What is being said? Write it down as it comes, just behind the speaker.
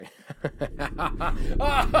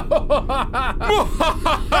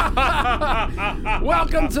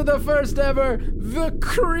Welcome to the first ever The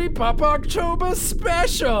Creep Up October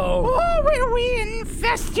Special. Oh, where we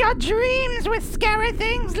infest your dreams with scary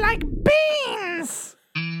things like beans.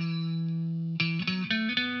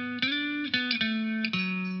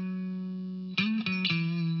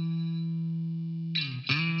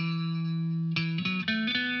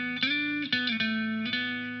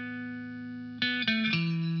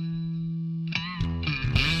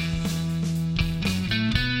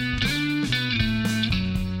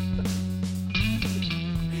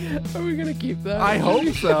 Are we gonna keep that? I hope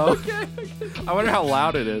so. Okay. I wonder how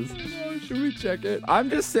loud it is. Should we check it? I'm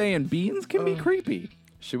just saying beans can be creepy.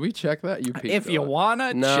 Should we check that? You peeked If you on it.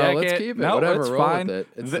 wanna No, check let's it, keep it. no, Whatever, it's roll fine. with it.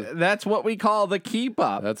 It's That's what we call the keep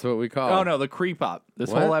up. That's what we call. Oh no, the creep up. This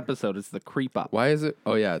What? whole episode is the creep up. Why is it?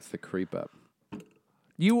 Oh yeah, it's the creep up.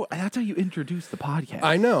 That's how you introduce the podcast.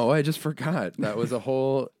 I know. I just forgot. That was a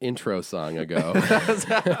whole intro song ago.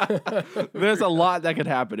 There's a lot that could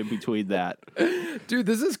happen in between that. Dude,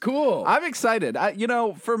 this is cool. I'm excited.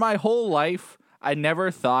 For my whole life, I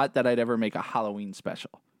never thought that I'd ever make a Halloween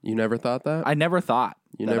special. You never thought that? I never thought.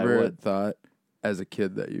 You that I never would. thought as a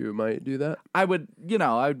kid that you might do that? I would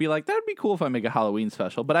be like, that'd be cool if I make a Halloween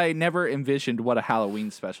special, but I never envisioned what a Halloween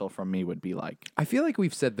special from me would be like. I feel like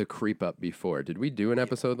we've said the creep up before. Did we do an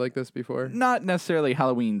episode like this before? Not necessarily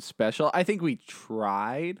Halloween special. I think we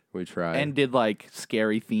tried We tried. and did like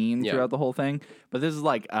scary themes Yeah. throughout the whole thing, but this is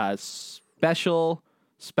like a special.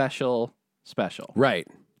 Right.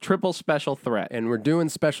 Triple special threat. And we're doing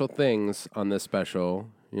special things on this special.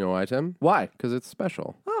 You know why, Tim? Why? Because it's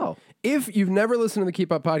special. Oh, If you've never listened to the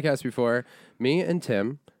Keep Up podcast before, me and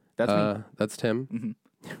Tim. That's me. That's Tim. Mm-hmm.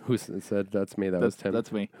 Who said that's me? That was Tim.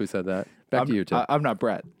 That's me. Who said that? Back to you, Tim. I'm not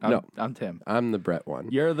Brett. No. I'm Tim. I'm the Brett one.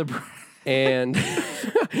 You're the Brett. And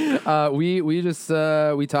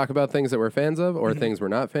we talk about things that we're fans of or things we're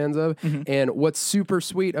not fans of. And what's super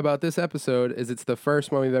sweet about this episode is it's the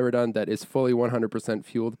first one we've ever done that is fully 100%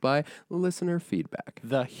 fueled by listener feedback.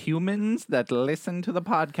 The humans that listen to the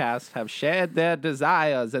podcast have shared their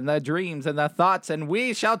desires and their dreams and their thoughts, and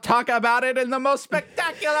we shall talk about it in the most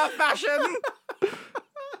spectacular fashion.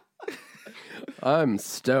 I'm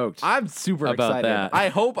stoked. I'm super About excited. that. I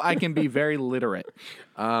hope I can be very literate.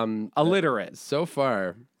 Illiterate. So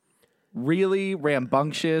far, Really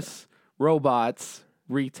rambunctious robots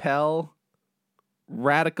retell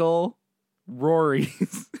radical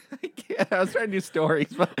Rorys. I was trying to do stories,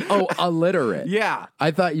 but illiterate. yeah,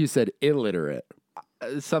 I thought you said illiterate.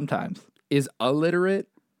 sometimes. Is illiterate,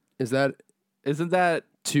 is that Isn't that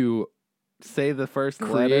to say the first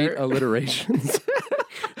create letter? alliterations?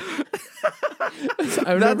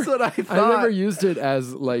 That's what I thought. I never used it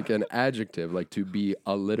as like an adjective, like to be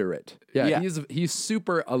illiterate. Yeah. He's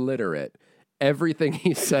super illiterate. Everything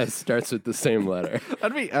he says starts with the same letter.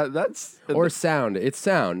 That'd be that's Or sound. It's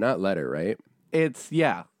sound, not letter, right? it's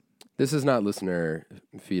yeah. This is not listener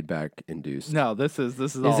feedback induced. No, this is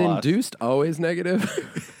Is all us. induced always negative?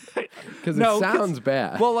 Because No, it sounds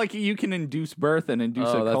bad. Well, like you can induce birth and induce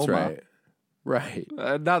a oh, coma. that's right.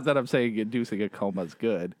 Right. Not that I'm saying inducing a coma is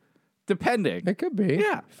good. Depending. It could be.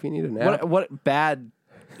 Yeah. If you need a nap. What bad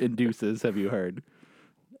induces have you heard?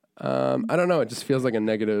 I don't know. It just feels like a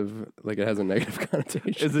negative, like it has a negative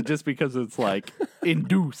connotation. Is it just because it's like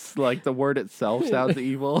induce, like the word itself sounds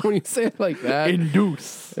evil? When you say it like that,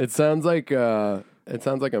 Induce. it sounds like a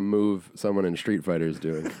move someone in Street Fighter is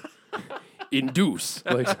doing. Induce.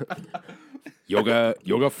 Like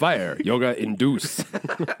yoga fire. Yoga induce.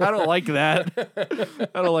 I don't like that.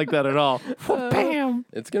 I don't like that at all. Bam.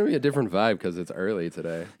 It's going to be a different vibe because it's early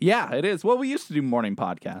today. Yeah, it is. Well, we used to do morning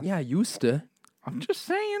podcasts. Yeah, I used to. I'm just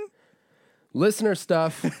saying. Listener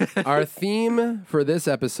stuff. Our theme for this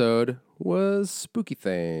episode was spooky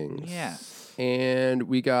things. Yes. And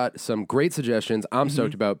we got some great suggestions I'm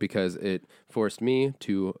stoked about because it forced me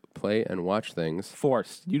to play and watch things.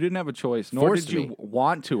 Forced. You didn't have a choice, nor Forced did you me.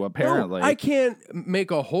 want to, apparently. No, I can't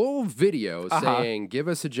make a whole video saying, give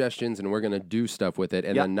us suggestions and we're going to do stuff with it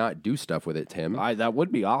and Yep. then not do stuff with it, Tim. That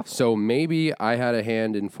would be awful. So maybe I had a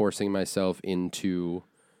hand in forcing myself into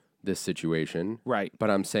this situation. Right.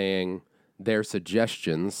 But I'm saying their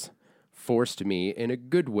suggestions forced me in a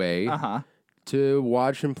good way to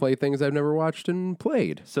watch and play things I've never watched and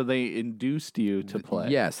played. So they induced you to play.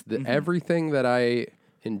 Yes. Everything that I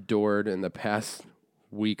endured in the past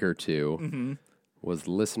week or two was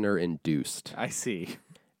listener induced. I see.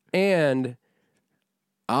 And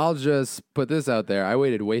I'll just put this out there. I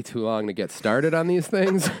waited way too long to get started on these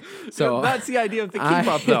things. So that's the idea of the keep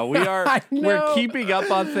up, though. We're keeping up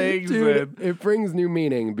on things. Dude, it brings new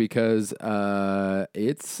meaning because it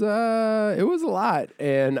was a lot,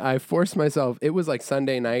 and I forced myself. It was like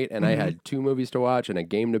Sunday night, and I had 2 movies to watch and a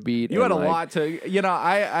game to beat. You had a lot to.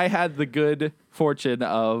 I had the good fortune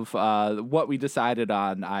of what we decided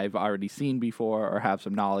on. I've already seen before or have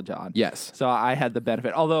some knowledge on. Yes. So I had the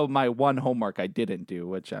benefit. Although my one homework I didn't do,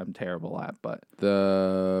 which I'm terrible at. But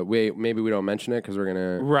maybe we don't mention it because we're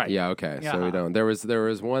gonna. Right. Yeah. Okay. Yeah. So we don't. There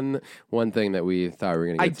was one thing that we thought we were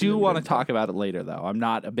gonna. I do want to talk about it later, though. I'm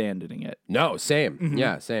not abandoning it. No. Same.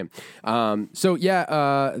 Yeah. Same.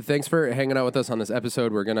 Thanks for hanging out with us on this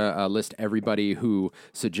episode. We're gonna list everybody who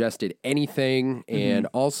suggested anything, and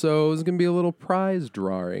also there's gonna be a little prize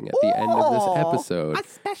drawing at the end of this episode. A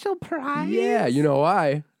special prize? Yeah, you know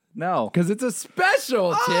why? No. Because it's a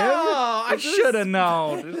special, Tim. Oh, I should have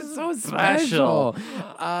known. It's so special.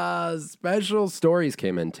 Special stories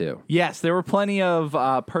came in too. Yes, there were plenty of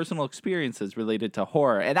personal experiences related to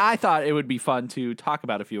horror. And I thought it would be fun to talk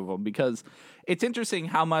about a few of them because it's interesting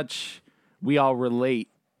how much we all relate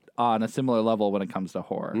on a similar level when it comes to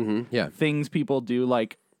horror. Yeah. Things people do,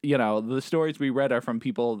 like, the stories we read are from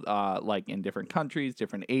people like in different countries,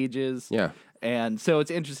 different ages. Yeah. And so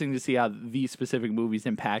it's interesting to see how these specific movies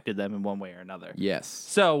impacted them in one way or another. Yes.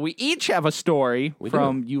 So we each have a story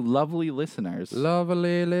from you lovely listeners.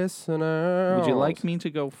 Lovely listeners. Would you like me to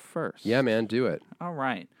go first? Yeah, man, do it. All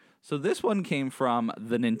right. So this one came from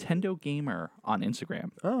the Nintendo Gamer on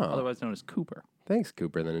Instagram, otherwise known as Cooper. Thanks,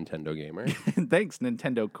 Cooper, the Nintendo Gamer. Thanks,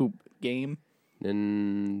 Nintendo Coop Game.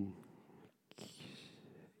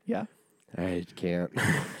 Yeah. I can't.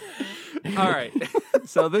 All right.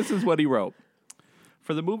 So this is what he wrote.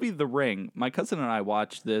 For the movie The Ring, my cousin and I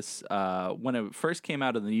watched this when it first came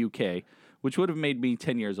out in the UK, which would have made me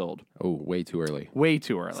 10 years old. Oh, way too early. Way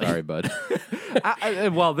too early. Sorry, bud.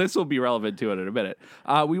 Well, this will be relevant to it in a minute.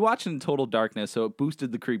 We watched in total darkness, so it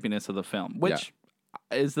boosted the creepiness of the film, which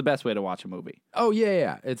is the best way to watch a movie. Oh,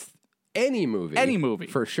 yeah. It's any movie. Any movie.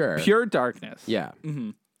 For sure. Pure darkness. Yeah.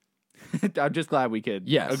 I'm just glad we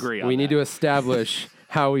could agree on we that. need to establish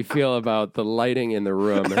how we feel about the lighting in the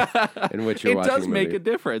room in which you're watching It does the make movie. a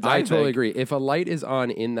difference. I I totally think. agree. If a light is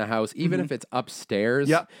on in the house, even if it's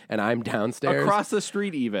upstairs and I'm downstairs, Across the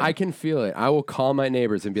street even. I can feel it. I will call my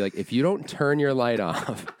neighbors and be like, if you don't turn your light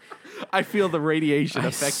off. I feel the radiation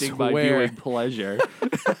affecting my viewing pleasure.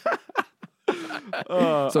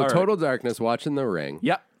 Total darkness, watching The Ring.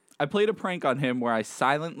 Yep. I played a prank on him where I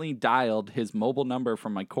silently dialed his mobile number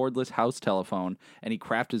from my cordless house telephone, and he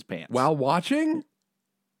crapped his pants. While watching?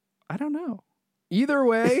 I don't know. Either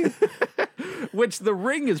way. Which The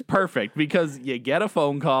Ring is perfect because you get a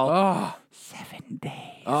phone call. 7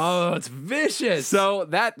 days. Oh, it's vicious. So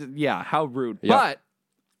that, how rude. Yeah. But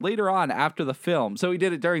later on, after the film, so he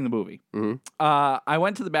did it during the movie. I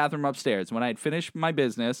went to the bathroom upstairs. When I had finished my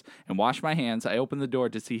business and washed my hands, I opened the door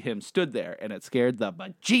to see him stood there, and it scared the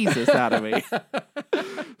bejesus out of me.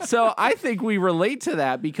 So I think we relate to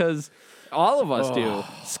that because all of us do.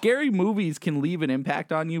 Scary movies can leave an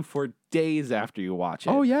impact on you for days after you watch it.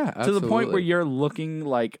 Oh, yeah, To the point absolutely. where you're looking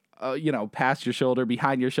like, past your shoulder,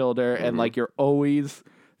 behind your shoulder, and like you're always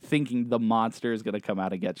thinking the monster is going to come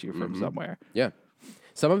out and get you from somewhere. Yeah.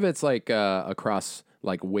 Some of it's like across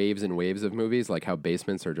like waves and waves of movies, like how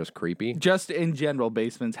basements are just creepy. Just in general,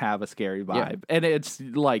 basements have a scary vibe. And it's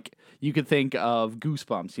like, you could think of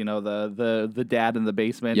Goosebumps, the dad in the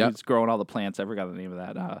basement who's growing all the plants. I forgot the name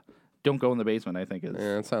of that. Don't Go in the Basement, I think is.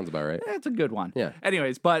 Yeah, that sounds about right. It's a good one. Yeah.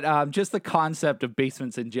 Anyways, but just the concept of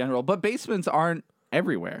basements in general. But basements aren't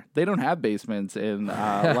everywhere. They don't have basements in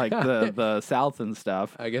like the South and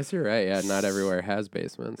stuff. I guess you're right. Yeah, not everywhere has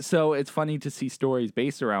basements. So it's funny to see stories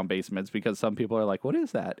based around basements because some people are like, what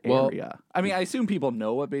is that area? I mean, I assume people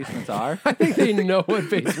know what basements are. I think they know what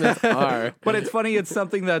basements are. But it's funny, it's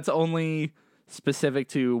something that's only specific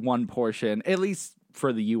to one portion, at least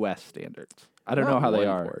for the U.S. standards. I don't know how they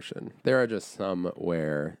are. Portion. There are just some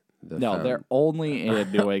where they're only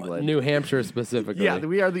in New England. New Hampshire specifically. Yeah,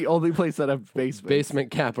 we are the only place that have basements.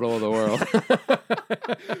 Basement capital of the world.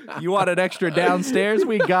 You want an extra downstairs?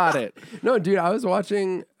 We got it. No, dude, I was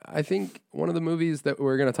watching, I think one of the movies that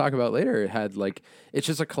we're going to talk about later had like, it's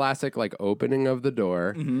just a classic like opening of the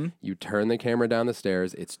door. You turn the camera down the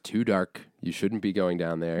stairs. It's too dark. You shouldn't be going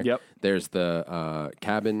down there. Yep. There's the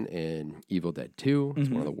cabin in Evil Dead 2. It's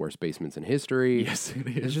one of the worst basements in history. Yes, it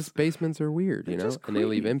is. It's just basements are weird, you know? just And they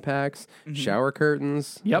leave impacts. Shower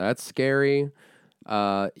curtains. Yep. That's scary.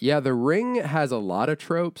 The Ring has a lot of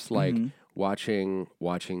tropes like watching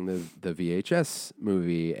the VHS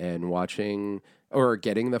movie and watching Or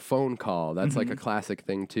getting the phone call. That's like a classic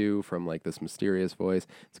thing too, from like this mysterious voice.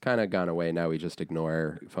 It's kind of gone away now. We just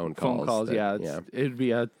ignore phone calls. Phone calls, it'd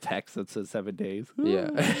be a text that says 7 days. Yeah.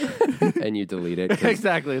 And you delete it.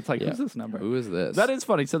 Exactly. It's like, who's this number? Who is this? That is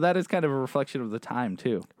funny. So that is kind of a reflection of the time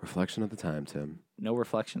too. Reflection of the time, Tim. No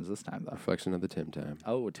reflections this time though. Reflection of the Tim time.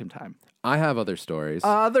 Oh, Tim time. I have other stories.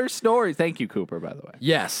 Other stories. Thank you, Cooper, by the way.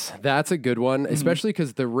 Yes, that's a good one, especially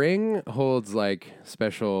because The Ring holds like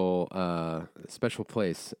special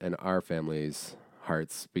place in our family's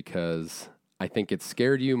hearts because I think it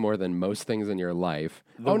scared you more than most things in your life.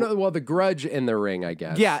 The Grudge and The Ring, I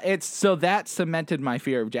guess. Yeah, that cemented my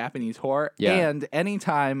fear of Japanese horror. Yeah. And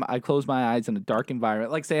anytime I close my eyes in a dark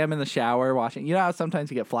environment, like say I'm in the shower watching, you know how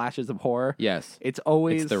sometimes you get flashes of horror? Yes. It's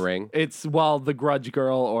always... It's The Ring? It's, the Grudge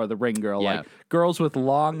girl or the Ring girl. Yeah. Like girls with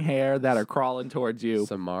long hair that are crawling towards you.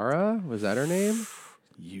 Samara? Was that her name?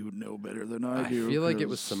 You know better than I do. I feel like it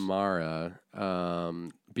was Samara.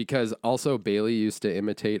 Because also Bailey used to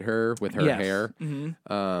imitate her with her hair.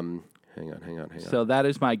 Mm-hmm. Hang on. So that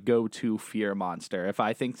is my go-to fear monster. If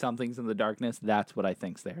I think something's in the darkness, that's what I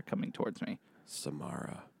think's there coming towards me.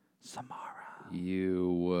 Samara. Samara.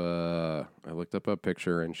 I looked up a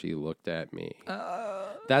picture and she looked at me.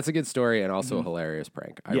 That's a good story and also a hilarious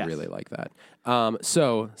prank. I really like that.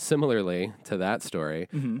 So similarly to that story,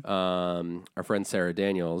 our friend Sarah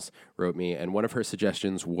Daniels wrote me, and one of her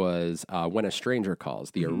suggestions was When a Stranger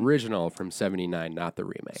Calls, the original from '79, not the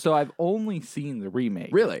remake. So I've only seen the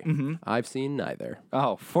remake. Really? I've seen neither.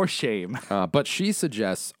 Oh, for shame. But she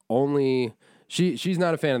suggests only... She's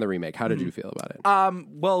not a fan of the remake. How did you feel about it?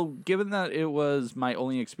 Well, given that it was my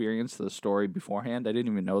only experience to the story beforehand, I didn't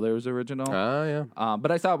even know there was original. Oh, yeah.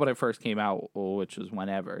 But I saw it when it first came out, which was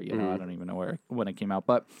whenever. I don't even know when it came out.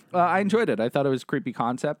 But I enjoyed it. I thought it was a creepy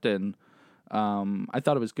concept, and I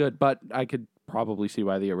thought it was good. But I could probably see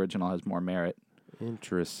why the original has more merit.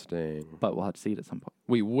 Interesting. But we'll have to see it at some point.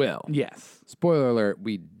 We will. Yes. Spoiler alert,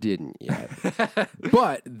 we didn't yet.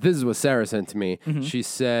 But this is what Sarah sent to me. She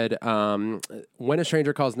said, When a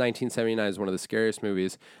Stranger Calls 1979 is one of the scariest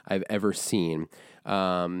movies I've ever seen.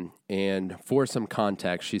 And for some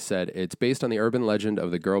context, she said, it's based on the urban legend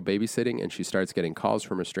of the girl babysitting, and she starts getting calls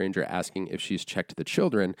from a stranger asking if she's checked the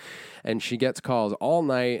children. And she gets calls all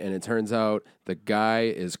night, and it turns out the guy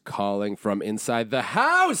is calling from inside the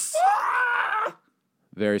house.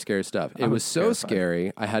 Very scary stuff. It was so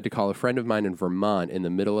scary, I had to call a friend of mine in Vermont in the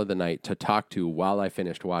middle of the night to talk to while I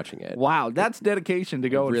finished watching it. Wow, that's dedication to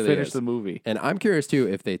go and finish the movie. And I'm curious, too,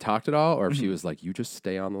 if they talked at all or if she was like, you just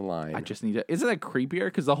stay on the line. I just need to... Isn't that creepier?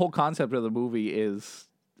 Because the whole concept of the movie is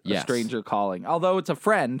a stranger calling. Although it's a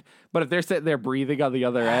friend, but if they're sitting there breathing on the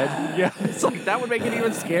other end, it's like that would make it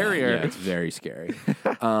even scarier. Yeah, it's very scary.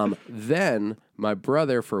 Then my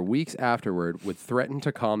brother, for weeks afterward, would threaten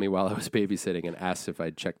to call me while I was babysitting and ask if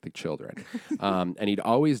I'd check the children. And he'd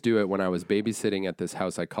always do it when I was babysitting at this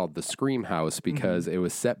house I called the Scream House because it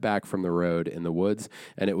was set back from the road in the woods,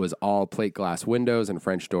 and it was all plate glass windows and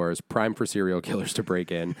French doors, prime for serial killers to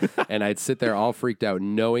break in. And I'd sit there all freaked out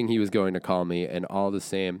knowing he was going to call me, and all the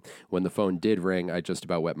same, when the phone did ring, I just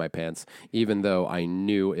about wet my pants, even though I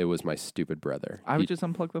knew it was my stupid brother. I would just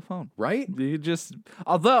unplug the phone. Right? You just...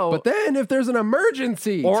 Although... But then if there's an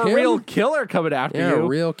emergency, or Tim, a real killer coming after you. Yeah, a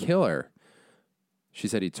real killer. She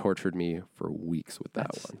said he tortured me for weeks with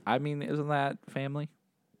that one. I mean, isn't that family?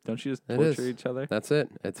 Don't you just torture each other? That's it.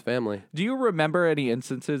 It's family. Do you remember any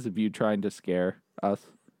instances of you trying to scare us?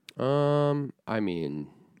 I mean...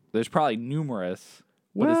 There's probably numerous.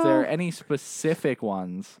 But is there any specific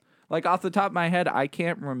ones? Like, off the top of my head, I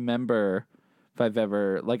can't remember if I've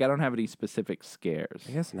ever... Like, I don't have any specific scares.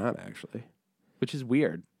 I guess not, actually. Which is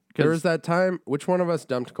weird. There was that time... Which one of us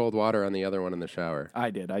dumped cold water on the other one in the shower? I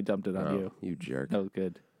did. I dumped it on you. You jerk. That was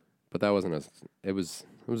good. But that wasn't a... It was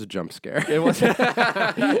a jump scare. It was.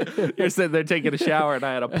 You're sitting there taking a shower, and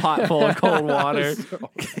I had a pot full of cold water.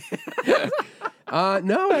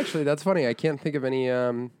 No, actually, that's funny. I can't think of any...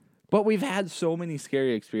 But we've had so many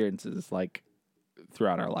scary experiences, like,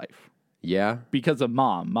 throughout our life. Yeah? Because of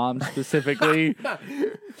Mom. Mom specifically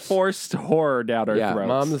forced horror down our throats.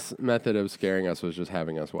 Mom's method of scaring us was just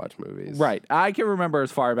having us watch movies. Right. I can remember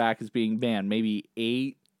as far back as being,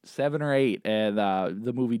 maybe 7 or 8, and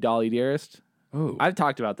the movie Dolly Dearest. Oh. I've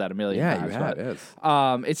talked about that a million Yeah, times. you have. But, Yes.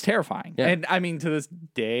 it's terrifying. Yeah. And I mean, to this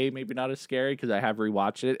day, maybe not as scary because I have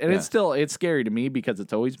rewatched it. And it's scary to me because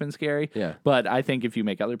it's always been scary. Yeah. But I think if you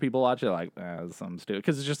make other people watch it, like, it's some stupid,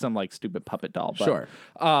 because it's just some like stupid puppet doll. But, Sure.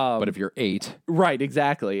 But if you're 8. Right,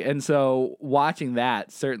 exactly. And so watching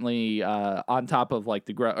that certainly on top of like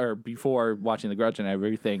or before watching The Grudge and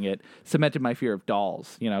everything, it cemented my fear of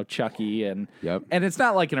dolls, Chucky and it's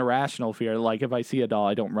not like an irrational fear. Like if I see a doll,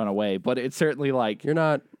 I don't run away, but it's certainly like You're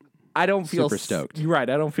not I don't feel super stoked. Right,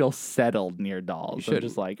 I don't feel settled near dolls. I'm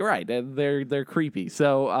just like, right, they're creepy.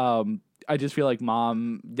 So I just feel like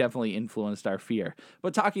mom definitely influenced our fear.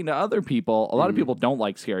 But talking to other people, a lot of people don't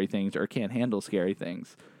like scary things or can't handle scary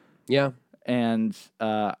things. Yeah. And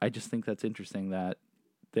I just think that's interesting that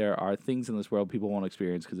there are things in this world people won't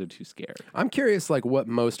experience because they're too scared. I'm curious, like, what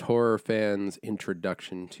most horror fans'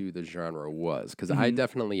 introduction to the genre was, because I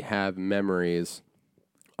definitely have memories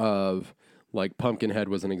of, like, Pumpkinhead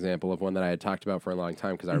was an example of one that I had talked about for a long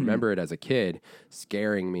time, because I remember it as a kid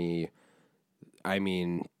scaring me. I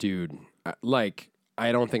mean, dude,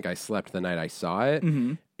 I don't think I slept the night I saw it.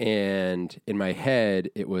 And in my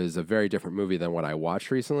head, it was a very different movie than what I watched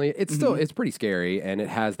recently. It's still, it's pretty scary, and it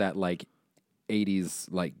has that, like, 80s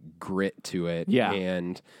like grit to it. Yeah.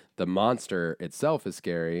 And the monster itself is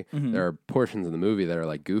scary. There are portions of the movie that are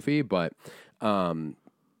like goofy, but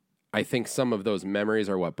I think some of those memories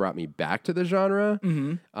are what brought me back to the genre,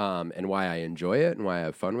 and why I enjoy it and why I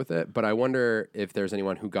have fun with it. But I wonder if there's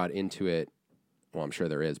anyone who got into it. Well, I'm sure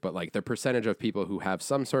there is, but like the percentage of people who have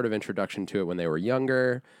some sort of introduction to it when they were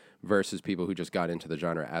younger versus people who just got into the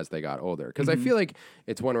genre as they got older. Because I feel like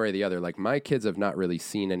it's one way or the other. Like my kids have not really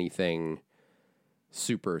seen anything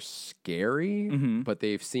super scary, but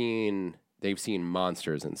they've seen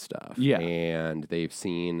monsters and stuff. Yeah. And they've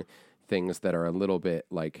seen things that are a little bit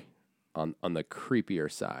like on the creepier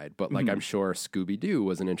side. But like I'm sure Scooby-Doo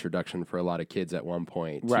was an introduction for a lot of kids at one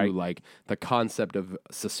point to like the concept of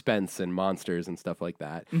suspense and monsters and stuff like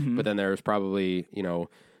that. But then there's probably,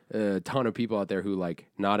 a ton of people out there who like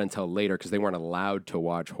not until later, because they weren't allowed to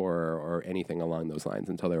watch horror or anything along those lines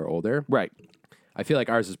until they were older. Right. I feel like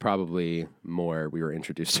ours is probably more we were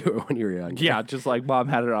introduced to it when you were young. Yeah, just like mom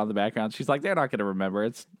had it on the background. She's like, they're not going to remember.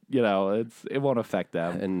 It won't affect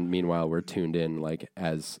them. And meanwhile, we're tuned in like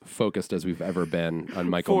as focused as we've ever been on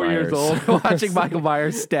Michael 4 Myers. years old, watching Michael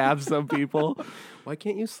Myers stab some people. Why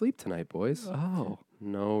can't you sleep tonight, boys? Oh.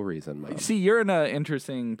 No reason, Mom. See, you're in an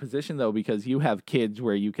interesting position, though, because you have kids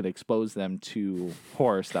where you can expose them to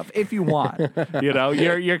horror stuff if you want.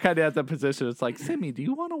 You're kind of at the position. It's like, Simmy, do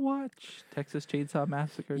you want to watch Texas Chainsaw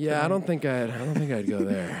Massacre? Yeah, tonight? I don't think I'd go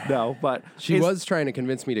there. No, but She was trying to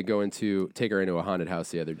convince me to take her into a haunted house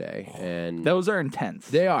the other day, and those are intense.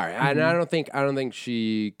 they are. And I don't think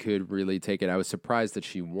she could really take it. I was surprised that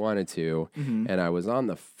she wanted to, and I was on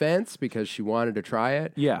the fence because she wanted to try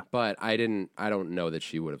it. Yeah. But I don't know that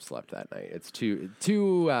she would have slept that night. It's too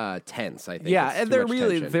tense, I think. Yeah, It's and too much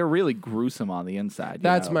tension. they're really gruesome on the inside.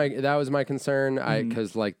 That was my concern.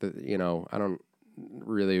 Because like I don't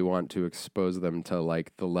really want to expose them to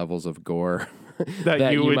like the levels of gore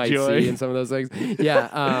that you might see in some of those things.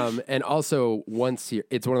 Yeah. And also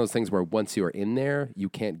it's one of those things where once you are in there, you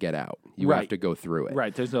can't get out. You have to go through it.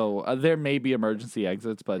 Right. There's no. There may be emergency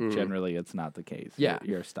exits, but generally it's not the case. Yeah.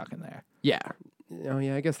 You're stuck in there. Yeah. Oh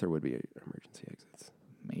yeah. I guess there would be emergency exits.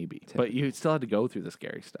 Maybe, but you still had to go through the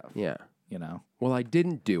scary stuff. Yeah. Well, I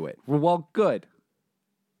didn't do it. Well, good.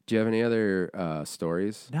 Do you have any other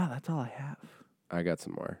stories? No, that's all I have. I got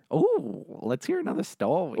some more. Oh, let's hear another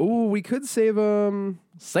story. Oh, we could save them.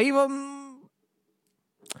 Save them.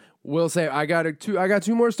 We'll say I got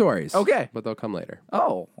two more stories. Okay, but they'll come later.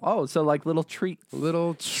 Oh, so like little treats.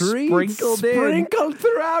 Little treats sprinkled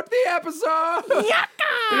throughout the episode.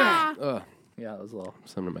 Yucca! Yeah, that was a little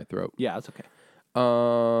something in my throat. Yeah, it's okay.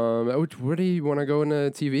 Where do you want to go into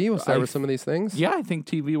TV? We'll start with some of these things. Yeah, I think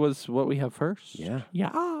TV was what we have first. Yeah.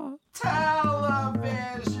 Television.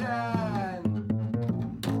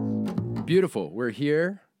 Beautiful. We're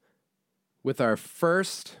here with our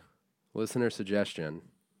first listener suggestion.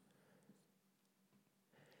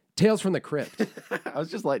 Tales from the Crypt. I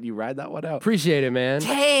was just letting you ride that one out. Appreciate it, man.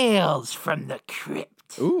 Tales from the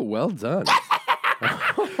Crypt. Ooh, well done.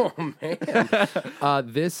 Oh, man.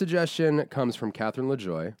 This suggestion comes from Catherine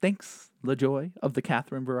LaJoy. Thanks, LaJoy, of the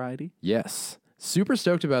Catherine variety. Yes. Super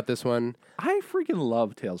stoked about this one. I freaking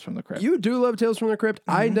love Tales from the Crypt. You do love Tales from the Crypt.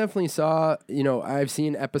 I definitely saw, I've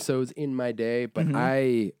seen episodes in my day, but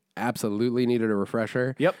I absolutely needed a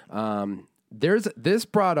refresher. Yep. This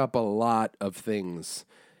brought up a lot of things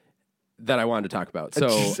that I wanted to talk about.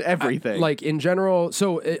 So everything. in general,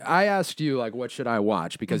 so I asked you, like, what should I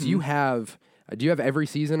watch? Because you have, Do you have every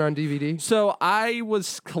season on DVD? So I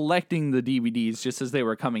was collecting the DVDs just as they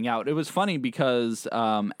were coming out. It was funny because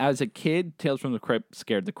as a kid, Tales from the Crypt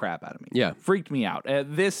scared the crap out of me. Yeah. Freaked me out.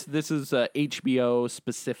 This is HBO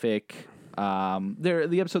specific.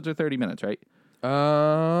 The episodes are 30 minutes, right?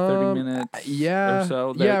 30 minutes yeah. or so.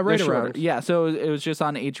 Right they're shorter. around. Yeah, so it was just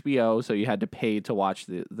on HBO, so you had to pay to watch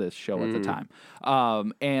this show at the time.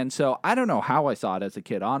 And so I don't know how I saw it as a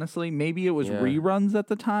kid, honestly. Maybe it was reruns at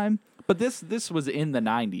the time. But this was in the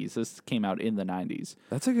 90s. This came out in the 90s.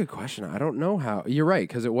 That's a good question. I don't know how. You're right,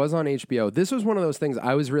 because it was on HBO. This was one of those things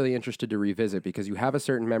I was really interested to revisit because you have a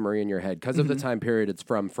certain memory in your head because of the time period it's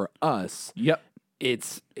from. For us, Yep.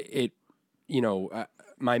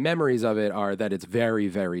 My memories of it are that it's very,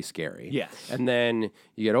 very scary. Yes. And then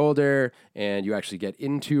you get older and you actually get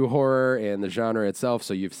into horror and the genre itself.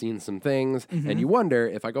 So you've seen some things and you wonder,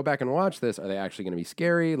 if I go back and watch this, are they actually going to be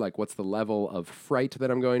scary? Like, what's the level of fright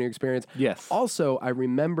that I'm going to experience? Yes. Also, I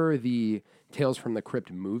remember the Tales from the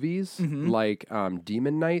Crypt movies, like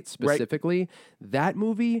Demon Knight specifically. Right. That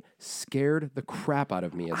movie scared the crap out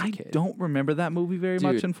of me as a kid. I don't remember that movie very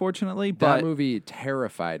much, unfortunately. But that movie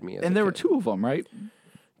terrified me as a kid. And there were two of them, right?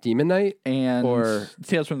 Demon Knight or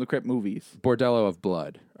Tales from the Crypt movies. Bordello of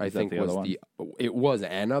Blood, I think was it was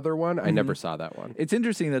another one. I never saw that one. It's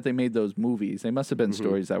interesting that they made those movies. They must have been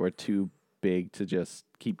stories that were too big to just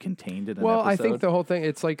keep contained in an episode. I think the whole thing,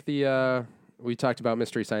 it's like the we talked about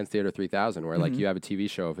Mystery Science Theater 3000 where like you have a TV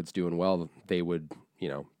show, if it's doing well, they would,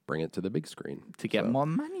 bring it to the big screen to get more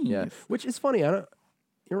money. Yeah. Which is funny. You don't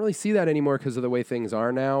really see that anymore because of the way things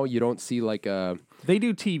are now. You don't see like They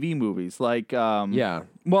do TV movies like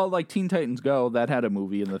well, like Teen Titans Go, that had a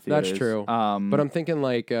movie in the theaters. That's true. But I'm thinking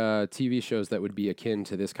like TV shows that would be akin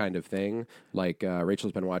to this kind of thing. Like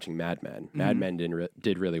Rachel's been watching Mad Men. Mad Men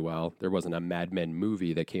did really well. There wasn't a Mad Men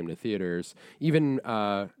movie that came to theaters. Even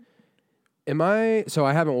so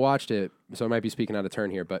I haven't watched it, so I might be speaking out of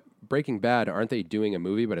turn here, but Breaking Bad, aren't they doing a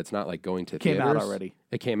movie, but it's not like going to theaters? Came out already.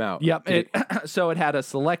 It came out. Yep. So it had a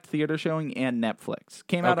select theater showing and Netflix.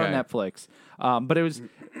 Came out on Netflix. But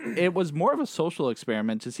it was more of a social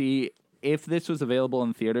experiment to see if this was available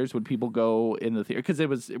in theaters, would people go in the theater? Because it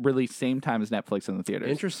was released same time as Netflix in the theaters.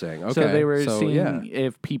 Interesting. Okay. So they were seeing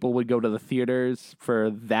if people would go to the theaters for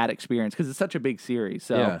that experience, because it's such a big series.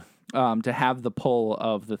 So to have the pull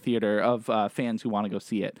of the theater of fans who want to go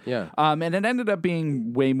see it. Yeah. And it ended up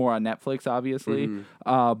being way more on Netflix, obviously.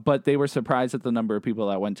 But they were surprised at the number of people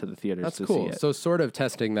that went to the theaters to see it. So sort of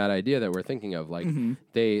testing that idea that we're thinking of, like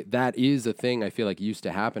that is a thing I feel like used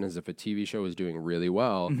to happen, is if a TV show is doing really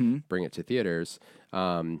well, bring it to theaters.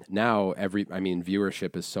 Now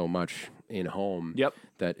viewership is so much in home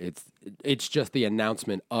that it's just the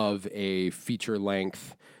announcement of a feature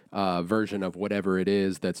length version of whatever it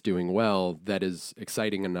is that's doing well that is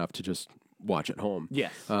exciting enough to just watch at home.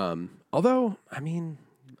 Yes. Although,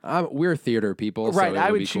 we're theater people. Right. So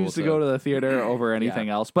I would choose to go to the theater over anything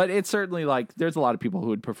else. But it's certainly like there's a lot of people who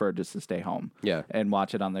would prefer just to stay home and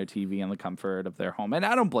watch it on their TV in the comfort of their home. And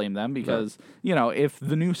I don't blame them because, if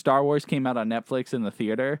the new Star Wars came out on Netflix in the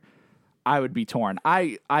theater, I would be torn.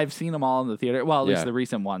 I've seen them all in the theater. Well, at least the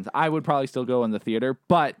recent ones. I would probably still go in the theater.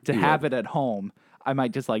 But to have it at home, I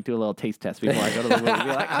might just like do a little taste test before I go to the movie. Be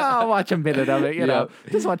like, I'll watch a minute of it,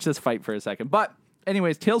 just watch this fight for a second. But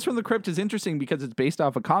anyways, Tales from the Crypt is interesting because it's based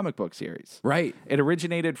off a comic book series. Right. It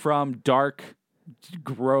originated from dark,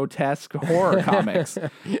 grotesque horror comics.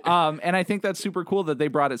 And I think that's super cool that they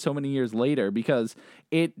brought it so many years later, because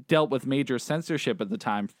it dealt with major censorship at the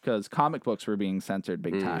time, because comic books were being censored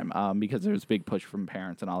big time, because there was a big push from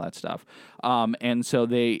parents and all that stuff. And so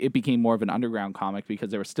it became more of an underground comic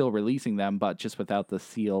because they were still releasing them, but just without the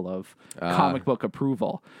seal of comic book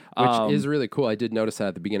approval. Which is really cool. I did notice that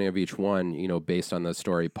at the beginning of each one, based on the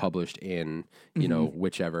story published in,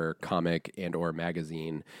 whichever comic and or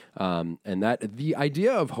magazine. And that the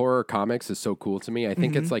idea of horror comics is so cool to me. I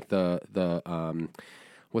think it's like the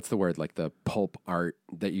what's the word? Like the pulp art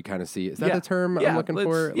that you kind of see. Is that the term I'm looking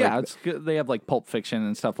for? Yeah, like, it's good. They have like Pulp Fiction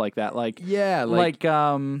and stuff like that. Pulp It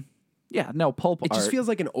art. just feels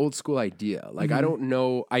like an old school idea. Like, I don't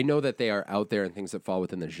know. I know that they are out there and things that fall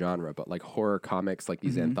within the genre, but like horror comics, like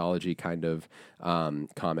these anthology kind of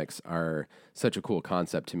comics are such a cool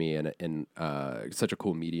concept to me and such a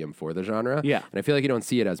cool medium for the genre. Yeah. And I feel like you don't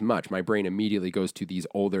see it as much. My brain immediately goes to these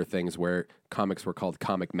older things where comics were called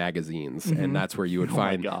comic magazines, and that's where you would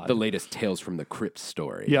find the latest Tales from the Crypt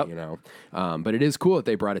story. Yep. But it is cool that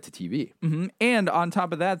they brought it to TV. And on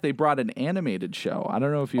top of that, they brought an animated show. I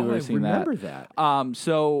don't know if you've ever seen remember that.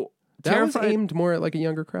 So That was Terrified- aimed more at like a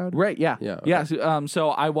younger crowd. Right, yeah. Yeah, okay. Yeah. So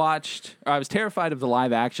I was terrified of the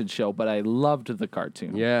live action show, but I loved the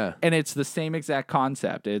cartoon. Yeah. And it's the same exact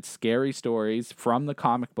concept. It's scary stories from the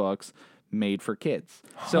comic books made for kids.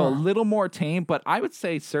 So a little more tame, but I would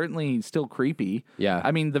say certainly still creepy. Yeah.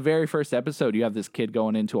 I mean, the very first episode, you have this kid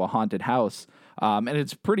going into a haunted house. And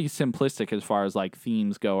it's pretty simplistic as far as like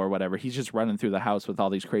themes go or whatever. He's just running through the house with all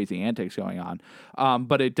these crazy antics going on.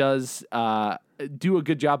 But it does do a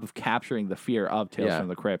good job of capturing the fear of Tales from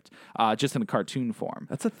the Crypt, just in a cartoon form.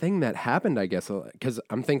 That's a thing that happened, I guess, because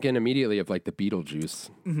I'm thinking immediately of like the Beetlejuice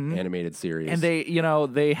animated series. And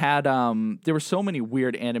they had there were so many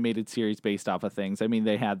weird animated series based off of things. I mean,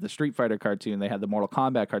 they had the Street Fighter cartoon, they had the Mortal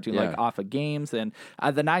Kombat cartoon, like off of games, and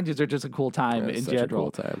the 90s are just a cool time in such general.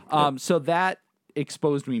 a cool time. So that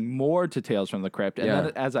exposed me more to Tales from the Crypt, and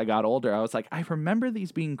then as I got older, I was like, I remember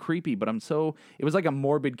these being creepy, but it was like a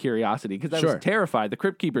morbid curiosity because I was terrified. The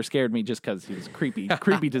Crypt Keeper scared me just because he was creepy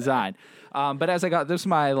design. But as I got this,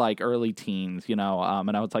 my like early teens, and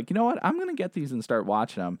I was like, you know what, I'm gonna get these and start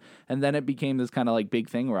watching them, and then it became this kind of like big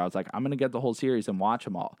thing where I was like, I'm gonna get the whole series and watch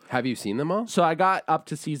them all. Have you seen them all? So I got up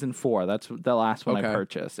to season 4. That's the last one I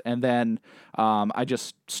purchased, and then I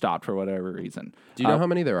just stopped for whatever reason. Do you know how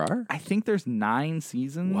many there are? I think there's 9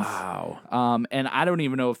 seasons. Wow. And I don't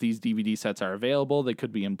even know if these DVD sets are available. They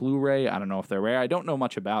could be in Blu-ray. I don't know if they're rare. I don't know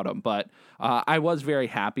much about them, but I was very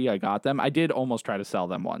happy I got them. I did almost try to sell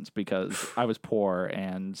them once because I was poor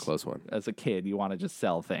and Close one. as a kid, you want to just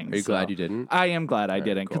sell things. Are you glad you didn't? I am glad I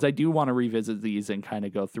didn't because I do want to revisit these and kind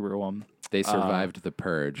of go through them. They survived the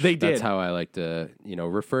purge. They did. That's how I like to,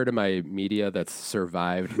 refer to my media that's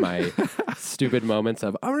survived my stupid moments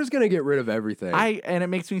of, I'm just going to get rid of everything. And it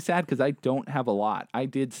makes me sad because I don't have a lot. I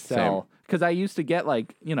did sell because I used to get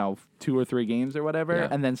like 2 or 3 games or whatever,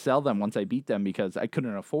 and then sell them once I beat them because I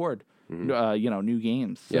couldn't afford new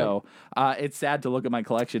games. So it's sad to look at my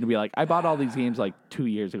collection and be like, I bought all these games like 2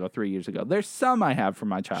 years ago, 3 years ago. There's some I have from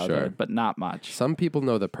my childhood, but not much. Some people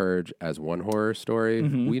know The Purge as one horror story.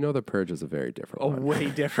 We know The Purge as a very different one.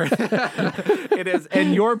 Way different. It is.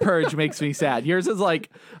 And your Purge makes me sad. Yours is like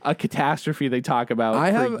a catastrophe they talk about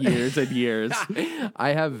for years and years. I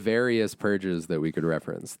have various purges that we could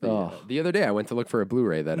reference. The other day, I went to look for a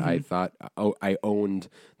Blu-ray that I thought I owned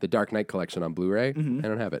the Dark Knight collection on Blu-ray. I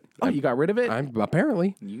don't have it. Oh, you got rid of it? I'm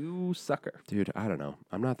apparently. You sucker. Dude, I don't know.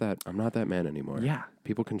 I'm not that man anymore. Yeah.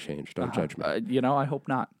 People can change. Don't judge me. I hope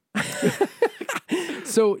not.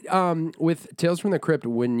 So, with Tales from the Crypt,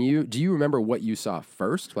 do you remember what you saw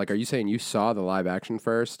first? Like, are you saying you saw the live action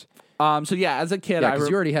first? So yeah, as a kid, because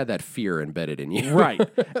you already had that fear embedded in you, right?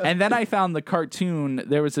 And then I found the cartoon.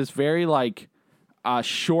 There was this very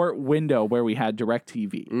short window where we had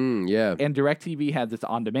DirecTV. Yeah. And DirecTV had this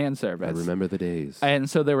on-demand service. I remember the days. And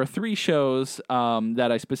so there were 3 shows that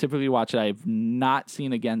I specifically watched that I've not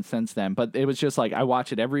seen again since then. But it was just like, I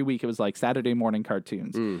watch it every week. It was like Saturday morning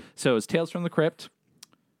cartoons. So it was Tales from the Crypt.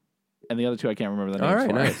 And the other 2, I can't remember the names. All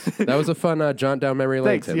right, nice. That was a fun jaunt down memory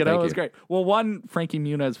lane. Thanks. It was great. Well, one, Frankie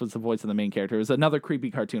Muniz was the voice of the main character. It was another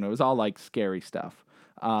creepy cartoon. It was all like scary stuff.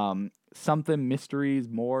 Something Mysteries,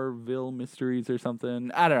 Moreville Mysteries or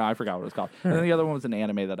something. I don't know. I forgot what it was called. And then the other one was an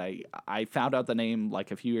anime that I found out the name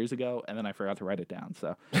like a few years ago, and then I forgot to write it down.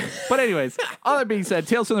 So, but anyways, all that being said,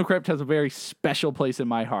 Tales from the Crypt has a very special place in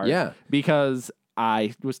my heart. Yeah. Because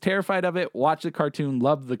I was terrified of it, watched the cartoon,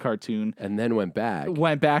 loved the cartoon. And then went back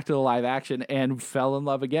to the live action and fell in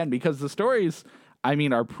love again because the stories,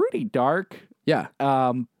 are pretty dark. Yeah.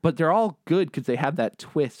 But they're all good because they have that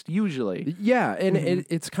twist usually. Yeah, and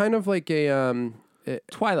it's kind of like a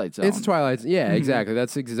Twilight Zone. It's Twilight. Yeah, exactly.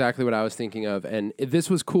 That's exactly what I was thinking of. And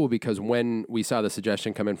this was cool because when we saw the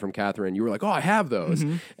suggestion come in from Catherine, you were like, "Oh, I have those."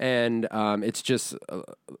 And it's just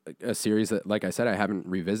a series that, like I said, I haven't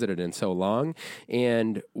revisited in so long.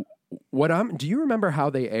 And do you remember how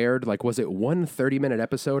they aired? Like, was it one 30-minute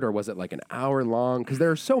episode or was it like an hour long? Because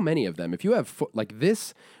there are so many of them. If you have like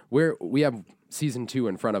this, where we have season 2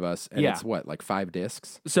 in front of us, and it's what, like 5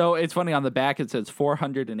 discs? So it's funny, on the back it says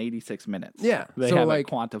 486 minutes. Yeah. They have it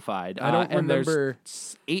quantified. I don't remember.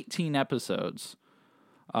 There's 18 episodes.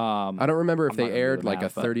 I don't remember if they aired like a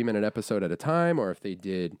 30-minute episode at a time or if they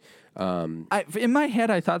did. In my head,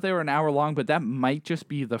 I thought they were an hour long, but that might just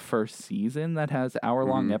be the first season that has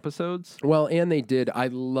hour-long episodes. Well, and they did. I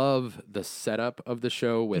love the setup of the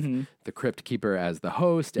show with the Crypt Keeper as the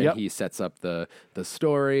host, and he sets up the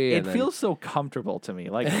story. It feels so comfortable to me,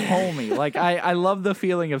 like homey. Like I love the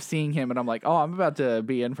feeling of seeing him, and I'm like, oh, I'm about to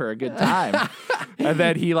be in for a good time. And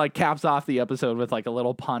then he like caps off the episode with like a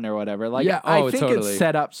little pun or whatever. Like, I think it's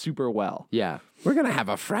set up super well. Yeah. We're gonna have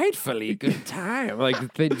a frightfully good time.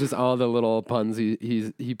 Like just all the little puns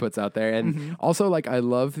he puts out there, and also like I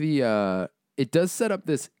love the. It does set up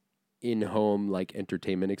this in-home like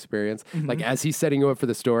entertainment experience. Like as he's setting you up for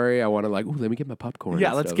the story, I want to like, ooh, let me get my popcorn. Yeah,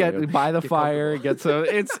 and let's stuff. get by the fire. Get so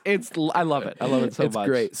it's. I love it. I love it so It's much.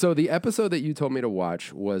 great. So the episode that you told me to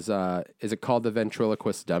watch was is it called The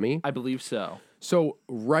Ventriloquist Dummy? I believe so. So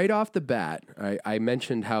right off the bat, I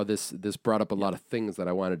mentioned how this brought up a lot of things that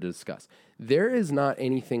I wanted to discuss. There is not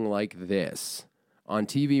anything like this on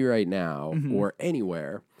TV right now or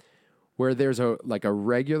anywhere where there's a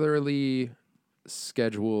regularly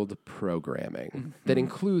scheduled programming that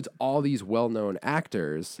includes all these well-known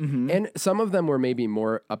actors, and some of them were maybe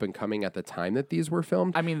more up and coming at the time that these were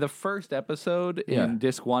filmed. I mean, the first episode in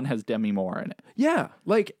Disc 1 has Demi Moore in it. Yeah,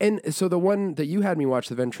 like, and so the one that you had me watch,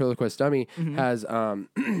 The Ventriloquist Dummy, has Don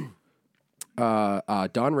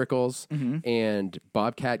Rickles and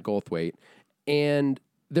Bobcat Goldthwait, and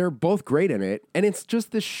they're both great in it, and it's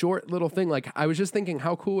just this short little thing. Like, I was just thinking,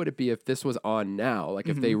 how cool would it be if this was on now? Like,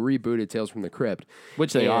 if they rebooted Tales from the Crypt.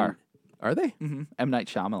 Which they are. Are they? M. Night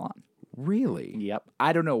Shyamalan. Really? Yep.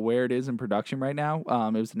 I don't know where it is in production right now.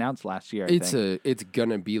 It was announced last year, I think. It's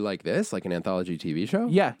gonna be like this, like an anthology TV show?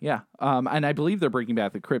 Yeah. And I believe they're bringing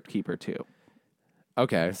back the Crypt Keeper, too.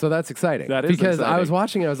 Okay, so that's exciting. That is because exciting. I was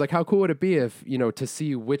watching it, I was like, how cool would it be if, to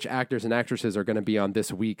see which actors and actresses are going to be on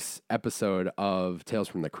this week's episode of Tales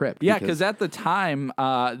from the Crypt? Yeah, because at the time,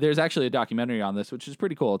 there's actually a documentary on this, which is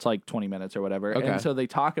pretty cool. It's like 20 minutes or whatever. Okay. And so they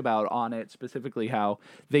talk about on it specifically how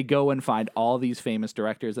they go and find all these famous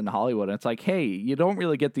directors in Hollywood. And it's like, hey, you don't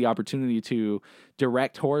really get the opportunity to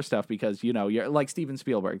direct horror stuff because, you're like Steven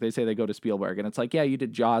Spielberg. They say they go to Spielberg. And it's like, yeah, you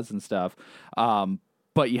did Jaws and stuff.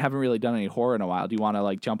 But you haven't really done any horror in a while. Do you want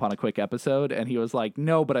to jump on a quick episode? And he was like,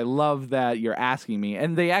 no, but I love that you're asking me.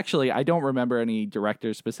 And they actually, I don't remember any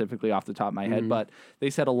directors specifically off the top of my head, but they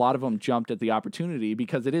said a lot of them jumped at the opportunity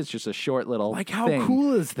because it is just a short little how thing.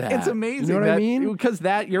 cool is that? It's amazing. You know what I mean? Because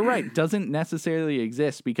that, you're right, doesn't necessarily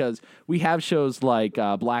exist because we have shows like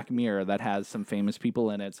Black Mirror that has some famous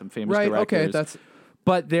people in it, some famous directors. Okay,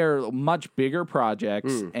 But they're much bigger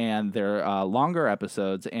projects and they're longer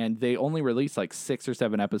episodes, and they only release like 6 or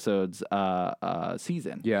 7 episodes a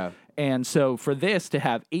season. Yeah. And so for this to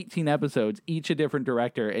have 18 episodes, each a different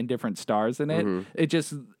director and different stars in it, it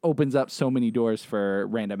just opens up so many doors for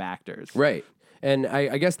random actors. Right. And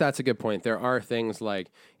I guess that's a good point. There are things like,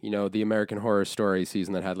 the American Horror Story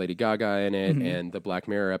season that had Lady Gaga in it and the Black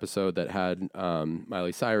Mirror episode that had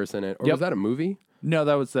Miley Cyrus in it. Or was that a movie? No,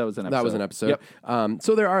 that was an episode. That was an episode. Yep.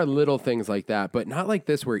 So there are little things like that, but not like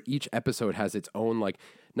this where each episode has its own,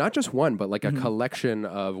 not just one, but like a collection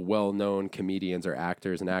of well-known comedians or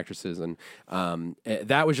actors and actresses. And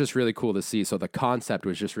that was just really cool to see. So the concept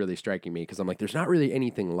was just really striking me because I'm like, there's not really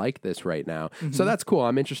anything like this right now. So that's cool.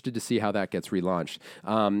 I'm interested to see how that gets relaunched.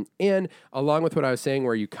 And along with what I was saying,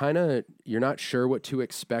 where you're not sure what to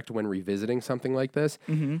expect when revisiting something like this,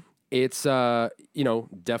 it's,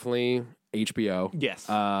 definitely HBO. Yes.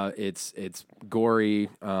 It's gory.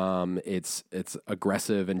 It's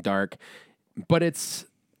aggressive and dark, but it's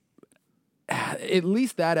at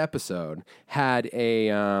least that episode had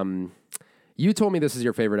a. You told me this is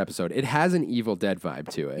your favorite episode. It has an Evil Dead vibe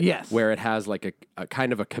to it. Yes. Where it has like a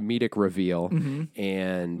kind of a comedic reveal.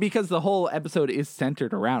 And because the whole episode is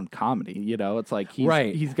centered around comedy, it's like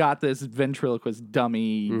he's got this ventriloquist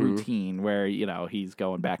dummy routine where, he's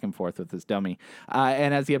going back and forth with this dummy.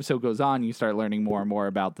 And as the episode goes on, you start learning more and more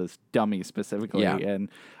about this dummy specifically. Yeah. And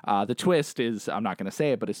the twist is, I'm not going to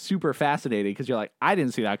say it, but it's super fascinating because you're like, I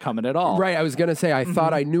didn't see that coming at all. Right. I was going to say, I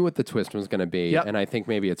thought I knew what the twist was going to be. Yep. And I think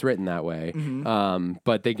maybe it's written that way.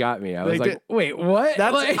 But they got me. I was like, wait, what?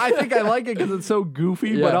 I think I like it because it's so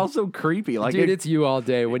goofy, but also creepy. Like, dude, it's you all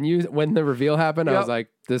day. When the reveal happened, I was like,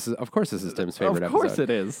 of course this is Tim's favorite episode. Of course it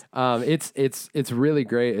is. It's really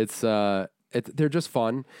great. They're just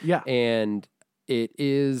fun. Yeah. And it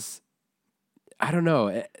is, I don't know.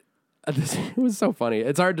 It was so funny.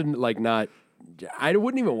 It's hard to not. I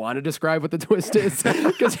wouldn't even want to describe what the twist is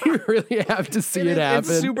because you really have to see it happen.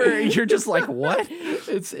 It's super. You're just like, what?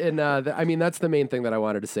 It's that's the main thing that I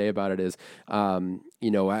wanted to say about it is,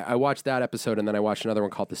 I watched that episode and then I watched another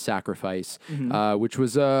one called The Sacrifice,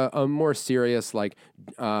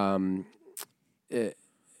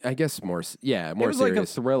 I guess more It more was serious. like a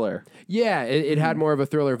thriller. Yeah, it had more of a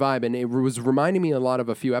thriller vibe, and it was reminding me a lot of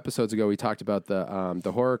a few episodes ago. We talked about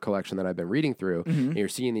the horror collection that I've been reading through. And you're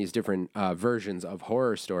seeing these different versions of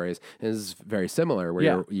horror stories, and this is very similar,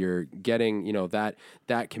 where you're getting that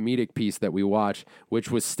comedic piece that we watch,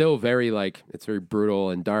 which was still very it's very brutal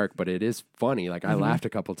and dark, but it is funny. Like I laughed a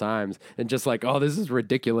couple times, and just like, oh, this is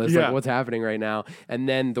ridiculous. Like what's happening right now? And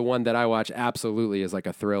then the one that I watch absolutely is like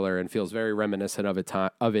a thriller and feels very reminiscent of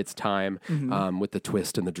its time, with the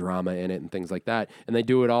twist and the drama in it and things like that. And they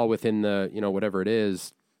do it all within the, whatever it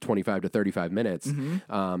is, 25 to 35 minutes.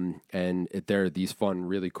 And they're these fun,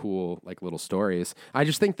 really cool, like little stories. I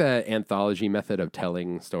just think the anthology method of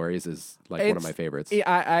telling stories is one of my favorites.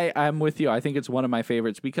 I'm with you. I think it's one of my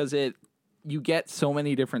favorites because you get so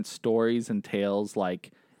many different stories and tales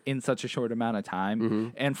in such a short amount of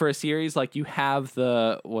time. And for a series, you have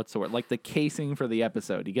the casing for the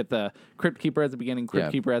episode. You get the Crypt Keeper at the beginning,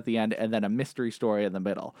 Crypt Keeper at the end, and then a mystery story in the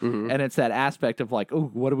middle. And it's that aspect of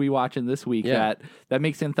what are we watching this week that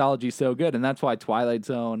makes anthology so good. And that's why Twilight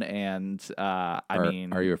Zone and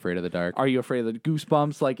Are You Afraid of the Dark? Are You Afraid of the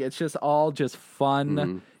Goosebumps? It's just all just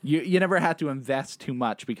fun. You never have to invest too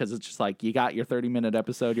much because it's just you got your 30-minute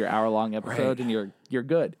episode, your hour-long episode, and you're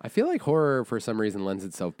good. I feel like horror, for some reason, lends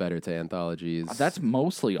itself better to anthologies. That's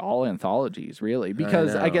mostly all anthologies, really,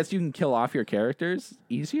 because I guess you can kill off your characters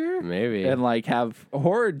easier. Maybe. And have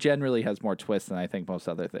horror generally has more twists than I think most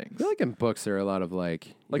other things. I feel like in books there are a lot of are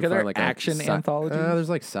there action anthologies? There's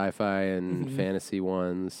sci-fi and fantasy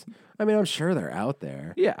ones. I mean, I'm sure they're out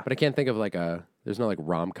there. Yeah. But I can't think of there's no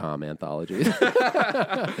rom-com anthologies.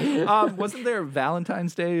 Wasn't there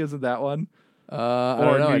Valentine's Day? Isn't that one? I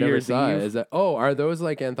don't know. I never Year's saw Eve. it. Are those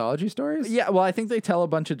anthology stories? Yeah, well, I think they tell a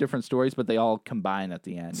bunch of different stories, but they all combine at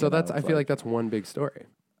the end. So I feel like that's one big story.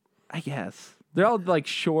 I guess. They're all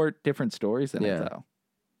short, different stories in it, though.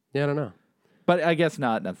 Yeah, I don't know. But I guess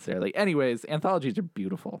not necessarily. Anyways, anthologies are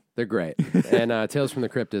beautiful. They're great. And Tales from the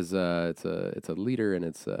Crypt is it's a leader in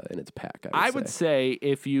its pack. I would say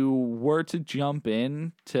if you were to jump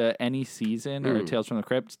in to any season or Tales from the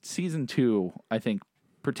Crypt, season 2, I think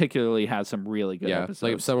particularly has some really good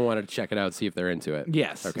episodes. If someone wanted to check it out, see if they're into it.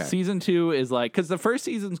 Yes. Okay. Season 2 is because the first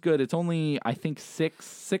season's good. It's only, I think,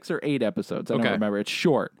 six or 8 episodes. I don't remember. It's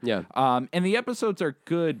short. Yeah. And the episodes are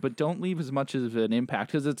good, but don't leave as much of an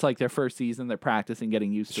impact because it's their first season. They're practicing,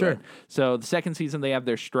 getting used to it. So the second season, they have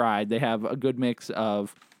their stride. They have a good mix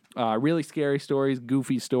of really scary stories,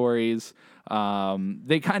 goofy stories.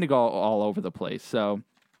 They kind of go all over the place. So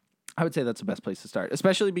I would say that's the best place to start,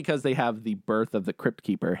 especially because they have the birth of the Crypt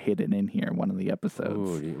Keeper hidden in here in one of the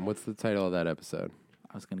episodes. Ooh, what's the title of that episode?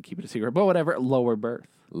 I was going to keep it a secret, but whatever. Lower Birth.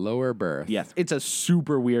 Lower Birth. Yes. It's a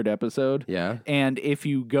super weird episode. Yeah. And if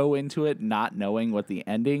you go into it not knowing what the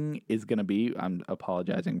ending is going to be, I'm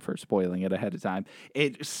apologizing for spoiling it ahead of time.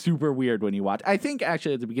 It's super weird when you watch. I think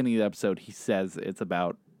actually at the beginning of the episode, he says it's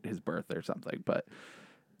about his birth or something, but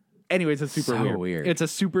anyways, it's super weird. It's a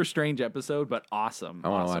super strange episode, but awesome. I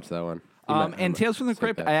want to watch that one. And Tales from the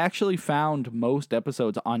Crypt, I actually found most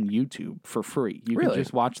episodes on YouTube for free. You can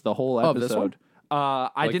just watch the whole episode. This one?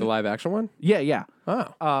 I didn't. The live action one? Yeah.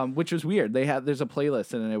 Oh. Which was weird. There's a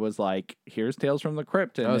playlist and it was here's Tales from the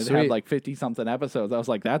Crypt, and it sweet. had 50 something episodes. I was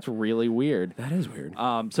like, that's really weird. That is weird.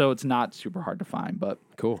 So it's not super hard to find, but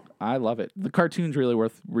cool. I love it. The cartoon's really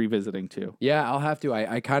worth revisiting too. Yeah, I'll have to.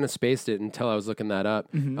 I kind of spaced it until I was looking that up.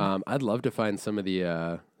 I'd love to find some of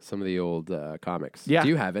the old comics. Yeah. Do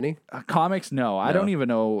you have any? Comics? No, I don't even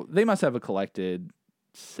know. They must have a collected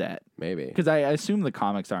set. Maybe. Because I assume the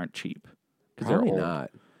comics aren't cheap. Probably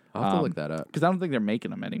not. I'll have to look that up. Because I don't think they're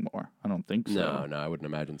making them anymore. I don't think so. No, I wouldn't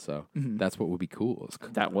imagine so. That's what would be cool.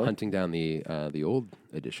 Hunting down the old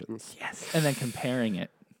editions. Yes. And then comparing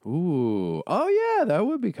it. Ooh. Oh, yeah, that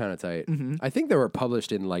would be kind of tight. I think they were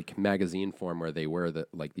published in magazine form where they were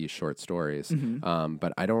these short stories.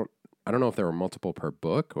 But I don't know if there were multiple per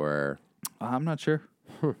book or... I'm not sure.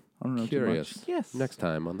 I don't know. Curious. Too much. Yes. Next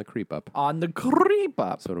time on the Creep Up. On the Creep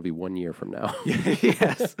Up. So it'll be 1 year from now.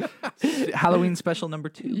 Yes. Halloween special number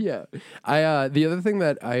 2. Yeah. The other thing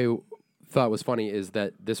that I thought was funny is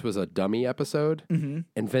that this was a dummy episode, and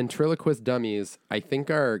ventriloquist dummies, I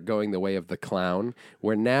think, are going the way of the clown,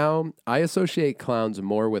 where now I associate clowns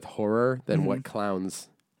more with horror than what clowns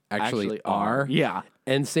actually are. Yeah.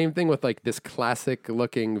 And same thing with like this classic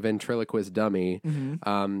looking ventriloquist dummy.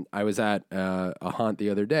 I was at a haunt the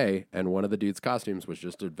other day, and one of the dude's costumes was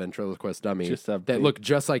just a ventriloquist dummy that looked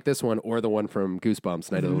just like this one or the one from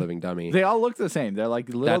Goosebumps, Night of the Living Dummy. They all look the same. They're like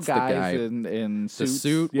little That's the guys guy. in The suits.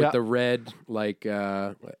 suit with Yep. the red like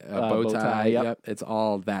bow tie. Yep. It's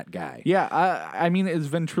all that guy. Yeah, I mean, is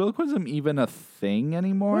ventriloquism even a thing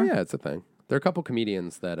anymore? Oh, yeah, it's a thing. There are a couple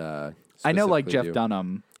comedians that I know, like specifically Jeff do.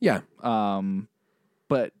 Dunham. Yeah.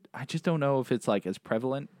 But I just don't know if it's like as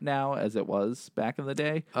prevalent now as it was back in the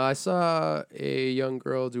day. I saw a young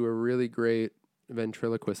girl do a really great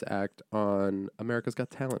ventriloquist act on America's Got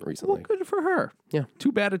Talent Well, recently. good for her. Yeah.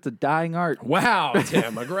 Too bad it's a dying art. Wow,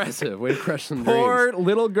 Tim, aggressive. Way to crush some Poor dreams.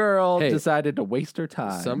 little girl Hey, decided to waste her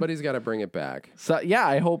time. Somebody's got to bring it back. So yeah,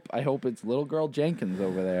 I hope it's little girl Jenkins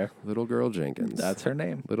over there. Little girl Jenkins. That's her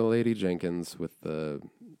name. Little lady Jenkins with the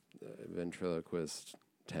ventriloquist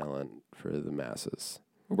talent for the masses.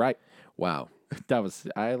 Right. Wow.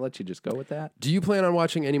 I let you just go with that. Do you plan on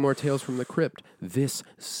watching any more Tales from the Crypt this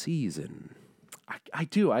season? I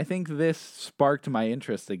do. I think this sparked my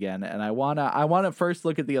interest again, and I wanna first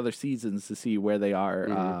look at the other seasons to see where they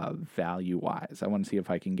are value wise. I want to see if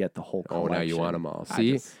I can get the whole collection. Oh, now you want them all.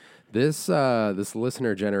 See, this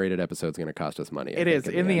listener generated episode is going to cost us money. It is.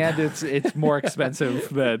 In the end, it's more expensive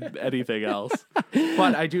than anything else.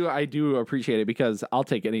 But I do appreciate it because I'll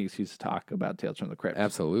take any excuse to talk about Tales from the Crypt.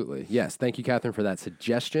 Absolutely. Yes. Thank you, Catherine, for that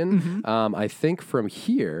suggestion. I think from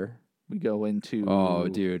here we go into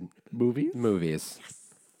dude, movies.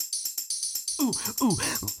 Ooh,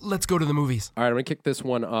 let's go to the movies. All right, I'm going to kick this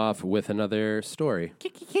one off with another story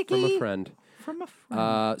from a friend.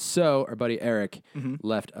 So our buddy Eric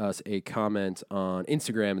left us a comment on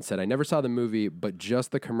Instagram and said, I never saw the movie, but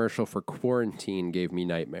just the commercial for Quarantine gave me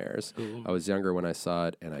nightmares. I was younger when I saw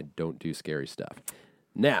it, and I don't do scary stuff.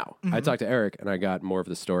 Now, I talked to Eric, and I got more of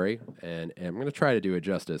the story, and I'm going to try to do it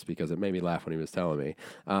justice because it made me laugh when he was telling me.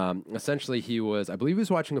 Essentially, I believe he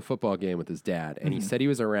was watching a football game with his dad, and he said he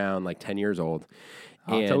was around like 10 years old.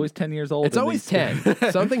 It's always 10 years old. It's always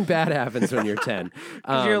 10. Something bad happens when you're 10.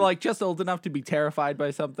 Because you're like just old enough to be terrified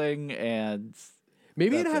by something, and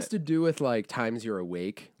maybe it has to do with like times you're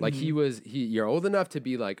awake. Like you're old enough to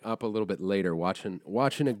be like up a little bit later watching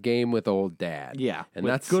a game with old dad. yeah, and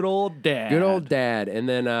with that's good old dad. Good old dad. And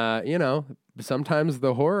then sometimes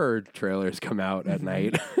the horror trailers come out at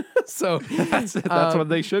night. So That's when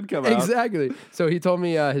they should come out. Exactly. So he told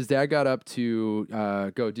me his dad got up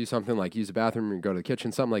to go do something like use the bathroom or go to the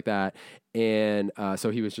kitchen, something like that. And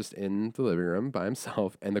so he was just in the living room by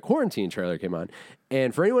himself, and the Quarantine trailer came on.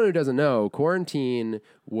 And for anyone who doesn't know, Quarantine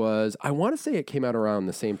was, I want to say it came out around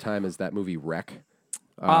the same time as that movie Wreck.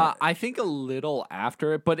 I think a little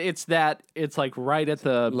after it, but it's like right at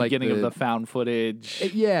the beginning of the found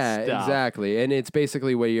footage. Yeah, stuff. exactly. And it's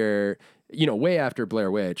basically where you're, way after Blair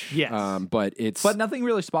Witch. Yes. But nothing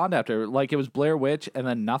really spawned after. Like it was Blair Witch and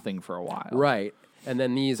then nothing for a while. Right. And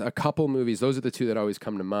then a couple movies, those are the two that always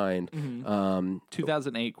come to mind.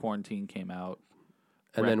 2008 Quarantine came out.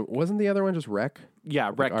 And then wasn't the other one just Wreck?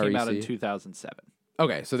 Yeah, Wreck came out in REC? 2007.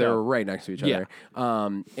 Okay, so they were right next to each other.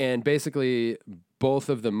 And basically, both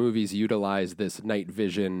of the movies utilize this night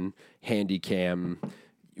vision handy cam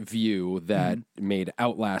view that made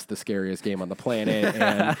Outlast the scariest game on the planet.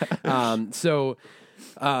 And so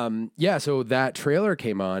that trailer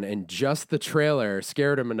came on, and just the trailer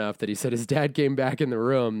scared him enough that he said his dad came back in the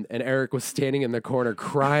room, and Eric was standing in the corner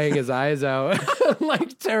crying his eyes out,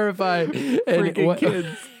 like terrified. Freaking kids.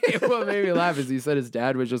 What made me laugh is he said his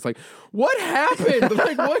dad was just like, "What happened?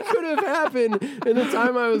 Like, what could have happened in the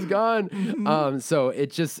time I was gone?" So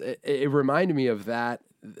it reminded me of that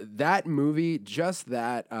movie, just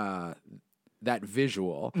that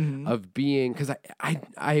visual of being, because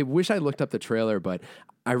I wish I looked up the trailer, but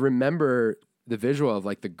I remember the visual of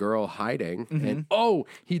like the girl hiding, and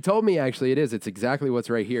he told me actually it's exactly what's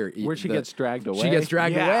right here, Where she gets dragged away. She gets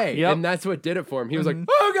dragged away, Yep. and that's what did it for him. He was like,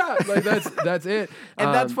 "Oh God!" Like that's it.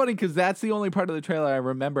 And that's funny because that's the only part of the trailer I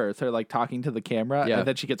remember. It's her like talking to the camera, Yeah. and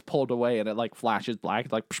then she gets pulled away, and it like flashes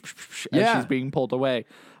black, like as she's being pulled away.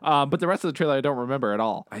 But the rest of the trailer I don't remember at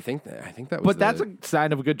all. I think that was. But that's a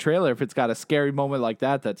sign of a good trailer if it's got a scary moment like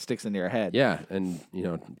that sticks in your head. yeah, and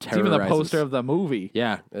It's even the poster of the movie.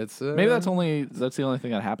 Yeah, it's Maybe that's the only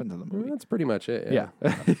thing that happens in the movie. That's pretty much it. Yeah.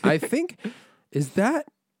 I think was that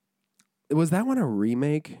one a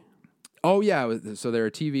remake? Oh yeah, so they're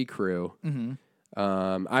a TV crew.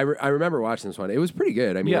 I remember watching this one. It was pretty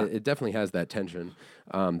good. I mean, Yeah. it definitely has that tension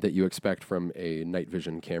that you expect from a night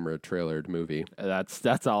vision camera trailered movie.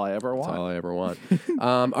 That's all I ever want. That's all I ever want.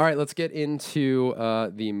 All right, let's get into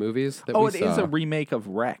the movies that we it saw. is a remake of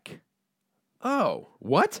Wreck. Oh,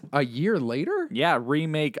 what? A year later? Yeah,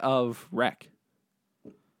 remake of Wreck.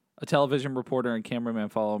 A television reporter and cameraman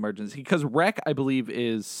follow emergency. Because Wreck, I believe,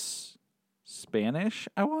 is Spanish,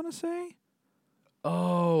 I want to say.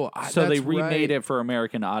 Oh, So they that's remade right. it for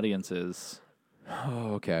American audiences.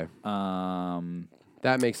 Oh, okay.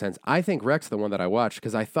 That makes sense. I think Rex the one that I watched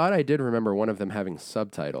because I thought I did remember one of them having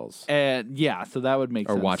subtitles And yeah, so that would make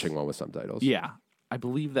or sense. watching one with subtitles. Yeah. I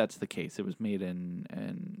believe that's the case. It was made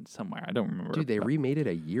in somewhere. I don't remember. Dude, they remade it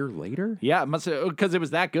a year later? Yeah, it must because it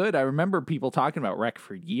was that good. I remember people talking about Wreck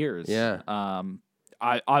for years. Yeah.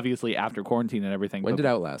 I obviously after quarantine and everything. When did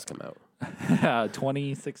Outlast come out?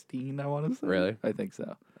 2016, I want to say. Really? I think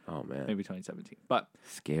so. Oh, man. Maybe 2017. But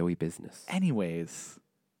Scaly business. anyways,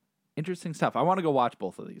 interesting stuff. I want to go watch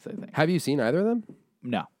both of these, I think. Have you seen either of them?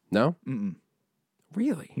 No. No? Mm-mm.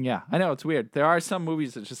 Really? Yeah, I know. It's weird. There are some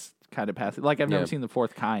movies that just kind of pass it. Like, I've never Yeah. seen The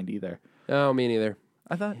Fourth Kind either. Oh, me neither.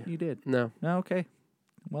 I thought you did. No. No, okay.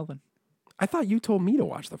 Well, then. I thought you told me to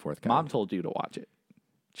watch The Fourth Kind. Mom told you to watch it.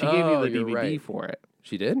 She gave you Oh, the you're DVD right. for it.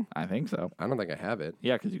 She did? I think so. I don't think I have it.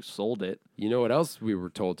 Yeah, because you sold it. You know what else we were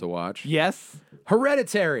told to watch? Yes.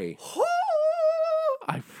 Hereditary.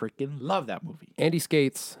 I freaking love that movie. Andy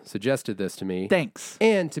Skates suggested this to me. Thanks,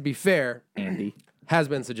 And to be fair, Andy. has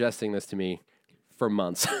been suggesting this to me for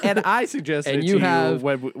months. And I suggested And it you to have-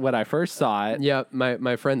 you when I first saw it. Yeah,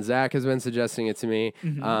 my friend Zach has been suggesting it to me.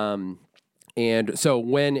 And so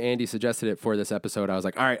when Andy suggested it for this episode, I was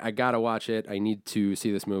like, all right, I got to watch it. I need to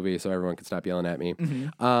see this movie so everyone can stop yelling at me.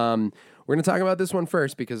 We're going to talk about this one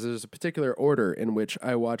first because there's a particular order in which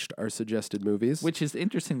I watched our suggested movies. Which is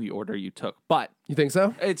interesting, the order you took. But You think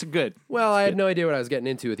so? it's good. Well, I had no idea what I was getting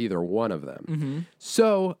into with either one of them.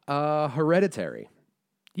 So, Hereditary.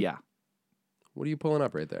 Yeah. What are you pulling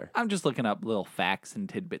up right there? I'm just looking up little facts and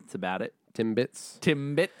tidbits about it. Timbits.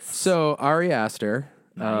 Timbits. So, Ari Aster.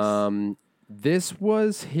 Nice. This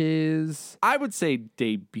was his... I would say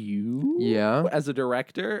debut Yeah. as a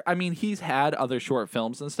director. I mean, he's had other short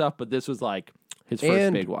films and stuff, but this was like his first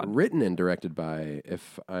and big one. written and directed by,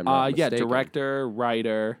 if I'm not Yeah, mistaken. director,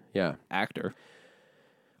 writer, Yeah. actor.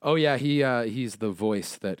 Oh, yeah, he's the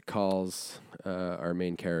voice that calls our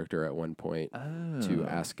main character at one point to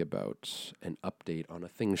ask about an update on a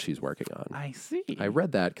thing she's working on. I see. I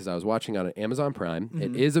read that because I was watching on Amazon Prime.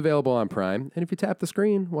 It is available on Prime. And if you tap the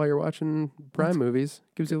screen while you're watching Prime movies,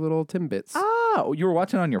 it gives you little Timbits. Oh, you were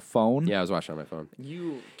watching on your phone? Yeah, I was watching on my phone.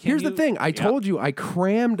 Here's the thing. I told you I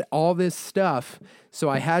crammed all this stuff, so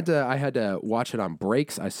I had to watch it on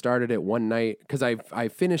breaks. I started it one night because I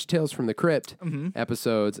finished Tales from the Crypt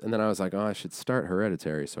episodes, and then I was like, oh, I should start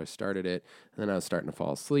Hereditary. So I started it, and then I was starting to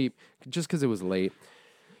fall asleep just because it was late.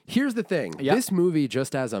 Here's the thing. Yep. This movie,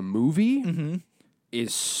 just as a movie,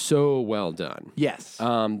 is so well done. Yes. The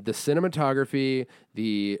cinematography,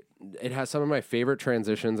 it has some of my favorite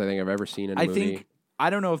transitions I think I've ever seen in a movie. I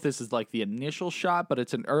don't know if this is like the initial shot, but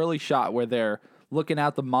it's an early shot where they're looking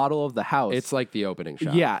at the model of the house. It's like the opening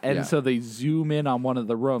shot. Yeah, and so they zoom in on one of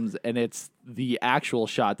the rooms, and it's the actual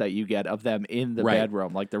shot that you get of them in the Right.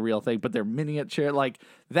 bedroom, like the real thing, but they're miniature. Like,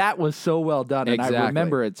 that was so well done, and Exactly. I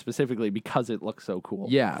remember it specifically because it looks so cool.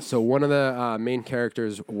 Yeah, so one of the main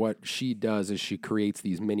characters, what she does is she creates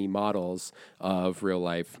these mini models of real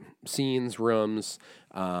life scenes, rooms,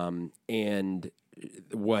 and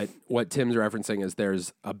what Tim's referencing is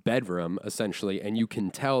there's a bedroom essentially, and you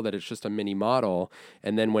can tell that it's just a mini model,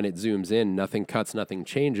 and then when it zooms in, nothing cuts, nothing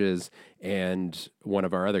changes, and one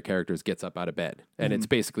of our other characters gets up out of bed, and it's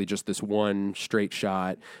basically just this one straight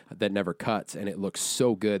shot that never cuts, and it looks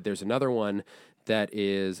so good. There's another one that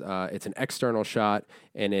is it's an external shot,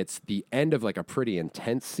 and it's the end of like a pretty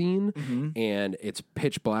intense scene, and it's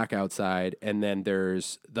pitch black outside, and then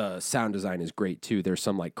there's the sound design is great too. There's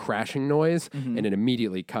some like crashing noise, and it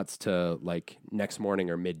immediately cuts to like next morning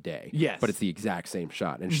or midday. Yes. But it's the exact same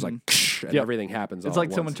shot, and it's just like and everything happens It's all like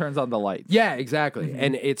at someone once. turns on the lights. Yeah, exactly.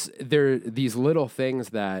 And there these little things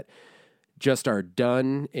that just are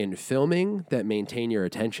done in filming that maintain your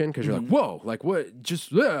attention because you're like, whoa, like what?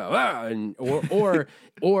 Just and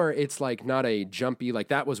or it's like not a jumpy, like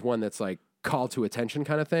that was one that's like call to attention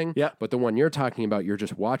kind of thing. Yeah. But the one you're talking about, you're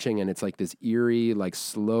just watching and it's like this eerie, like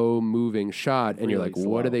slow moving shot, and you're Really like, what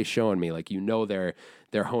slow. are they showing me? Like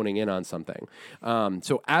they're honing in on something.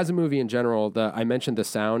 So as a movie in general, I mentioned the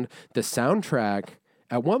soundtrack.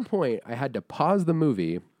 At one point, I had to pause the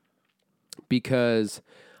movie because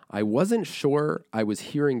I wasn't sure I was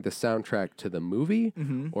hearing the soundtrack to the movie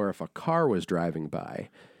or if a car was driving by.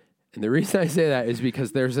 And the reason I say that is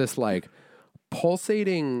because there's this like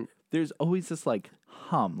pulsating. There's always this like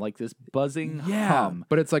hum, like this buzzing hum.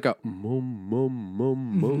 But it's like a mum, mum,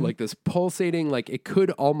 mum, mum, like this pulsating, like it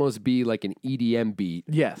could almost be like an EDM beat.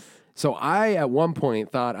 Yes. So I, at one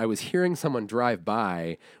point, thought I was hearing someone drive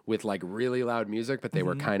by with like really loud music, but they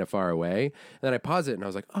were kind of far away. And then I paused it and I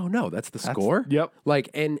was like, oh no, that's the score? Yep. Like,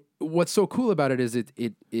 and what's so cool about it is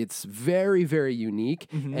it's very, very unique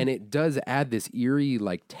and it does add this eerie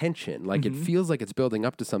like tension. Like it feels like it's building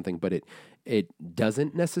up to something, but it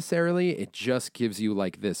doesn't necessarily. It just gives you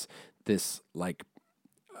like this like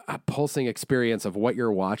a pulsing experience of what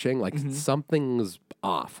you're watching. Like something's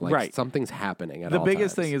off. Like something's happening at all The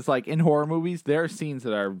biggest times. thing is like in horror movies, there are scenes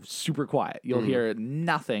that are super quiet. You'll hear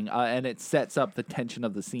nothing, and it sets up the tension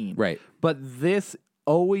of the scene. Right. But this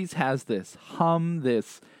always has this hum,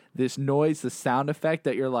 this noise, this sound effect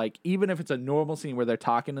that you're like, even if it's a normal scene where they're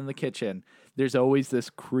talking in the kitchen, there's always this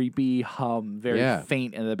creepy hum, very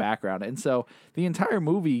faint in the background. And so the entire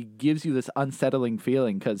movie gives you this unsettling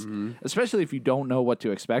feeling because, especially if you don't know what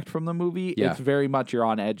to expect from the movie, it's very much you're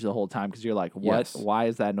on edge the whole time because you're like, what? Yes. Why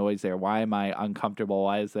is that noise there? Why am I uncomfortable?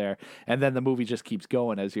 Why is there? And then the movie just keeps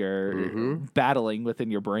going as you're battling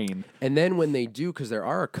within your brain. And then when they do, because there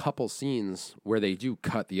are a couple scenes where they do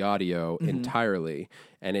cut the audio entirely,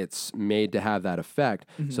 and it's made to have that effect.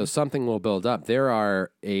 So something will build up. There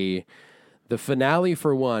are the finale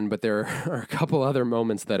for one, but there are a couple other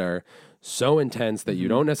moments that are so intense that you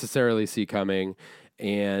don't necessarily see coming.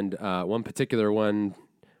 And one particular one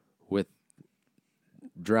with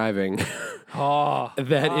driving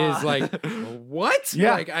that is like, what?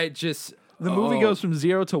 Yeah. Like I just... The movie goes from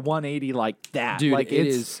 0 to 180 like that. Dude, like it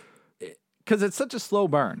is... Because it's such a slow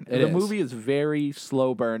burn. It the is. movie is very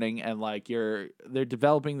slow burning, and like they're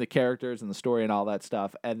developing the characters and the story and all that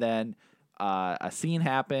stuff, and then a scene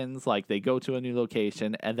happens, like they go to a new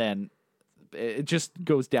location, and then it just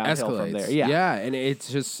goes downhill from there. Yeah, and it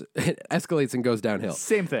escalates and goes downhill.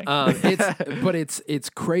 Same thing. It's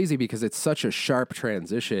crazy because it's such a sharp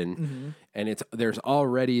transition, and there's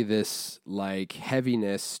already this like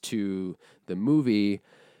heaviness to the movie.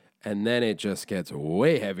 And then it just gets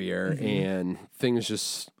way heavier, and things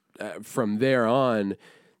just from there on.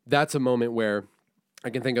 That's a moment where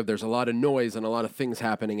I can think of there's a lot of noise and a lot of things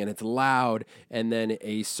happening, and it's loud, and then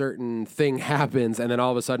a certain thing happens, and then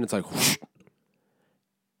all of a sudden it's like, whoosh,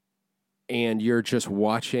 and you're just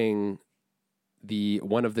watching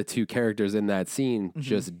one of the two characters in that scene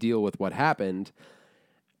just deal with what happened.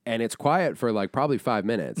 And it's quiet for like probably 5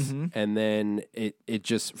 minutes. And then it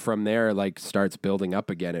just from there like starts building up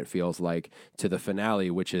again, it feels like, to the finale,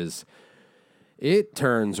 which is, it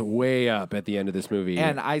turns way up at the end of this movie.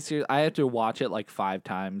 And I had to watch it like 5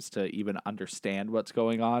 times to even understand what's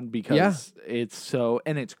going on because it's so,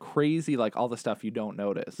 and it's crazy, like all the stuff you don't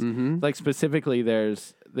notice. Like specifically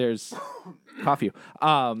there's coffee.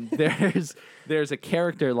 There's a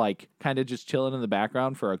character like kind of just chilling in the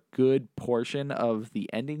background for a good portion of the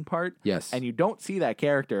ending part. Yes. And you don't see that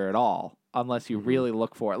character at all unless you really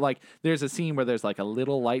look for it. Like there's a scene where there's like a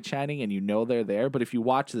little light shining and you know they're there, but if you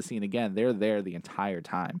watch the scene again, they're there the entire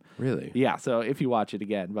time. Really? Yeah, so if you watch it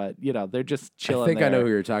again, but you know, they're just chilling. I think there. I know who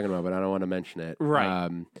you're talking about, but I don't want to mention it. Right.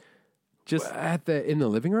 Just in the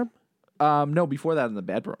living room? no, before that in the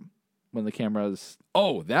bedroom when the camera's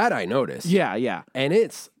Oh, that I noticed. Yeah. And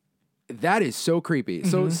that is so creepy.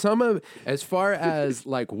 So as far as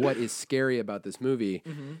like what is scary about this movie,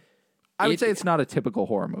 I would say it's not a typical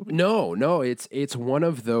horror movie. No, it's one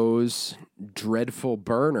of those dreadful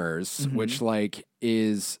burners, which like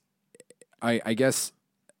is, I guess,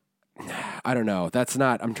 I don't know. That's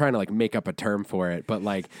not, I'm trying to like make up a term for it, but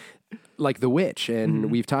like The Witch. And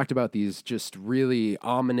we've talked about these just really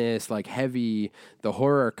ominous, like heavy, the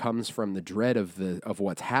horror comes from the dread of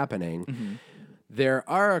what's happening. There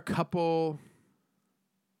are a couple.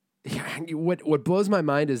 What blows my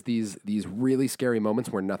mind is these really scary moments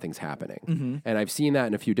where nothing's happening, and I've seen that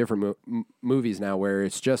in a few different movies now, where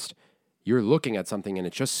it's just you're looking at something and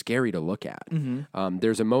it's just scary to look at.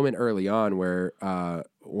 There's a moment early on where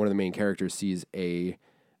one of the main characters sees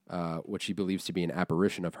what she believes to be an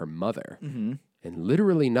apparition of her mother, and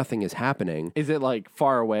literally nothing is happening. Is it like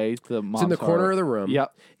far away? It's in the corner of the room.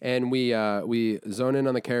 Yep. And we zone in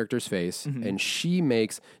on the character's face, and she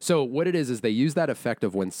makes... So what it is they use that effect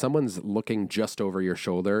of when someone's looking just over your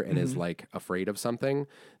shoulder and is like afraid of something,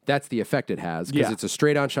 that's the effect it has, because it's a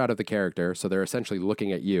straight-on shot of the character, so they're essentially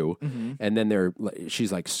looking at you, and then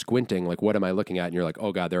she's like squinting, like, what am I looking at? And you're like,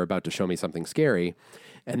 oh God, they're about to show me something scary.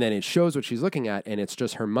 And then it shows what she's looking at, and it's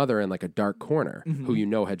just her mother in like a dark corner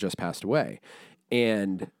who had just passed away.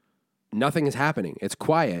 And nothing is happening. It's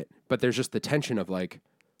quiet, but there's just the tension of like,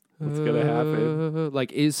 what's going to happen?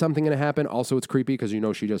 Like, is something going to happen? Also, it's creepy because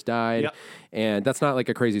she just died. Yep. And that's not like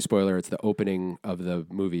a crazy spoiler. It's the opening of the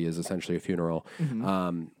movie is essentially a funeral.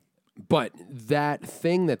 But that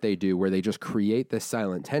thing that they do where they just create this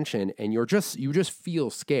silent tension and you just feel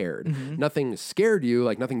scared. Nothing scared you,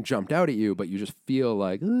 like nothing jumped out at you, but you just feel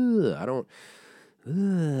like, I don't...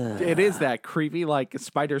 It is that creepy, like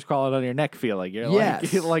spiders crawling on your neck feeling. You're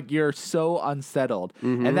Yes. like you're so unsettled,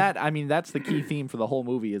 and that's the key theme for the whole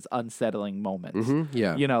movie is unsettling moments.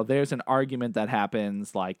 Yeah. There's an argument that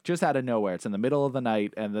happens like just out of nowhere. It's in the middle of the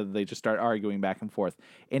night, and then they just start arguing back and forth,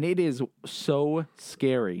 and it is so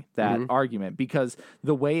scary that argument because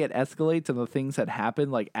the way it escalates and the things that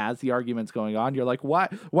happen, like as the argument's going on, you're like, why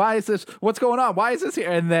is this? What's going on? Why is this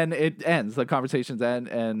here? And then it ends. The conversations end,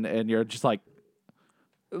 and you're just like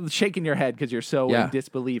shaking your head because you're so in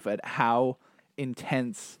disbelief at how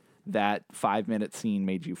intense that 5-minute scene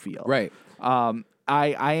made you feel. Right. I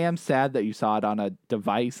am sad that you saw it on a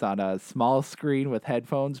device on a small screen with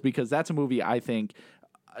headphones because that's a movie I think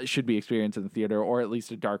should be experienced in the theater or at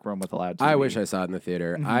least a dark room with a loud TV. I wish I saw it in the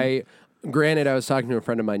theater. Granted, I was talking to a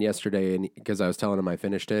friend of mine yesterday and because I was telling him I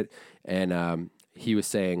finished it, and he was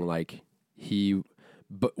saying like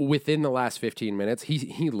but within the last 15 minutes,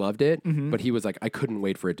 he loved it, but he was like, I couldn't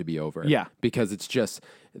wait for it to be over. Yeah. Because it's just,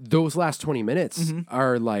 those last 20 minutes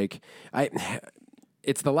are like,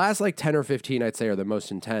 it's the last like 10 or 15, I'd say, are the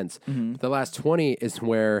most intense. The last 20 is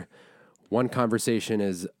where one conversation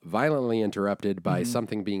is violently interrupted by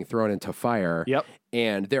something being thrown into fire. Yep.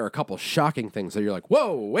 And there are a couple shocking things. So you're like,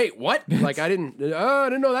 whoa, wait, what? Like, I didn't know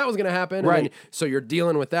that was going to happen. Right. And then, so you're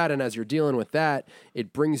dealing with that. And as you're dealing with that,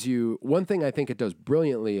 it brings you, one thing I think it does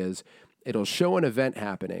brilliantly is it'll show an event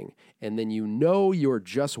happening. And then you're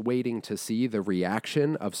just waiting to see the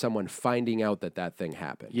reaction of someone finding out that thing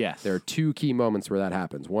happened. Yes. There are two key moments where that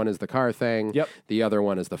happens. One is the car thing. Yep. The other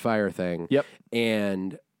one is the fire thing. Yep.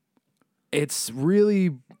 And it's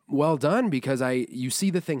really well done because you see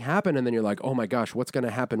the thing happen and then you're like, oh my gosh, what's going to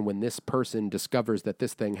happen when this person discovers that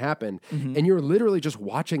this thing happened? And you're literally just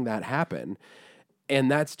watching that happen. And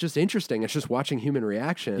that's just interesting. It's just watching human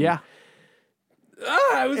reaction. Yeah.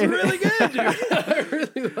 It was really good, dude. I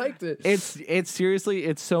really liked it. It's seriously,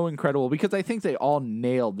 it's so incredible because I think they all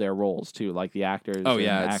nailed their roles too, like the actors and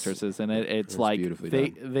actresses in it. It's like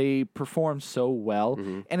they perform so well.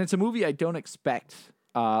 And it's a movie I don't expect.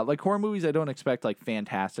 Like horror movies, I don't expect like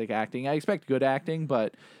fantastic acting. I expect good acting,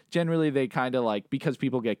 but generally they kind of like, because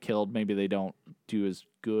people get killed, maybe they don't do as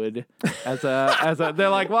good as a they're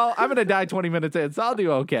like, well, I'm gonna die 20 minutes in, so I'll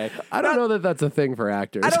do okay. I don't know that that's a thing for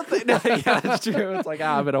actors. I don't think yeah, that's true. It's like,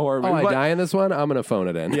 I'm in a horror movie. I die in this one, I'm gonna phone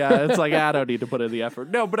it in. Yeah, it's like, I don't need to put in the effort.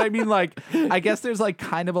 No, but I mean, like, I guess there's like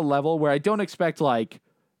kind of a level where I don't expect like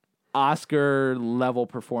Oscar level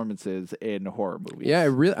performances in horror movies. Yeah, it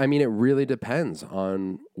really depends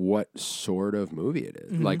on what sort of movie it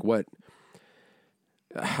is. Like what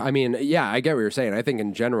I get what you're saying. I think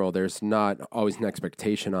in general there's not always an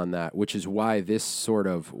expectation on that, which is why this sort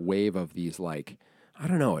of wave of these like, I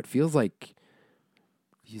don't know, it feels like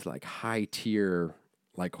these like high tier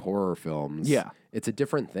like horror films. Yeah. It's a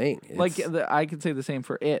different thing. I could say the same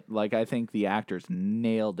for it. Like, I think the actors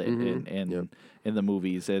nailed it in the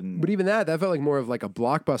movies. But even that felt like more of like a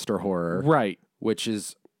blockbuster horror. Right. Which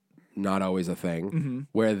is not always a thing.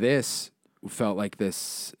 Where this felt like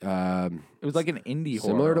this... it was like an indie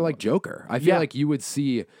horror. Similar to like Joker. I feel like you would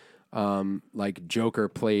see like Joker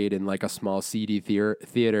played in like a small seedy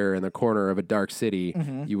theater in the corner of a dark city.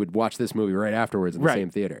 You would watch this movie right afterwards in the same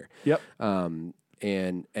theater. Yep.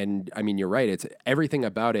 And I mean, you're right. It's everything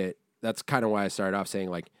about it. That's kind of why I started off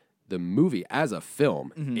saying like the movie as a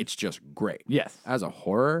film, it's just great. Yes. As a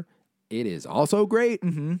horror, it is also great.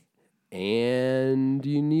 And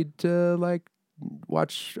you need to like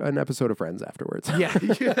watch an episode of Friends afterwards. Yeah,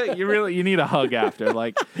 you need a hug after.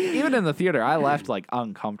 Like, even in the theater, I left like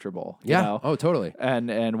uncomfortable. You know? Oh, totally.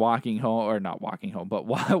 And walking home, or not walking home, but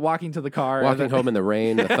walking to the car, walking home in the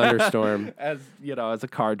rain, the thunderstorm, as a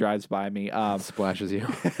car drives by me, splashes you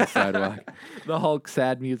on the sidewalk. The Hulk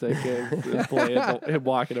sad music is playing, him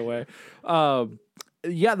walking away.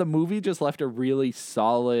 The movie just left a really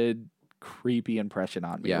solid, creepy impression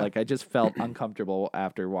on me. Yeah. Like, I just felt uncomfortable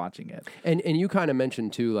after watching it. And you kind of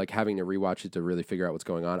mentioned too, like having to rewatch it to really figure out what's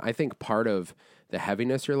going on. I think part of the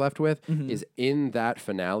heaviness you're left with is in that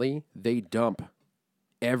finale, they dump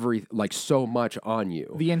so much on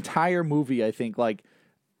you. The entire movie, I think, like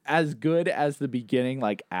as good as the beginning,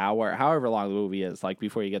 like hour, however long the movie is, like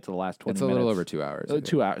before you get to the last 20 It's a minutes. little over 2 hours. I think.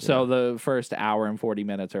 2 hours. So the first hour and 40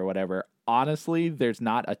 minutes or whatever, honestly, there's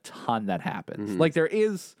not a ton that happens. Like there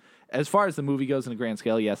is, as far as the movie goes in a grand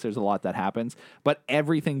scale, yes, there's a lot that happens, but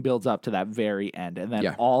everything builds up to that very end. And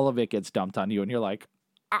then all of it gets dumped on you and you're like,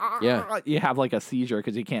 you have like a seizure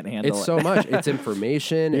because you can't handle it. It's so much. It's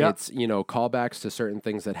information. It's, callbacks to certain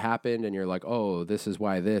things that happened. And you're like, oh, this is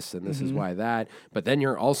why this and this is why that. But then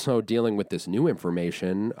you're also dealing with this new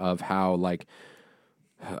information of how, like,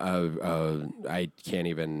 I can't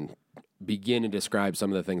even begin to describe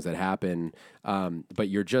some of the things that happen. But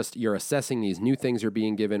you're assessing these new things you're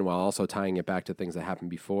being given while also tying it back to things that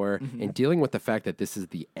happened before and dealing with the fact that this is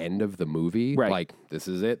the end of the movie. Right. Like, this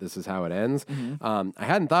is it. This is how it ends. I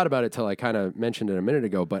hadn't thought about it till I kind of mentioned it a minute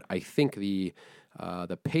ago, but I think the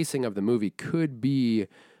pacing of the movie could be,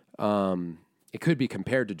 it could be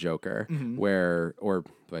compared to Joker, or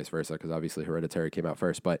vice versa, because obviously Hereditary came out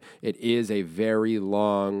first, but it is a very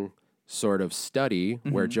long sort of study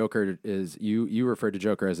where Joker is, you referred to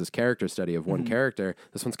Joker as this character study of one character.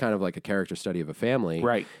 This one's kind of like a character study of a family.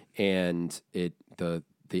 Right. And the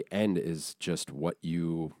end is just what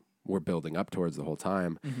you were building up towards the whole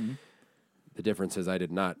time. The difference is I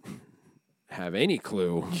did not have any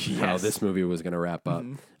clue how this movie was going to wrap up.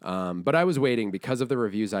 But I was waiting because of the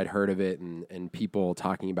reviews I'd heard of it and people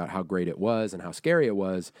talking about how great it was and how scary it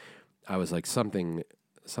was. I was like, something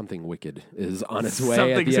wicked is on its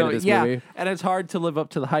way at the end of this movie. And it's hard to live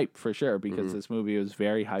up to the hype for sure because this movie was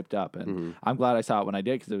very hyped up. And I'm glad I saw it when I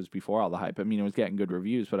did because it was before all the hype. I mean, it was getting good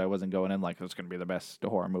reviews, but I wasn't going in like it's going to be the best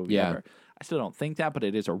horror movie ever. I still don't think that, but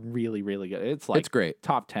it is a really, really good. It's like great.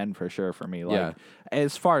 Top 10 for sure for me. Like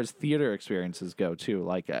as far as theater experiences go too,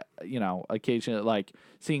 like occasionally like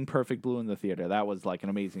seeing Perfect Blue in the theater, that was like an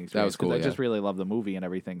amazing experience. That was cool. I just really love the movie and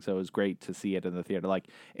everything, so it was great to see it in the theater. Like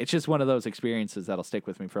it's just one of those experiences that'll stick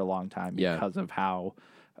with me for a long time because of how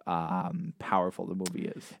powerful the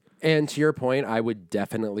movie is. And to your point, I would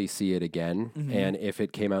definitely see it again. And if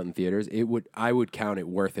it came out in theaters, I would count it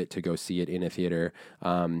worth it to go see it in a theater.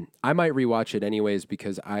 I might rewatch it anyways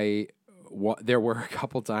because there were a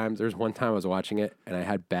couple times. There's one time I was watching it and I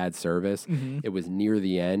had bad service. It was near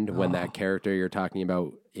the end when that character you're talking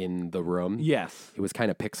about in the room. Yes. It was kind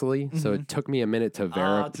of pixely, so it took me a minute to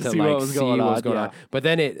verify to see what was going on. But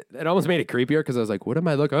then it almost made it creepier because I was like, "What am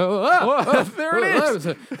I looking? There it is."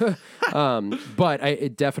 But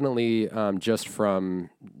it definitely just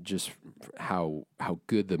how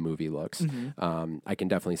good the movie looks, I can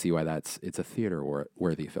definitely see why it's a theater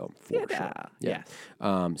worthy film for sure. Yes.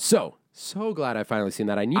 So glad I finally seen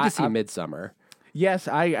that. I need to see Midsummer. Yes,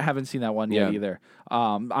 I haven't seen that one yet either.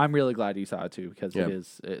 I'm really glad you saw it too because it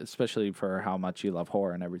is, especially for how much you love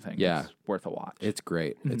horror and everything. Yeah. It's worth a watch. It's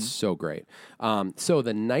great. It's so great. So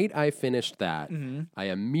the night I finished that, I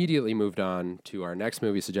immediately moved on to our next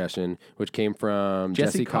movie suggestion, which came from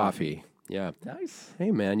Jesse Coffey. Yeah. Nice.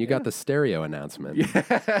 Hey man, you got the stereo announcement.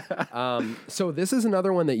 So this is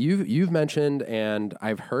another one that you've mentioned and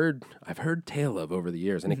I've heard tale of over the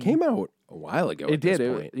years, and it came out a while ago. It did.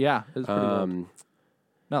 This point. It was pretty old.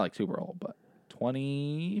 Not like super old, but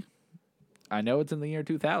 20. I know it's in the year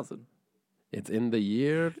 2000. It's in the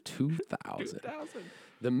year 2000.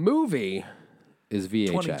 The movie is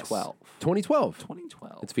VHS. 2012.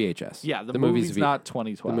 It's VHS. Yeah, the movie's not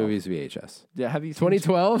 2012. The movie's VHS. Yeah, have you seen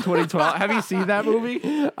 2012? 2012. Have you seen that movie?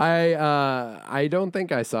 I don't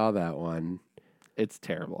think I saw that one. It's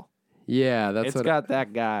terrible. Yeah, It's got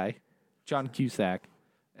that guy, John Cusack,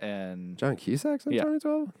 and John Cusack's in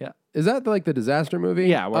 2012? Yeah. Is that like the disaster movie?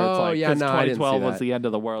 Yeah, where it's like 2012 was the end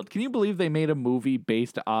of the world. Can you believe they made a movie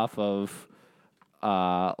based off of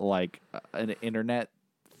like an internet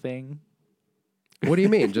thing? What do you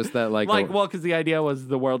mean? Just that because the idea was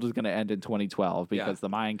the world was going to end in 2012 because the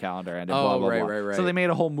Mayan calendar ended. Blah, blah, blah. Right. So they made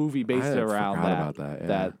a whole movie based around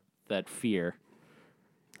that fear.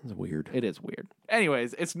 That's weird. It is weird.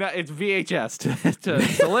 Anyways, it's VHS. To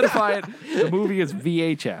solidify it, the movie is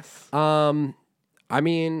VHS. I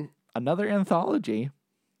mean, another anthology.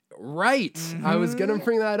 Right. I was going to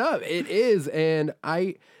bring that up. It is, and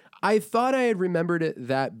I thought I had remembered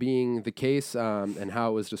that being the case and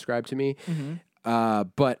how it was described to me.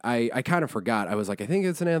 But I kind of forgot. I was like, I think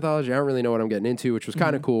it's an anthology. I don't really know what I'm getting into, which was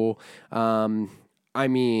kind of cool. I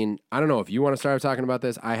mean, I don't know if you want to start talking about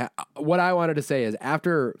this. What I wanted to say is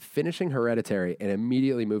after finishing Hereditary and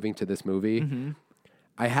immediately moving to this movie,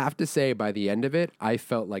 I have to say by the end of it, I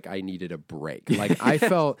felt like I needed a break. Like I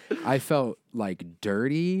felt like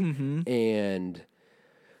dirty and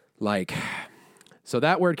like, so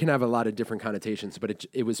that word can have a lot of different connotations, but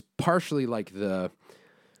it was partially like the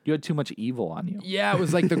You had too much evil on you. Yeah, it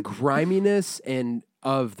was like the griminess and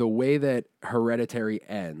of the way that Hereditary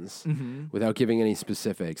ends, without giving any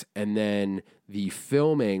specifics, and then the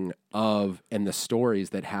filming of and the stories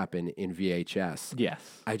that happen in VHS. Yes.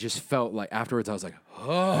 I just felt like afterwards I was like,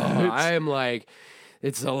 oh, I'm like,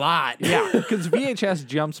 it's a lot. Yeah, because VHS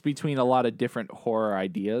jumps between a lot of different horror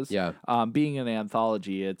ideas. Yeah. Being an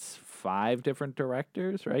anthology, it's 5 different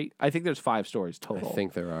directors, right? I think there's 5 stories I total.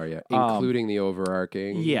 think there are, yeah, including the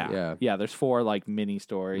overarching. Yeah. There's 4 like mini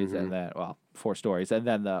stories and then 4 stories and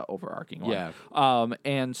then the overarching one. Yeah.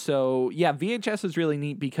 And so VHS is really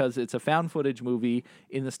neat because it's a found footage movie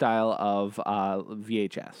in the style of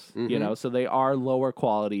VHS. You know, so they are lower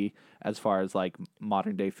quality as far as like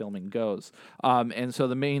modern day filming goes. And so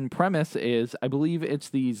the main premise is, I believe it's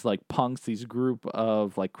these like punks, these group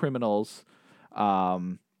of like criminals.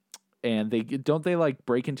 And they like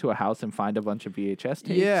break into a house and find a bunch of VHS tapes?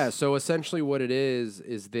 Yeah, so essentially what it is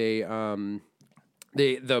they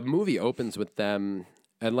the movie opens with them,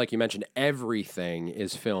 and like you mentioned, everything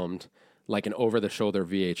is filmed like an over-the-shoulder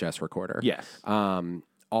VHS recorder. Yes.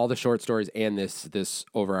 All the short stories and this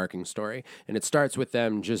overarching story. And it starts with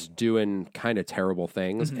them just doing kind of terrible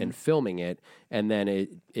things and filming it, and then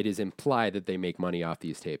it is implied that they make money off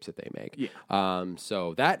these tapes that they make. Yeah.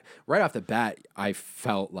 So that, right off the bat, I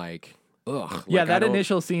felt like, ugh. Yeah, like, that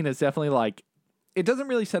initial scene is definitely like, it doesn't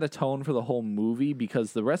really set a tone for the whole movie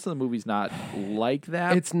because the rest of the movie's not like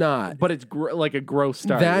that. It's not. But it's like a gross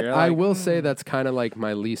start. That You're I like, will say that's kind of like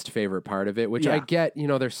my least favorite part of it, which I Yeah. get,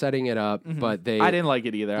 they're setting it up, but I didn't like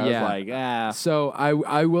it either. I Yeah. was like, ah. So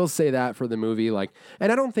I will say that for the movie, like,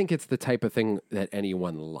 and I don't think it's the type of thing that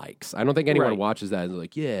anyone likes. I don't think anyone Right. watches that and is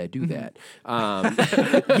like, yeah, do that.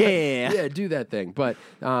 Yeah. Yeah, do that thing. But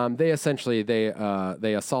they essentially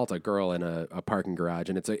they assault a girl in a parking garage,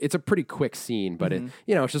 and it's a pretty quick scene, but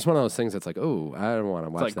it's just one of those things that's like, oh, I don't want to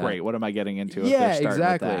watch It's like, that. great, what am I getting into? Yeah, if they're starting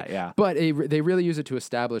exactly. With that? Yeah. But they really use it to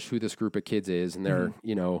establish who this group of kids is, and they're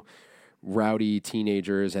rowdy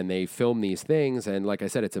teenagers, and they film these things. And like I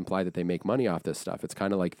said, it's implied that they make money off this stuff. It's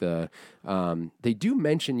kind of like they do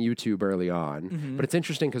mention YouTube early on, but it's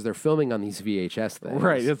interesting because they're filming on these VHS things,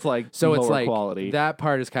 Right. It's like So lower it's like quality. that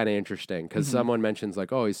part is kind of interesting because someone mentions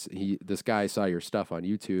like, oh, this guy saw your stuff on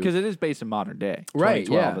YouTube. Because it is based in modern day. Right,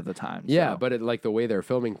 2012 yeah. at the time. Yeah, so. but like the way they're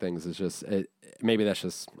filming things is just maybe that's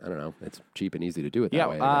just, I don't know, it's cheap and easy to do it that Yeah,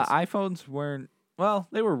 way. I guess. iPhones weren't, well,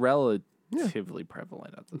 they were relatively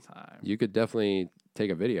prevalent at the time. You could definitely take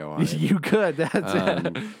a video on it. You could. That's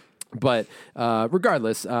it. But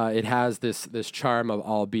regardless, it has this charm of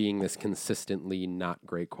all being this consistently not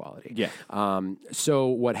great quality. Yeah. So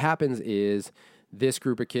what happens is this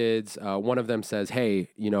group of kids, one of them says, hey,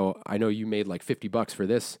 I know you made like $50 for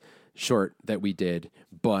this short that we did,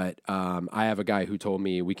 but I have a guy who told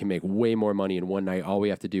me we can make way more money in one night. All we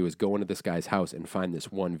have to do is go into this guy's house and find this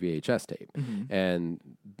one VHS tape. And,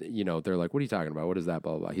 they're like, what are you talking about? What is that?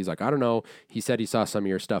 Blah, blah, blah. He's like, I don't know. He said he saw some of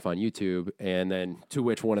your stuff on YouTube. And then to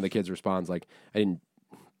which one of the kids responds like,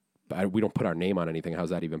 we don't put our name on anything. How's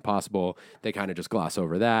that even possible? They kind of just gloss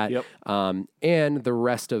over that. Yep. And the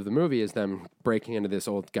rest of the movie is them breaking into this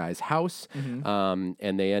old guy's house.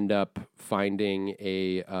 And they end up finding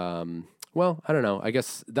a, well, I don't know. I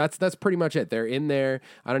guess that's pretty much it. They're in there.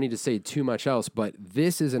 I don't need to say too much else, but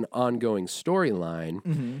this is an ongoing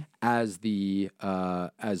storyline as the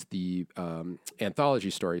anthology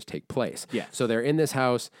stories take place. Yes. So they're in this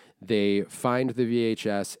house. They find the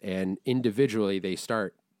VHS, and individually they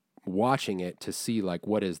start watching it to see like,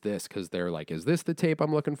 what is this? Because they're like, is this the tape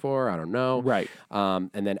I'm looking for? I don't know. Right.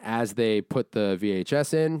 And then as they put the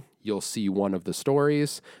VHS in, you'll see one of the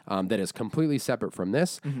stories that is completely separate from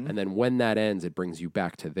this. And then when that ends, it brings you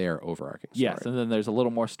back to their overarching story. Yes, and then there's a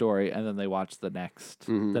little more story, and then they watch the next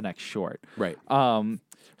short. Right.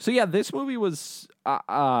 So yeah, this movie was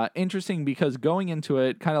interesting because going into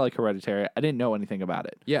it, kind of like Hereditary, I didn't know anything about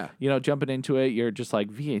it. Yeah. Jumping into it, you're just like,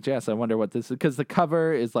 VHS, I wonder what this is. Because the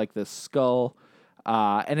cover is like this skull,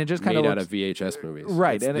 and it just kind of Made looks... out of VHS movies.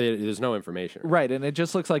 Right, And there's no information. Right, and it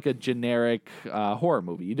just looks like a generic horror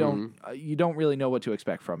movie. You don't really know what to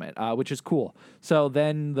expect from it, which is cool. So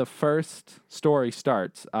then the first story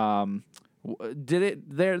starts. They're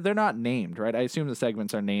not named, right? I assume the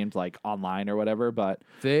segments are named like online or whatever, but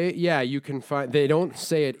you can find. They don't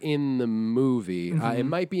say it in the movie. It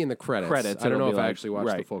might be in the credits. I don't know if I actually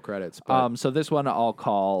watched the full credits. But so this one I'll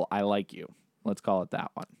call I Like You. Let's call it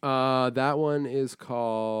that one. That one is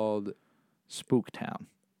called Spooktown.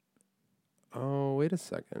 Oh, wait a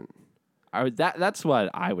second. That's what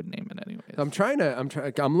I would name it anyways.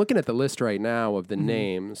 I'm looking at the list right now of the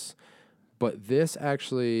names, but this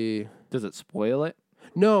actually. Does it spoil it?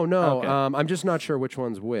 No, no. Okay. I'm just not sure which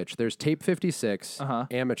one's which. There's Tape 56,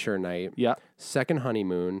 Amateur Night, Yeah. Second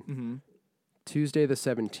Honeymoon, Tuesday the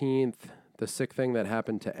 17th, The Sick Thing That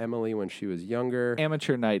Happened to Emily When She Was Younger.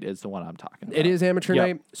 Amateur Night is the one I'm talking about. It is Amateur Yep.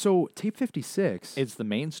 Night. So Tape 56. It's the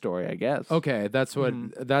main story, I guess. Okay, that's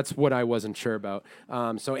what I wasn't sure about.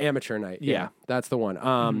 So Amateur Night. Yeah, that's the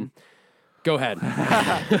one. Go ahead.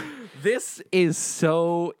 This is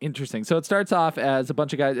so interesting. So it starts off as a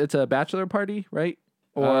bunch of guys. It's a bachelor party, right?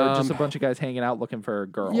 Or just a bunch of guys hanging out looking for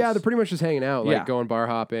girls. Yeah, they're pretty much just hanging out, like Yeah. going bar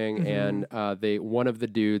hopping, and one of the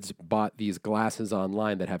dudes bought these glasses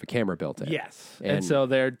online that have a camera built in. Yes. And so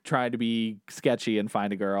they're trying to be sketchy and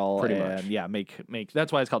find a girl. Pretty and much. Yeah, make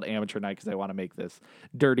that's why it's called Amateur Night, because they want to make this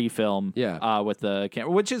dirty film with the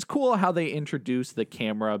camera, which is cool how they introduce the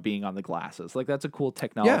camera being on the glasses. Like, that's a cool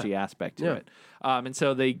technology aspect to it. And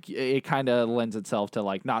so it kind of lends itself to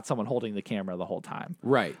like not someone holding the camera the whole time.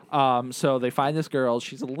 Right. So they find this girl.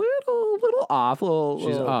 She's a little off.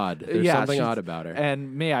 She's odd. There's something odd about her.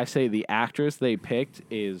 And may I say, the actress they picked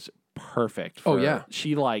is perfect.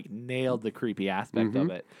 She like nailed the creepy aspect of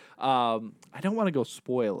it. I don't want to go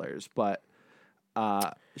spoilers, but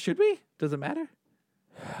should we? Does it matter?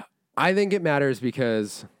 I think it matters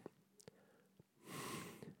because.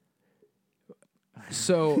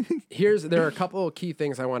 So there are a couple of key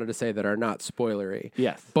things I wanted to say that are not spoilery.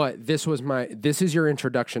 Yes. But this is your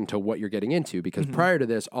introduction to what you're getting into, because prior to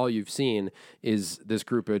this, all you've seen is this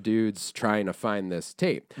group of dudes trying to find this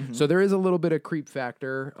tape. So there is a little bit of creep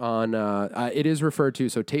factor on, it is referred to,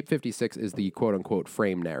 so Tape 56 is the quote unquote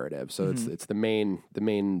frame narrative. So it's the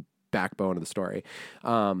main backbone of the story.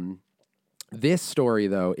 This story,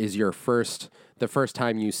 though, is the first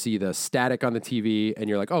time you see the static on the TV and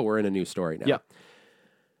you're like, oh, we're in a new story now. Yeah.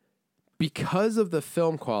 Because of the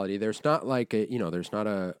film quality, there's not like there's not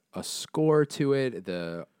a score to it.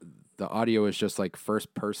 The audio is just like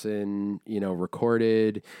first person,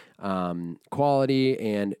 recorded quality.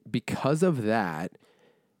 And because of that,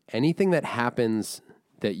 anything that happens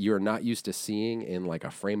that you're not used to seeing in like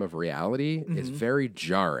a frame of reality is very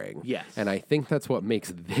jarring. Yes. And I think that's what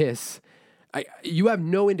makes this. You have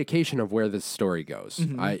no indication of where this story goes.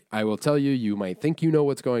 I will tell you, you might think you know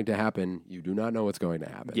what's going to happen. You do not know what's going to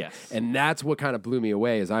happen. Yes. And that's what kind of blew me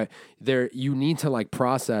away is you need to like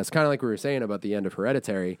process, kind of like we were saying about the end of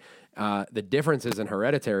Hereditary. The difference is in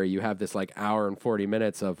Hereditary, you have this like hour and 40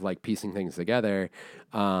 minutes of like piecing things together.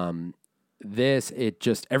 Everything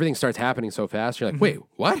starts happening so fast. You're like, wait,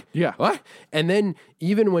 what? Yeah. What? And then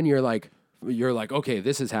even when you're like, okay,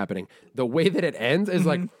 this is happening. The way that it ends is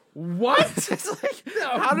like, what? It's like,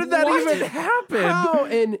 How did that even happen? How?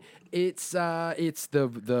 And it's the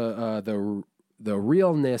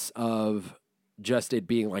realness of just it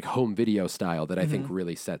being like home video style that I think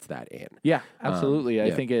really sets that in. Yeah, absolutely. I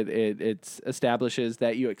think it establishes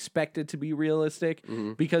that you expect it to be realistic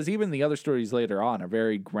because even the other stories later on are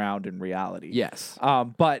very ground in reality. Yes.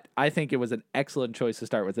 But I think it was an excellent choice to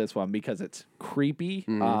start with this one because it's creepy.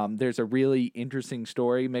 There's a really interesting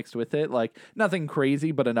story mixed with it. Like nothing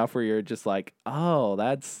crazy, but enough where you're just like, oh,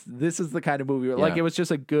 this is the kind of movie. Like it was just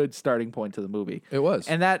a good starting point to the movie. It was.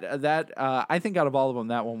 And that I think out of all of them,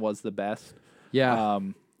 that one was the best. Yeah.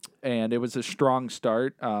 And it was a strong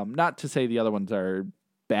start. Not to say the other ones are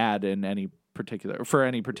bad for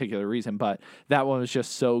any particular reason, but that one was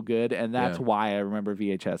just so good, and that's why I remember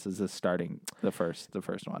VHS as starting the first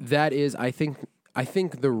one. That is, I think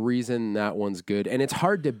the reason that one's good, and it's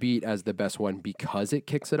hard to beat as the best one because it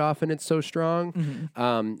kicks it off and it's so strong.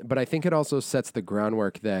 But I think it also sets the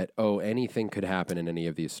groundwork that, anything could happen in any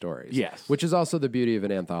of these stories. Yes. Which is also the beauty of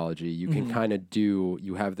an anthology. You can kind of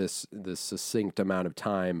you have this succinct amount of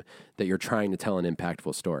time that you're trying to tell an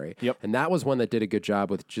impactful story. Yep. And that was one that did a good job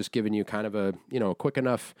with just giving you kind of a quick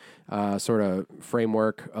enough sort of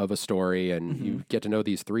framework of a story, and you get to know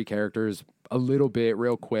these three characters a little bit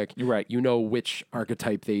real quick. You're right. You know which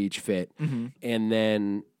archetype they each fit. And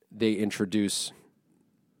then they introduce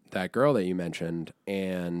that girl that you mentioned,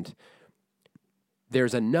 and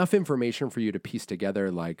there's enough information for you to piece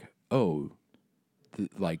together like,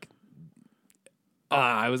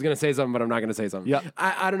 I was going to say something, but I'm not going to say something. Yep.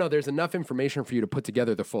 I don't know. There's enough information for you to put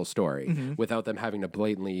together the full story without them having to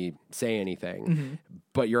blatantly say anything.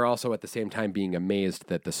 But you're also at the same time being amazed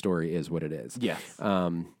that the story is what it is. Yes.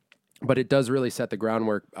 But it does really set the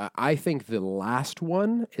groundwork. I think the last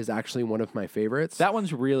one is actually one of my favorites. That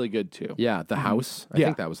one's really good too. Yeah, The House. I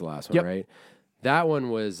think that was the last one, right? That one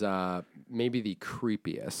was maybe the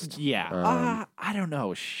creepiest. Yeah. I don't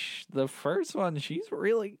know. The first one, she's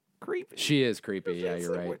really creepy. She is creepy. Yeah,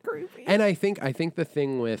 you're right. Creepy. And I think the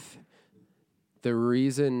thing with the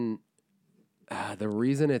reason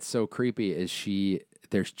it's so creepy is she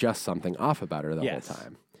there's just something off about her the Yes. whole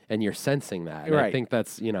time. And you're sensing that. And Right. I think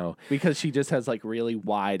that's, because she just has like really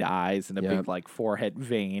wide eyes and a big like forehead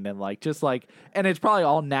vein and like just like, and it's probably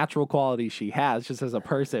all natural qualities she has just as a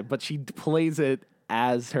person, but she plays it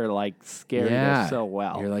as her like scariness so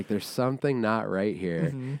well. You're like, there's something not right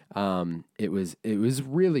here. Mm-hmm. It was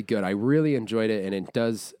really good. I really enjoyed it, and it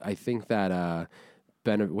does. I think that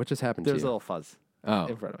what just happened There's to a you? little fuzz Oh,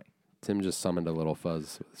 in front of me, Tim just summoned a little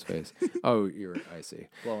fuzz with his face. Oh, I see.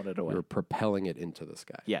 blowing it away. You're propelling it into the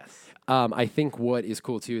sky. Yes. I think what is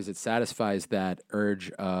cool too is it satisfies that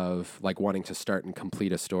urge of like wanting to start and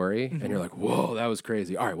complete a story, and you're like, "Whoa, that was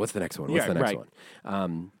crazy! All right, what's the next one? What's the next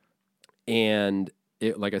one?" And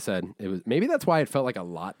it, like I said, it was maybe that's why it felt like a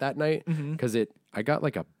lot that night because I got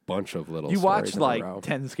like a bunch of little. You stories watched in a like row.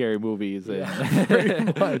 10 scary movies in, much,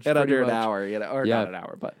 in under pretty an much. hour, or Yeah. not an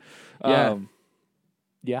hour, but Yeah.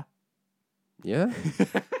 yeah. Yeah.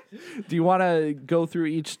 Do you want to go through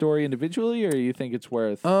each story individually, or you think it's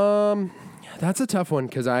worth? That's a tough one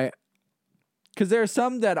because Because there are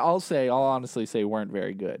some that I'll honestly say weren't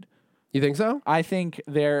very good. You think so? I think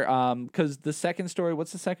they're because the second story,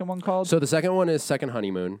 what's the second one called? So the second one is Second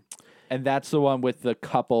Honeymoon. And that's the one with the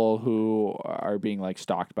couple who are being like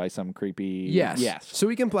stalked by some creepy. Yes. So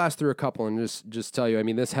we can blast through a couple and just tell you. I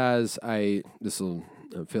mean, this will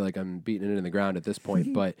feel like I'm beating it in the ground at this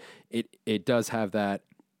point, but it does have that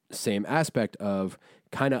same aspect of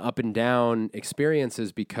kind of up and down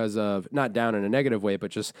experiences because of not down in a negative way,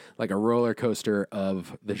 but just like a roller coaster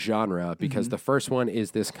of the genre. Because the first one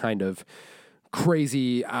is this kind of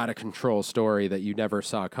crazy, out of control story that you never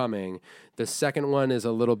saw coming. The second one is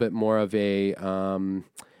a little bit more of a,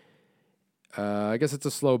 I guess it's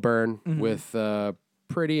a slow burn with a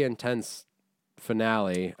pretty intense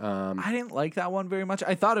finale. I didn't like that one very much.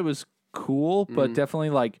 I thought it was cool, but definitely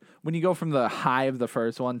like when you go from the high of the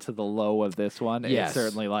first one to the low of this one, Yes. it's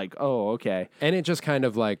certainly like, oh, okay. And it just kind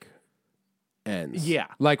of like ends. Yeah.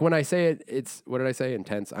 Like when I say it's, what did I say?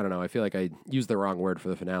 Intense? I don't know. I feel like I used the wrong word for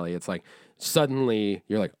the finale. It's like suddenly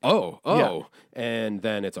you're like, oh, and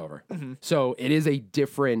then it's over. So it is a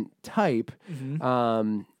different type.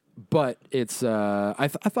 But it's, I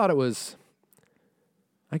thought it was,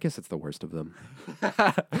 I guess it's the worst of them.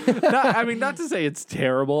 Not to say it's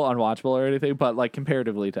terrible, unwatchable or anything, but like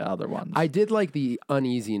comparatively to other ones. I did like the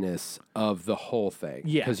uneasiness of the whole thing.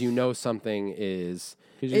 Yes. Because something is.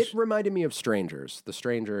 you're It reminded me of Strangers. The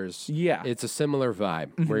Strangers. Yeah. It's a similar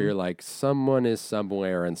vibe where you're like, someone is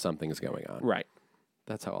somewhere and something's going on. right.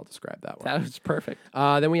 That's how I'll describe that one. That was perfect.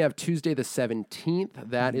 Then we have Tuesday the 17th.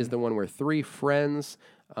 That is the one where three friends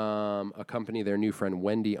accompany their new friend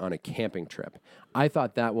Wendy on a camping trip. I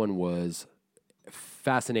thought that one was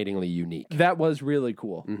fascinatingly unique. That was really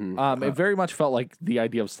cool. It very much felt like the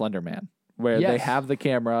idea of Slender Man, where they Yes. have the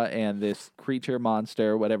camera and this creature,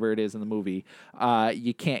 monster, whatever it is in the movie,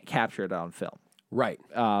 you can't capture it on film. Right.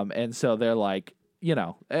 And so they're like,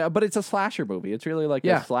 but it's a slasher movie. It's really like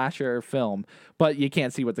Yeah. a slasher film, but you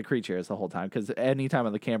can't see what the creature is the whole time because anytime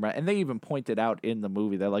on the camera, and they even pointed out in the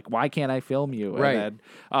movie, they're like, why can't I film you? Right. And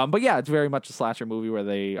then, but yeah, it's very much a slasher movie where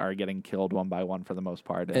they are getting killed one by one for the most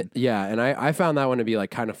part. And Yeah, and I found that one to be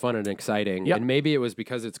like kind of fun and exciting. Yep. And maybe it was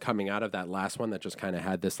because it's coming out of that last one that just kind of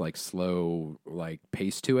had this like slow like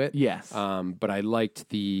pace to it. yes. But I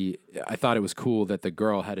thought it was cool that the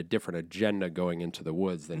girl had a different agenda going into the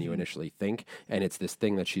woods than you initially think. And it's this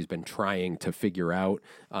thing that she's been trying to figure out.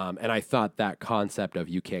 And I thought that concept of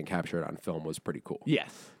you can't capture it on film was pretty cool.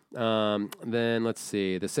 yes. Then let's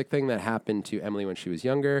see. The sick thing that happened to Emily when she was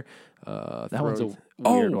younger. That one's a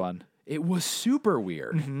Oh, weird one. It was super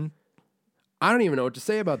weird. I don't even know what to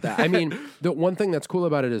say about that. I mean, the one thing that's cool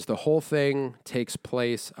about it is the whole thing takes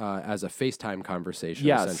place as a FaceTime conversation.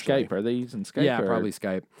 Yeah, essentially. Skype. Are they using Skype? Yeah, or- probably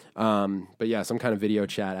Skype. But yeah, some kind of video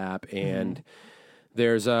chat app. And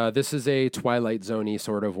there's this is a Twilight Zone-y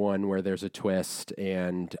sort of one where there's a twist,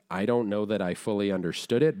 and I don't know that I fully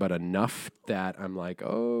understood it, but enough that I'm like,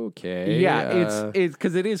 okay. Yeah, it's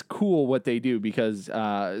because it is cool what they do because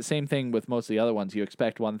same thing with most of the other ones. You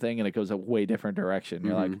expect one thing and it goes a way different direction.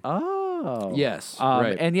 You're like, oh, Yes,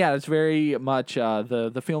 right. And yeah, it's very much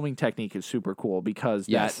the filming technique is super cool because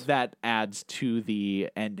Yes. that adds to the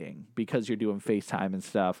ending because you're doing FaceTime and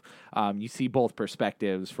stuff. You see both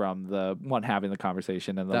perspectives from the one having the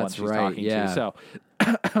conversation and the one That's she's right, talking yeah. to.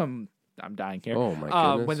 So. I'm dying here. Oh, my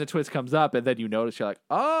goodness. When the twist comes up, and then you notice, you're like,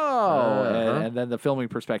 oh, and then the filming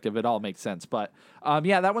perspective, it all makes sense. But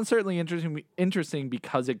yeah, that one's certainly interesting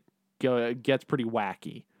because it gets pretty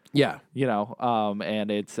wacky, Yeah.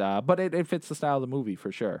 and it's but it fits the style of the movie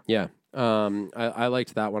for sure. Yeah. I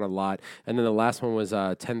liked that one a lot. And then the last one was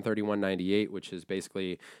 10/31/98, which is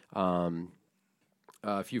basically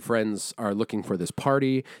A few friends are looking for this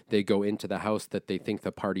party. They go into the house that they think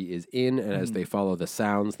the party is in, and as they follow the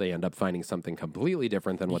sounds, they end up finding something completely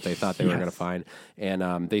different than what they thought they were going to find.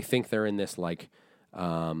 And they think they're in this like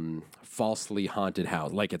falsely haunted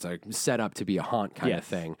house, like it's a set up to be a haunt kind of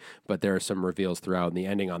thing. But there are some reveals throughout, and the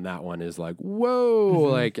ending on that one is like, whoa,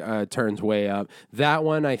 like turns way up. That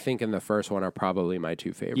one, I think, and the first one are probably my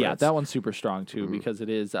two favorites. Yeah, that one's super strong too because it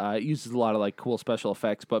is it uses a lot of like cool special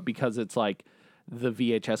effects, but because it's like the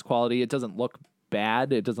VHS quality, it doesn't look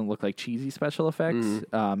bad. It doesn't look like cheesy special effects.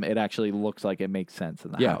 It actually looks like it makes sense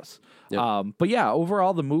in the house. Yep. But yeah,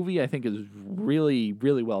 overall, the movie I think is really,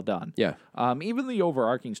 really well done. Yeah. Even the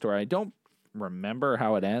overarching story, I don't remember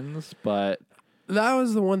how it ends, but that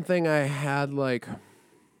was the one thing I had like.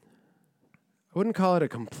 I wouldn't call it a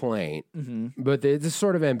complaint, but it's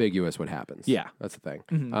sort of ambiguous what happens. Yeah. That's the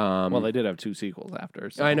thing. Well, they did have 2 sequels after.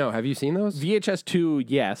 So. I know. Have you seen those? VHS 2,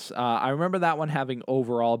 yes. I remember that one having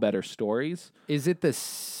overall better stories. Is it the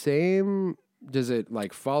same? Does it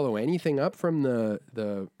like follow anything up from the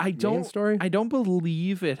main story? I don't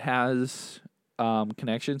believe it has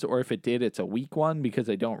connections, or if it did, it's a weak one because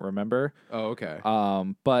I don't remember. Oh, okay.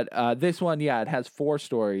 But this one, yeah, it has 4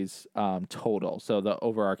 stories total. So the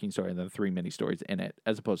overarching story and then 3 mini stories in it,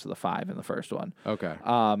 as opposed to the 5 in the first one. Okay.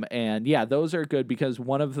 And yeah, those are good because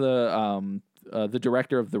one of the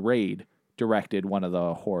director of The Raid directed one of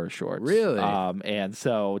the horror shorts. Really? And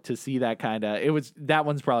so to see that that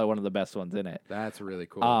one's probably one of the best ones in it. That's really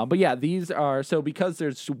cool. But yeah, these are, so because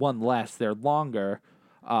there's one less, they're longer.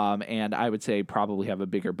 And I would say probably have a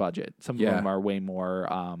bigger budget. Some of them are way more,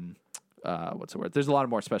 what's the word? There's a lot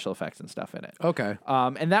of more special effects and stuff in it. Okay.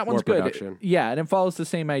 And that one's More good. production. Yeah, and it follows the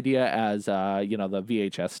same idea as, the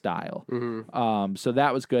VHS style. So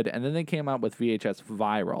that was good. And then they came out with VHS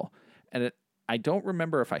Viral. And I don't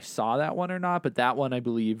remember if I saw that one or not, but that one I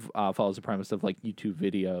believe follows the premise of like YouTube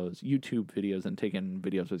videos and taking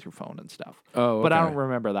videos with your phone and stuff. Oh, okay. But I don't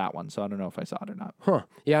remember that one, so I don't know if I saw it or not. Huh.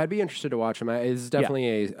 Yeah, I'd be interested to watch them. It's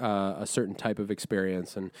definitely a certain type of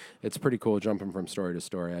experience, and it's pretty cool jumping from story to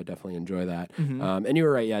story. I definitely enjoy that. And you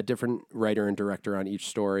were right, yeah, different writer and director on each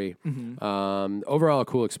story. Overall, a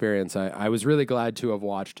cool experience. I was really glad to have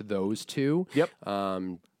watched those 2. Yep.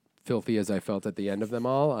 Filthy as I felt at the end of them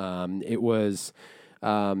all.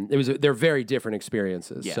 They're very different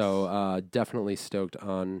experiences. Yes. So definitely stoked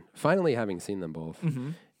on finally having seen them both.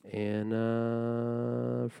 And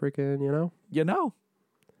freaking,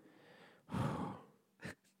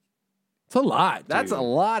 it's a lot. That's dude. a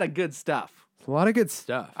lot of good stuff. It's a lot of good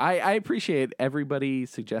stuff. I appreciate everybody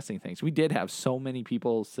suggesting things. We did have so many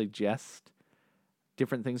people suggest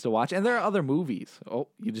different things to watch, and there are other movies. Oh,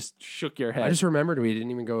 you just shook your head. I just remembered we didn't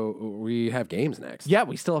even go. We have games next. Yeah,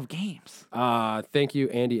 we still have games. Thank you,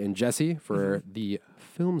 Andy and Jesse, for the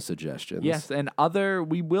film suggestions. Yes, and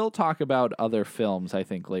we will talk about other films, I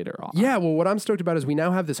think, later on. Yeah, well, what I'm stoked about is we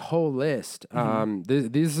now have this whole list.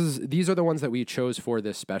 These are the ones that we chose for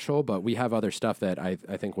this special, but we have other stuff that I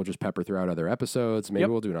think we'll just pepper throughout other episodes. Maybe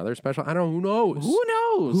we'll do another special. I don't know. Who knows? Who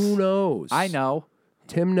knows? Who knows? I know.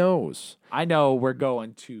 Tim knows. I know we're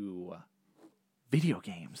going to video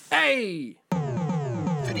games. Hey!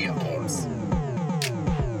 Video games.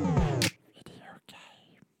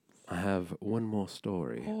 I have one more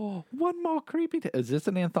story. Oh, one more creepy. Is this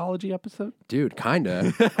an anthology episode? Dude,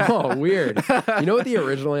 kinda. Oh, weird. You know what the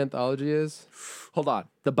original anthology is? Hold on.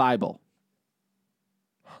 The Bible.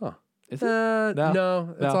 Huh. Is it?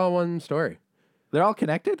 No, it's all one story. They're all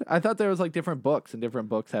connected? I thought there was like different books, and different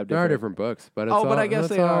books have There different... are different books, but it's but I guess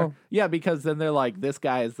that's they all- are. Yeah, because then they're like, this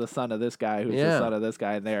guy is the son of this guy, who's the Yeah. son of this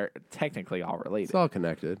guy, and they're technically all It's related. all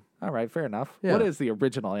connected. All right, fair enough. Yeah. What is the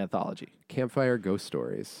original anthology? Campfire Ghost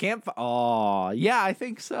Stories. Oh, yeah, I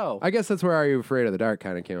think so. I guess that's where Are You Afraid of the Dark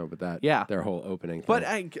kind of came up with that. Yeah. Their whole opening thing. But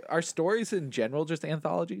are stories in general just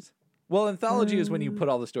anthologies? Well, anthology is when you put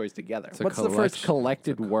all the stories together. a What's the first collection.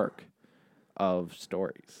 collected work of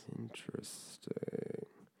stories? Interesting.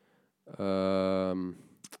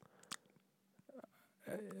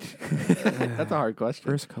 That's a hard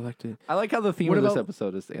question. First collected. I like how the theme What of this about-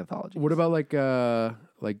 episode is anthology. What about like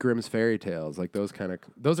Grimm's fairy tales? Like those kind of.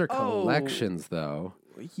 Those are Oh. collections, though.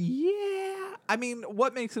 Yeah. I mean,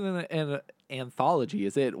 what makes it an anthology?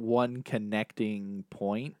 Is it one connecting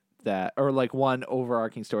point or like one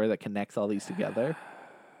overarching story that connects all these together?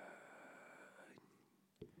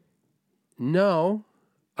 No,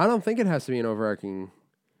 I don't think it has to be an overarching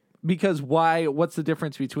Because why? What's the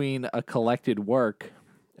difference between a collected work?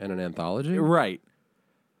 and an anthology. Right.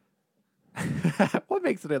 What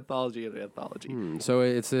makes an anthology an anthology? So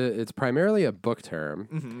it's primarily a book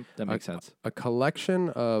term. That makes sense. A collection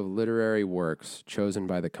of literary works chosen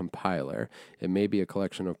by the compiler. It may be a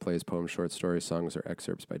collection of plays, poems, short stories, songs, or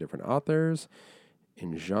excerpts by different authors.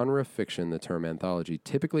 In genre fiction, the term anthology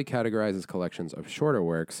typically categorizes collections of shorter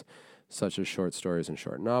works, such as short stories and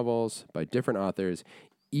short novels, by different authors,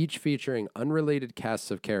 each featuring unrelated casts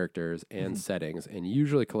of characters and settings, and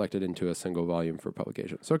usually collected into a single volume for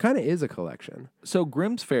publication. So it kind of is a collection. So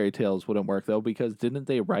Grimm's fairy tales wouldn't work, though, because didn't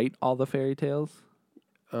they write all the fairy tales?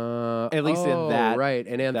 At least in that right,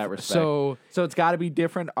 and that respect. So it's got to be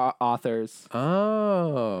different authors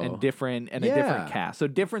and a different cast. So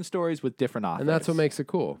different stories with different authors. And that's what makes it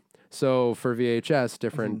cool. So for VHS,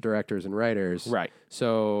 different directors and writers. Right.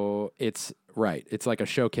 So it's like a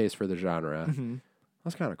showcase for the genre.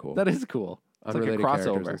 That's kind of cool. That is cool. It's like a Unrelated characters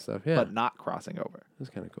crossover, and stuff. Yeah. but not crossing over. That's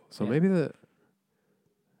kind of cool. So maybe the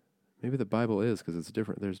Bible is because it's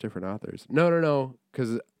different. There's different authors. No,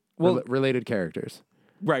 because related characters.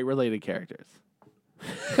 Right, related characters.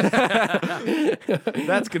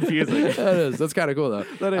 That's confusing. That is. That's kind of cool though.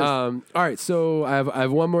 That is. All right, so I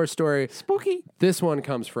have one more story. Spooky. This one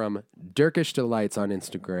comes from Dirkish Delights on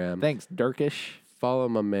Instagram. Thanks, Dirkish. Follow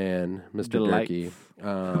my man, Mr. Delights. Durkee.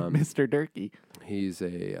 Mr. Durkee. He's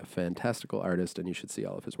a fantastical artist, and you should see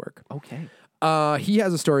all of his work. Okay. He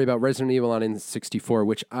has a story about Resident Evil on N64,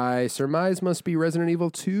 which I surmise must be Resident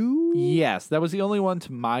Evil 2. Yes, that was the only one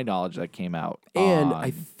to my knowledge that came out. And on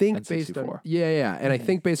I think N64. based on and I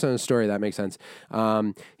think based on the story that makes sense.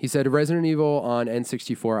 He said Resident Evil on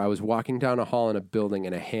N64. I was walking down a hall in a building,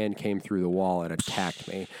 and a hand came through the wall and attacked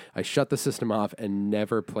me. I shut the system off and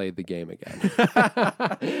never played the game again.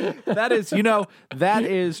 That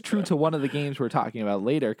is true to one of the games we're talking about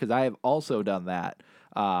later, because I have also done that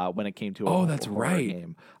when it came to a that's horror right.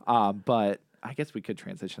 game. But I guess we could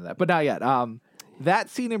transition to that, but not yet. That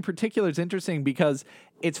scene in particular is interesting because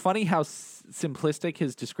it's funny how simplistic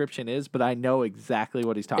his description is, but I know exactly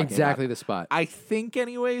what he's talking about. Exactly the spot. I think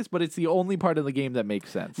anyways, but it's the only part of the game that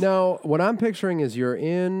makes sense. Now, what I'm picturing is you're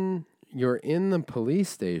in the police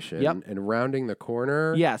station and rounding the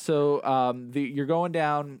corner. Yeah, so you're going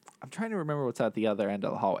down. I'm trying to remember what's at the other end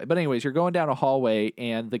of the hallway. But anyways, you're going down a hallway,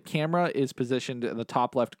 and the camera is positioned in the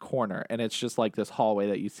top left corner, and it's just like this hallway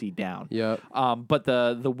that you see down. Yep. But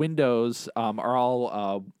the windows are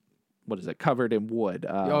all covered in wood.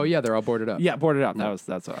 They're all boarded up. Yeah, boarded up. That's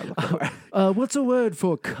what I was looking for. What's a word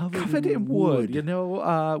for covered in wood? You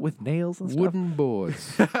know, with nails and stuff. Wooden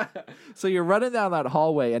boards. So you're running down that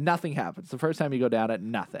hallway and nothing happens. The first time you go down it,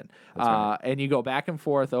 nothing. Right. And you go back and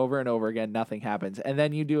forth over and over again, nothing happens. And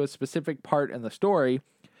then you do a specific part in the story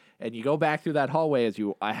and you go back through that hallway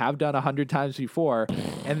I have done 100 times before.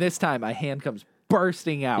 And this time a hand comes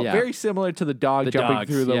bursting out. Yeah. Very similar to the dog jumping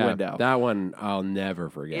through the window. That one I'll never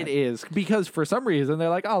forget. It is, because for some reason they're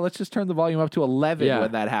like, oh, let's just turn the volume up to 11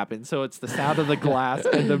 when that happens. So it's the sound of the glass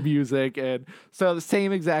and the music. And so the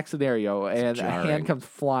same exact scenario. And a hand comes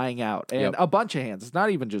flying out. And a bunch of hands. It's not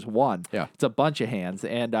even just one. Yeah. It's a bunch of hands.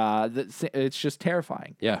 And it's just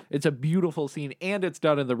terrifying. Yeah. It's a beautiful scene. And it's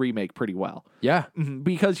done in the remake pretty well. Yeah.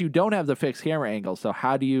 Because you don't have the fixed camera angle. So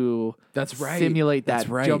how do you simulate that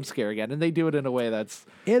jump scare again? And they do it in a way that's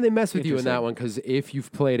and they mess with you in that one because if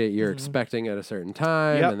you've played it, you're expecting at a certain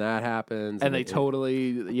time, and that happens, and they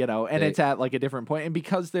totally, it's at like a different point. And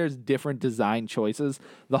because there's different design choices,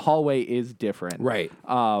 the hallway is different, right?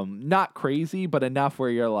 Not crazy, but enough where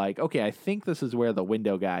you're like, okay, I think this is where the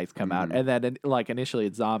window guys come out, and then like initially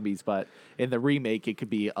it's zombies, but in the remake it could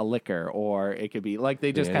be a licker, or it could be like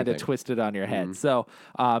they just kind of twist it on your head. So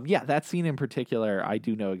that scene in particular, I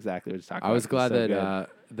do know exactly what he's talking about. I was glad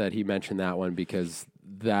that he mentioned that one because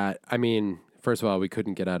first of all, we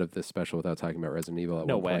couldn't get out of this special without talking about Resident Evil at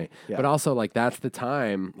one point. Yeah. But also, like, that's the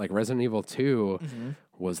time, like, Resident Evil 2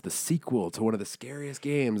 was the sequel to one of the scariest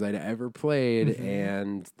games I'd ever played,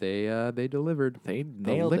 and they delivered. They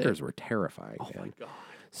nailed the lickers were terrifying. Oh, my God.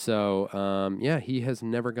 So, he has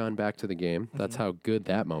never gone back to the game. That's how good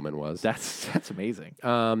that moment was. That's amazing.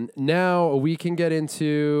 Now we can get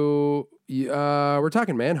into... we're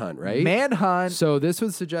talking Manhunt, right? Manhunt. So this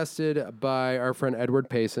was suggested by our friend Edward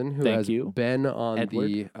Payson, who has been on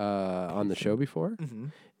the show before.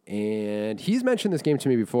 And he's mentioned this game to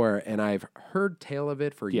me before, and I've heard tale of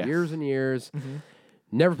it for years and years.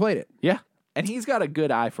 Never played it. Yeah. And he's got a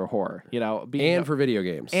good eye for horror, for video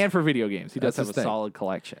games. And for video games. He does have a solid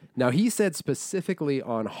collection. Now, he said specifically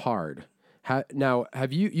on hard. Have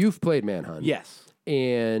you've played Manhunt? Yes.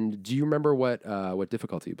 And do you remember what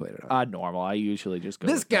difficulty you played it on? Normal. I usually just go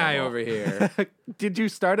this with guy normal. over here. Did you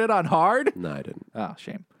start it on hard? No, I didn't. Oh,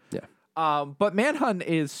 shame. Yeah. But Manhunt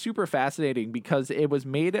is super fascinating because it was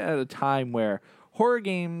made at a time where horror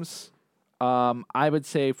games, I would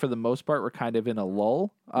say for the most part, were kind of in a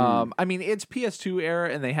lull. I mean, it's PS2 era,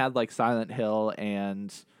 and they had like Silent Hill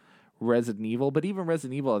and Resident Evil, but even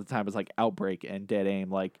Resident Evil at the time was like Outbreak and Dead Aim.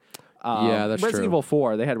 Like, Yeah, that's Resident true. Evil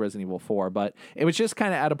 4, they had Resident Evil 4, but it was just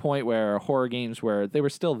kind of at a point where horror games were, they were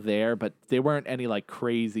still there, but they weren't any like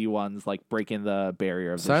crazy ones like breaking the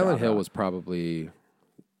barrier of the Silent genre. Hill was probably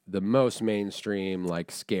the most mainstream,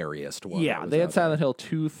 like scariest one. Yeah, they had Silent Hill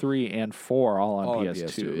 2, 3, and 4 all on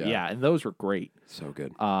PS2. yeah. And those were great. So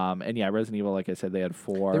good. And yeah, Resident Evil, like I said, they had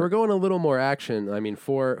 4. They were going a little more action. I mean,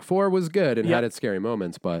 four was good and had its scary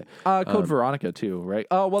moments, but Code Veronica too, right?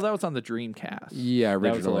 Oh, well, that was on the Dreamcast. yeah, That was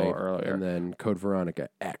a originally, little earlier. and then Code Veronica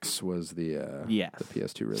X was the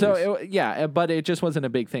PS2 release. So but it just wasn't a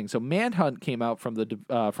big thing. So Manhunt came out from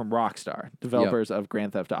from Rockstar, developers of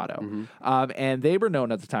Grand Theft Auto, and they were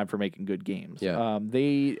known at the time for making good games. Yeah.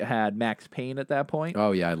 They had Max Payne at that point.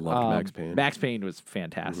 Oh yeah, I loved Max Payne. Max Payne was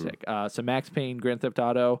fantastic. So Max Payne, Grand Theft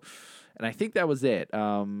Auto, and I think that was it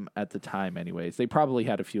at the time. Anyways, they probably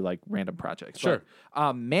had a few like random projects. Sure.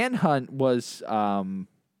 But, Manhunt was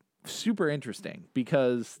super interesting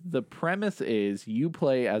because the premise is you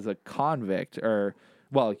play as a convict, or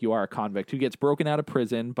well, you are a convict who gets broken out of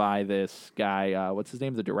prison by this guy. What's his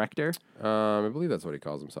name? The director. I believe that's what he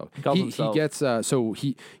calls himself. He gets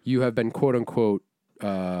you have been quote unquote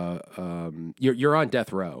you're on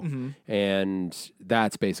death row, and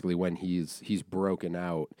that's basically when he's broken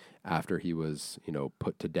out after he was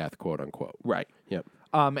put to death, quote unquote. Right. Yep.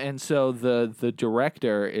 And so the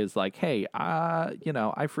director is like, hey,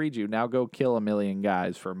 I freed you. Now go kill 1 million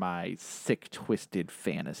guys for my sick, twisted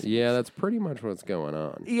fantasy. Yeah, that's pretty much what's going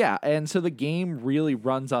on. Yeah, and so the game really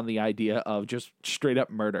runs on the idea of just straight up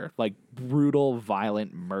murder, like brutal,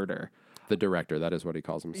 violent murder. The director, that is what he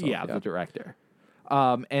calls himself. Yeah, the director.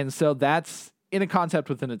 And so that's in a concept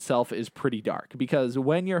within itself is pretty dark because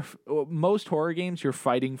when most horror games, you're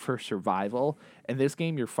fighting for survival. In this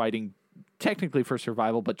game, you're fighting technically for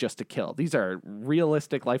survival, but just to kill. These are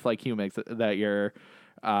realistic, lifelike humans that you're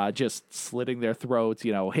just slitting their throats,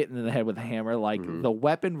 hitting in the head with a hammer. Like the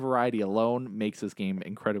weapon variety alone makes this game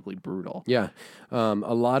incredibly brutal. Yeah. A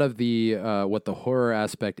lot of the what the horror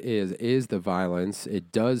aspect is the violence.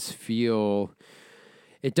 It does feel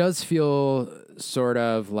sort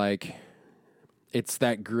of like it's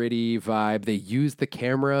that gritty vibe. They use the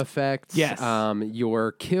camera effects. Yes.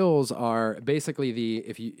 Your kills are basically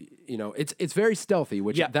it's very stealthy,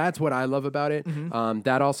 which that's what I love about it.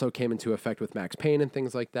 That also came into effect with Max Payne and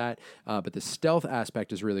things like that. But the stealth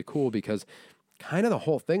aspect is really cool because kind of the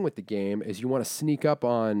whole thing with the game is you want to sneak up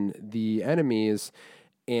on the enemies,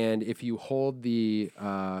 and if you hold the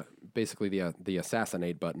basically the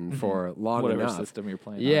assassinate button for long Whatever enough, system you're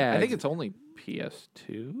playing. Yeah, on. I think it's only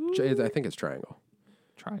PS2. I think it's triangle.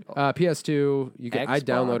 PS2. You can. I Xbox?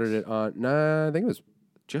 downloaded it on. Nah, I think it was.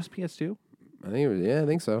 Just PS2. I think it was. Yeah, I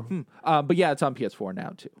think so. But yeah, it's on PS4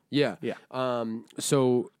 now too. Yeah. Yeah.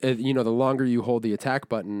 So the longer you hold the attack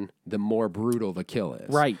button, the more brutal the kill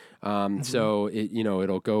is. Right. So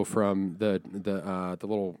it'll go from the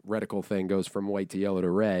little reticle thing goes from white to yellow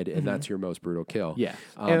to red, and that's your most brutal kill. Yeah.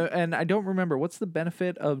 And I don't remember what's the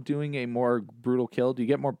benefit of doing a more brutal kill. Do you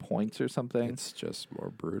get more points or something? It's just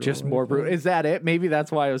more brutal. Just more brutal. Is that it? Maybe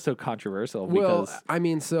that's why it was so controversial. Well, Because I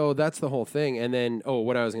mean, so that's the whole thing. And then,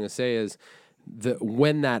 what I was going to say is,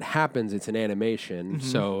 when that happens, it's an animation,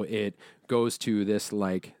 so it goes to this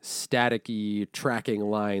like staticky tracking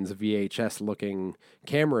lines VHS looking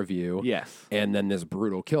camera view. Yes. And then this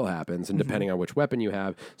brutal kill happens, and depending on which weapon you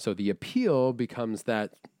have, so the appeal becomes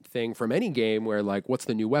that thing from any game where like, what's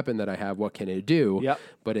the new weapon that I have? What can it do? Yep.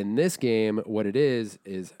 But in this game, what it is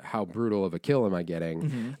how brutal of a kill am I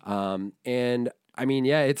getting? And I mean,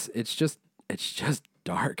 yeah, it's just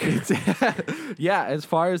dark. yeah, as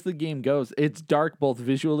far as the game goes, it's dark both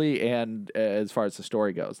visually and as far as the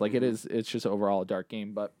story goes. Like it's just overall a dark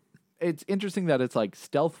game, but it's interesting that it's like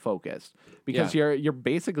stealth focused because you're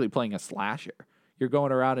basically playing a slasher. You're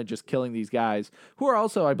going around and just killing these guys who are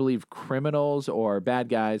also, I believe, criminals or bad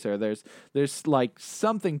guys, or there's like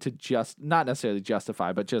something to just not necessarily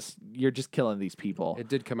justify, but you're just killing these people. It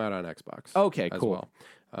did come out on Xbox. Okay, as cool.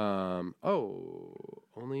 Well.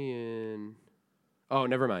 Only in. Oh,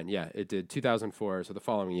 never mind. Yeah, it did 2004. So the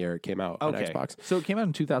following year, it came out on Xbox. So it came out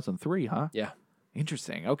in 2003, huh? Yeah.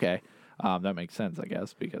 Interesting. Okay. That makes sense, I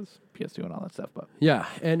guess, because PS2 and all that stuff. But Yeah,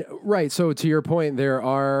 and right. So to your point, there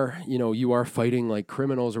are you are fighting like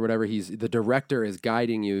criminals or whatever. The director is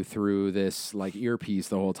guiding you through this like earpiece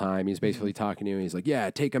the whole time. He's basically talking to you. And he's like, "Yeah,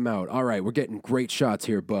 take him out. All right, we're getting great shots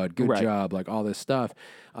here, bud. Good job." Like all this stuff.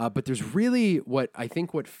 But there's really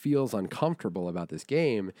what feels uncomfortable about this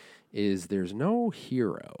game is there's no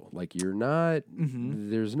hero. Like you're not.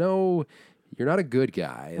 There's no. You're not a good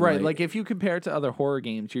guy. Right, like if you compare it to other horror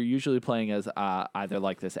games, you're usually playing as either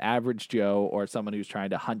like this average Joe or someone who's trying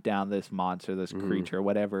to hunt down this monster, this creature,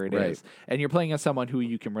 whatever it is. And you're playing as someone who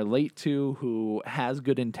you can relate to, who has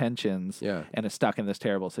good intentions and is stuck in this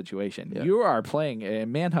terrible situation. You are playing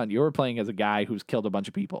in Manhunt, you're playing as a guy who's killed a bunch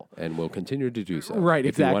of people. And will continue to do so. Right,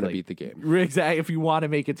 if you want to beat the game. Exactly, if you want to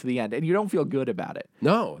make it to the end. And you don't feel good about it.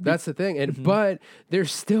 No, that's the thing. And but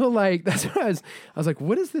there's still like, that's what I was like,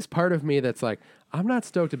 what is this part of me that's like, I'm not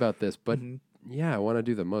stoked about this, but yeah, I want to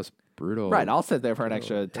do the most brutal. Right, I'll sit there for an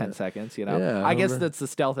extra 10 seconds, Yeah, I guess that's the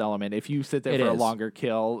stealth element. If you sit there for a is. longer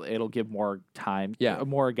kill, it'll give more time. Yeah.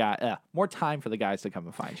 More time for the guys to come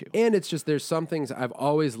and find you. And it's just, there's some things I've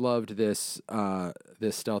always loved this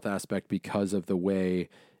stealth aspect because of the way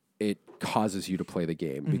it causes you to play the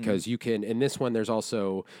game, because you can, in this one, there's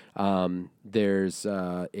also there's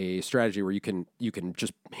a strategy where you can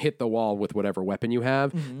just hit the wall with whatever weapon you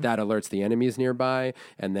have that alerts the enemies nearby,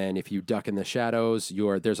 and then if you duck in the shadows,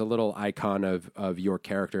 there's a little icon of your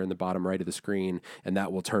character in the bottom right of the screen, and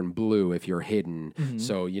that will turn blue if you're hidden.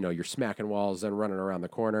 So you're smacking walls and running around the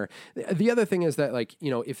corner. The other thing is that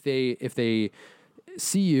if they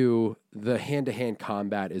see you, the hand-to-hand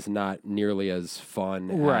combat is not nearly as fun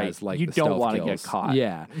as like you the don't stealth want to kills. get caught.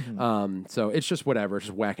 Yeah. So it's just whatever,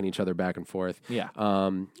 just whacking each other back and forth. Yeah.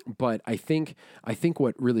 But I think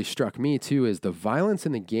what really struck me too is the violence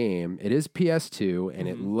in the game. It is PS2 and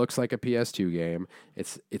it looks like a PS2 game.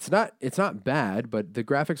 It's not bad, but the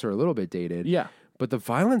graphics are a little bit dated. Yeah. But the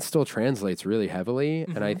violence still translates really heavily,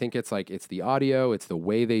 and I think it's the audio, it's the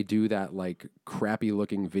way they do that like crappy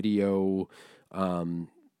looking video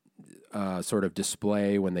sort of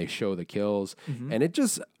display when they show the kills. And it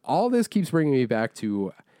just, all this keeps bringing me back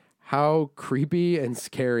to how creepy and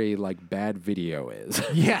scary like bad video is.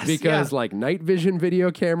 Yes. Because like night vision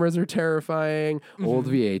video cameras are terrifying, old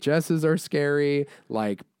VHSs are scary,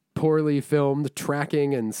 like poorly filmed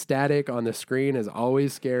tracking and static on the screen is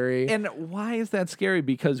always scary. And why is that scary?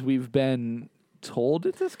 Because we've been told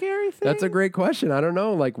it's a scary thing? That's a great question. I don't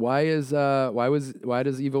know. Like, why does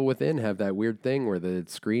Evil Within have that weird thing where the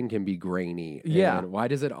screen can be grainy? Yeah. And why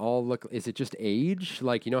does it all look? Is it just age?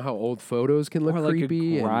 Like, you know how old photos can look Or like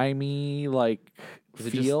creepy, a grimy Is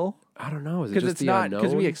it feel? I don't know. Is it Because just it's the not, unknown?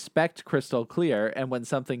 because we expect crystal clear, and when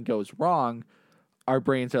something goes wrong, our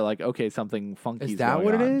brains are like, okay, something funky Is that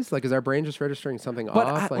what on. it is? Like, is our brain just registering something But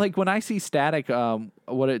off? like when I see static,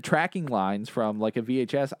 tracking lines from like a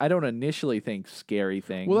VHS, I don't initially think scary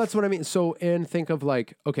things. Well, that's what I mean. So, and think of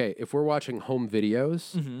like, okay, if we're watching home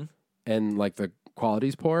videos and like the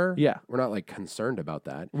quality's poor, Yeah. we're not like concerned about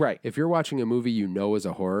that. Right. If you're watching a movie is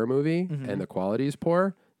a horror movie and the quality's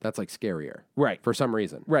poor, that's like scarier. Right. For some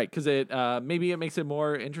reason. Right, because it maybe it makes it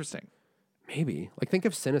more interesting. Maybe. Like, think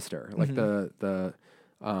of Sinister. Like the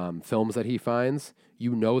films that he finds,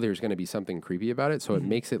 there's going to be something creepy about it, so it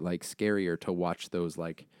makes it like scarier to watch those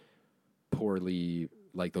like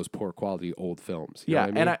those poor quality old films. You know what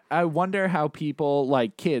I mean? And I wonder how people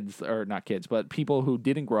like kids, or not kids, but people who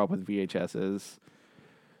didn't grow up with VHS,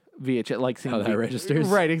 like seeing How that registers?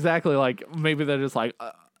 Right, exactly. Like maybe they're just like,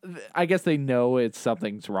 I guess they know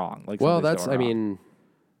something's wrong. Like, well, something's going wrong.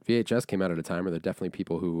 VHS came out at a time where there are definitely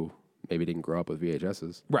people who maybe didn't grow up with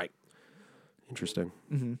VHSs. Right. Interesting.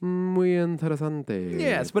 Muy interesante.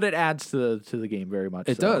 Yes, but it adds to the game very much.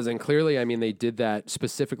 It does, and clearly, I mean, they did that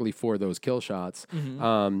specifically for those kill shots.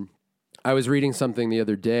 I was reading something the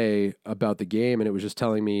other day about the game, and it was just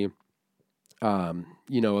telling me,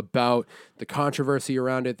 about the controversy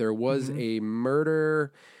around it. There was a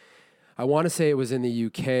murder. I want to say it was in the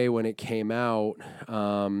UK when it came out,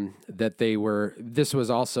 this was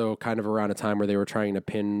also kind of around a time where they were trying to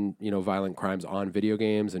pin, violent crimes on video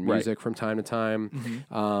games and music from time to time.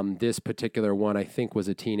 This particular one, I think, was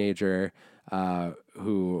a teenager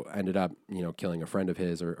who ended up, killing a friend of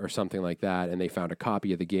his or something like that. And they found a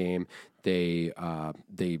copy of the game. They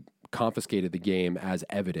confiscated the game as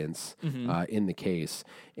evidence in the case.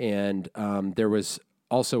 And there was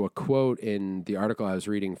also a quote in the article I was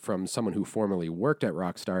reading from someone who formerly worked at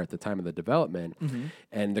Rockstar at the time of the development.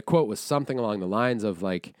 And the quote was something along the lines of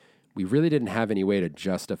like, we really didn't have any way to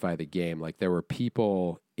justify the game. Like, there were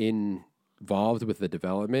people in involved with the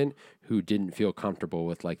development who didn't feel comfortable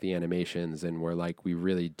with like the animations and were like, we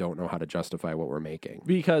really don't know how to justify what we're making.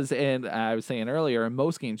 Because, and I was saying earlier, in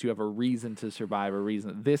most games you have a reason to survive, a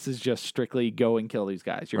reason. This is just strictly go and kill these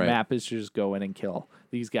guys. Your Right. map is just go in and kill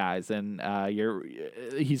these guys, and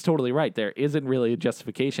he's totally right. There isn't really a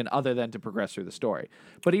justification other than to progress through the story.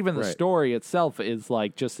 But even the Right. story itself is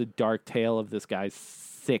like just a dark tale of this guy's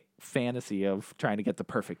sick fantasy of trying to get the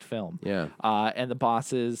perfect film. Yeah. And the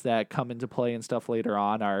bosses that come into play and stuff later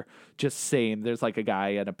on are just saying there's like a guy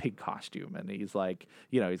in a pig costume, and he's like,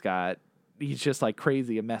 he's just like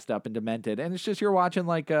crazy and messed up and demented, and it's just you're watching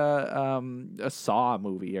like a Saw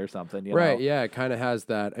movie or something, you Right, know? yeah, it kind of has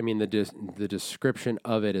that. I mean, the description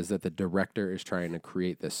of it is that the director is trying to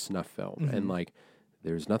create this snuff film, and like,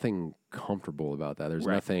 there's nothing comfortable about that. There's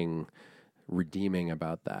Right. nothing redeeming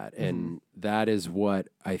about that, and that is what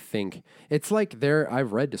I think. It's like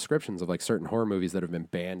I've read descriptions of like certain horror movies that have been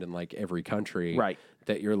banned in like every country, Right.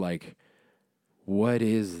 that you're like, what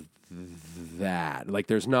is that? Like,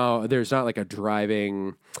 there's not like a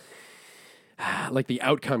driving. Like the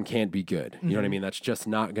outcome can't be good. You know what I mean? That's just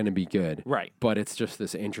not going to be good. Right. But it's just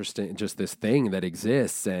this interesting, just this thing that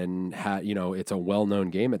exists, and it's a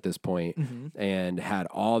well-known game at this point, and had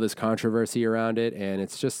all this controversy around it. And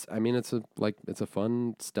it's just, I mean, it's a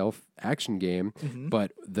fun stealth action game,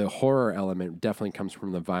 but the horror element definitely comes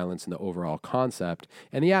from the violence and the overall concept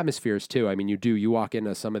and the atmospheres too. I mean, you walk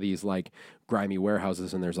into some of these like grimy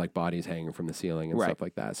warehouses and there's like bodies hanging from the ceiling and Right. stuff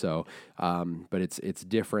like that. So, but it's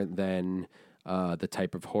different than the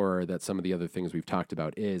type of horror that some of the other things we've talked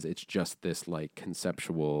about is. It's just this like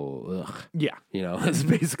conceptual, Yeah. It's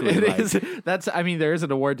basically It like, is. That's. I mean, there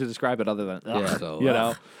isn't a word to describe it other than Yeah. you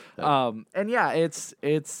know. And yeah, it's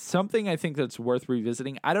something I think that's worth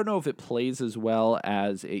revisiting. I don't know if it plays as well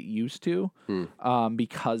as it used to,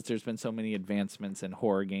 because there's been so many advancements in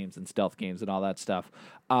horror games and stealth games and all that stuff.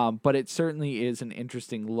 But it certainly is an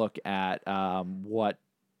interesting look at what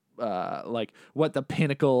the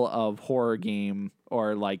pinnacle of horror game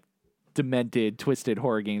or like demented, twisted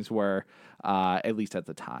horror games were, at least at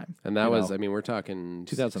the time. And that was, I mean, we're talking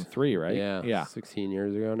 2003, right? Yeah, 16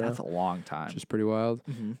 years ago now. That's a long time. Which is pretty wild.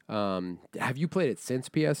 Have you played it since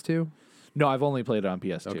PS2? No, I've only played it on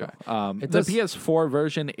PS2. Okay. The does- PS4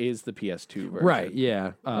 version is the PS2 version. Right.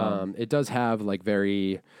 Yeah. It does have like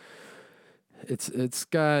it's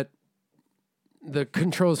got. The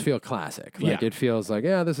controls feel classic. Like Yeah. it feels like,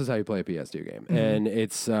 this is how you play a PS2 game. And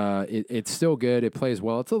it's still good. It plays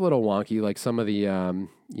well. It's a little wonky. Like some of the,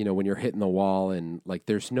 when you're hitting the wall and like,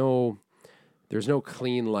 there's no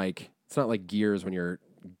clean, like, it's not like Gears when you're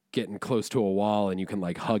getting close to a wall and you can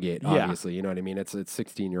like hug it, Yeah. obviously, you know what I mean? It's a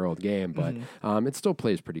 16-year-old game, but it still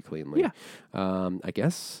plays pretty cleanly. Yeah. I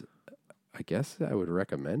guess I would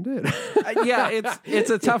recommend it. Yeah, it's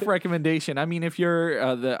a tough recommendation. I mean, if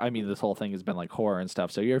you're this whole thing has been like horror and stuff.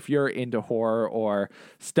 So if you're into horror or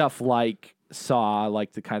stuff like Saw,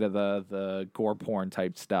 like the kind of the gore porn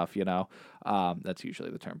type stuff, that's usually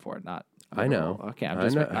the term for it. Not I know. Okay, I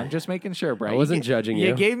know. I'm just making sure, Brad. I wasn't judging you.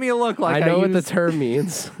 You gave me a look like I know what the used- term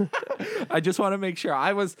means. I just want to make sure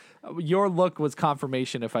your look was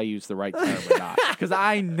confirmation if I used the right term or not, because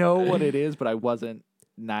I know what it is, but I wasn't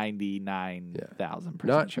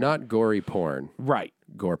 99,000% sure. Not gory porn. Right.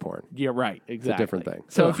 Gore porn. Yeah, right. Exactly. It's a different thing.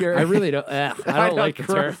 So if you're, I really don't. I don't like the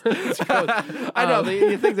term. I know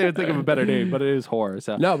you think they would think of a better name, but it is horror.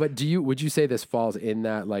 So No, but would you say this falls in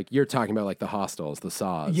that, like, you're talking about like the Hostels, the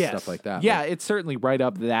Saws, stuff like that? Yeah, Like, it's certainly right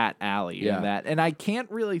up that alley. Yeah. And I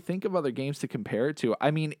can't really think of other games to compare it to.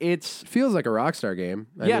 I mean, it's it feels like a Rockstar game.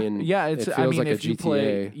 It's it feels like a if you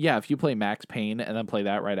GTA. if you play Max Payne and then play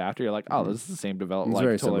that right after, you're like, oh, this is the same development. It's Like,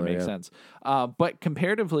 very it totally similar, makes yeah. sense. But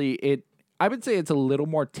comparatively, I would say it's a little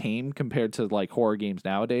more tame compared to like horror games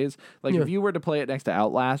nowadays. Like if you were to play it next to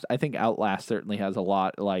Outlast, I think Outlast certainly has a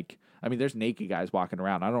lot. Like, I mean, there's naked guys walking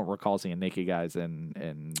around. I don't recall seeing naked guys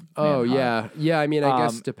in Oh Manhunt. yeah. I mean, I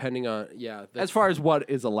guess depending on As far as what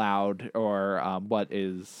is allowed or what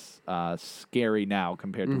is scary now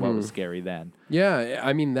compared to what was scary then. Yeah,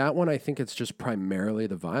 I mean that one. I think it's just primarily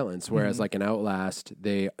the violence. Whereas like in Outlast,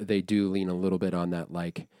 they do lean a little bit on that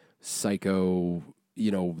like psycho.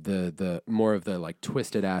 The more of the like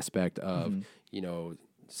twisted aspect of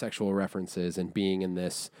sexual references and being in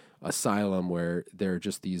this asylum where there are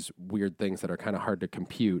just these weird things that are kind of hard to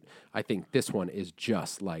compute. I think this one is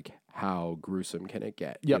just like how gruesome can it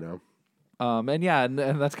get? Yep. You know. And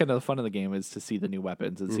that's kind of the fun of the game is to see the new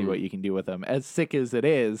weapons and see what you can do with them. As sick as it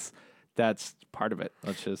is, that's part of it.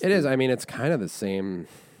 It is. I mean, it's kind of the same.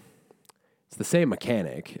 It's the same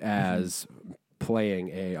mechanic as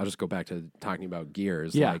playing I'll just go back to talking about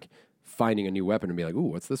Gears. Yeah. Like finding a new weapon and be like, ooh,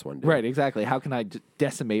 what's this one do? Right, exactly. How can I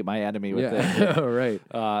decimate my enemy with this? Yeah, right.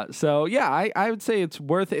 So yeah, I would say it's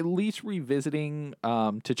worth at least revisiting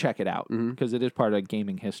to check it out because it is part of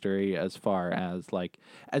gaming history as far as like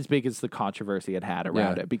as big as the controversy it had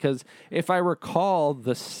around it. Because if I recall,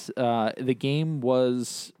 the game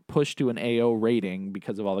was pushed to an AO rating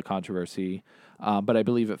because of all the controversy. But I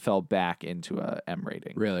believe it fell back into a M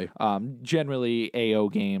rating. Really? Generally, AO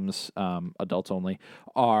games, adults only,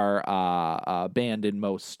 are banned in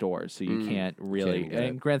most stores, so you can't really. Can't get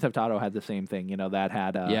And Grand Theft Auto had the same thing. You know, that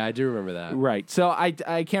had. Yeah, I do remember that. Right. So I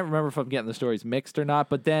can't remember if I'm getting the stories mixed or not.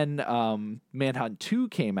 But then Manhunt 2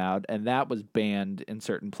 came out, and that was banned in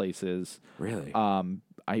certain places. Really?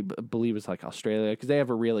 I believe it's like Australia because they have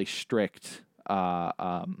a really strict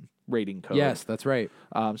rating code. Yes, that's right.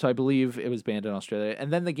 So I believe it was banned in Australia.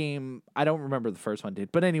 And then the game, I don't remember the first one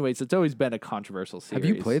did. But anyways, it's always been a controversial series.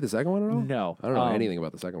 Have you played the second one at all? No. I don't know anything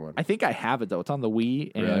about the second one. I think I have it, though. It's on the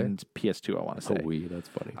Wii Really? and PS2, I want to say. Oh, Wii, that's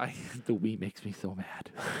funny. The Wii makes me so mad.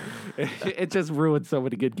 It just ruined so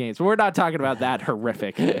many good games. But we're not talking about that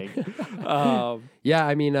horrific thing. Yeah,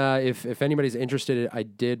 I mean, if anybody's interested, I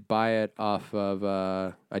did buy it off of.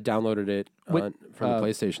 I downloaded it from the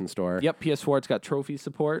PlayStation Store. Yep, PS4. It's got trophy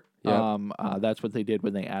support. Yep. That's what they did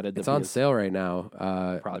when they added the. It's on sale right now.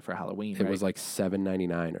 Probably for Halloween. It was like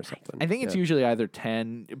 $7.99 or something. I think it's usually either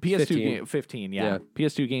 10, PS2 15, yeah.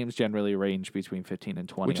 PS2 games generally range between 15 and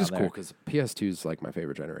 20. Which is on cool there. because PS2 is like my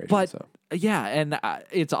favorite generation. But so. yeah, and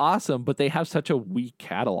it's awesome, but they have such a weak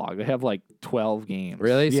catalog. They have like 12 games.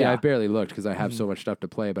 Really? See, Yeah. I barely looked because I have so much stuff to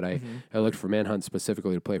play, but I looked for Manhunt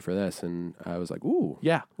specifically to play for this, and I was like, ooh.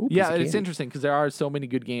 Yeah. Ooh, piece Yeah, of it's candy. interesting because there are so many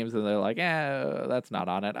good games and they're like, that's not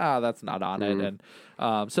on it. That's not on it.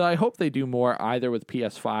 And so I hope they do more either with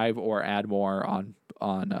PS5 or add more on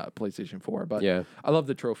PlayStation 4. But Yeah. I love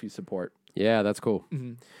the trophy support. Yeah, that's cool.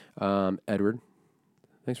 Edward,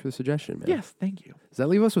 thanks for the suggestion, man. Yes, thank you. Does that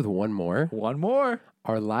leave us with one more? One more.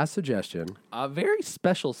 Our last suggestion. A very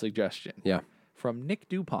special suggestion Yeah. from Nick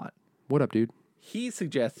DuPont. What up, dude? He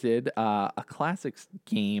suggested a classics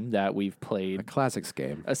game that we've played. A classics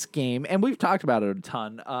game. A game, and we've talked about it a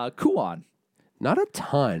ton. Kuon. Not a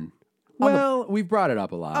ton. Well, we've brought it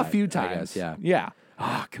up a lot. A few I times. guess, yeah. Yeah.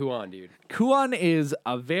 Ah, Kuon, dude. Kuon is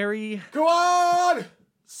a very Kuon!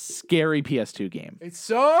 scary PS2 game. It's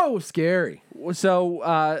so scary.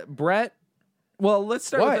 So, Brett, well, let's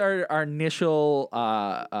start What? with our initial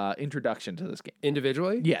introduction to this game.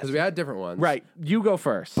 Individually? Yes. Because we had different ones. Right. You go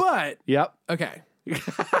first. But, Yep. okay.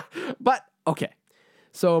 But, okay.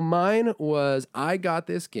 So mine was, I got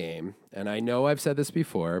this game, and I know I've said this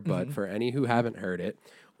before, but for any who haven't heard it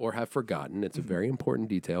or have forgotten, it's a very important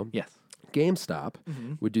detail. Yes. GameStop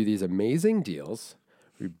would do these amazing deals.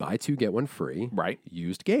 We'd buy two, get one free. Right.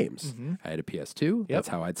 Used games. I had a PS2. That's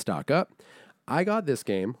how I'd stock up. I got this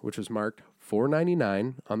game, which was marked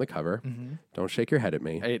 $4.99 on the cover. Don't shake your head at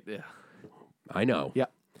me. I know. Yeah.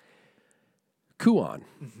 Kuon.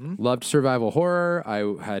 Loved survival horror.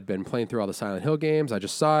 I had been playing through all the Silent Hill games. I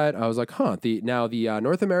just saw it. I was like, huh. The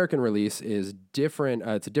North American release is different.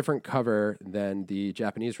 It's a different cover than the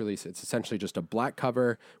Japanese release. It's essentially just a black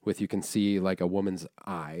cover with, you can see like a woman's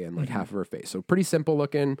eye and like half of her face. So pretty simple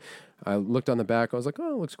looking. I looked on the back. I was like,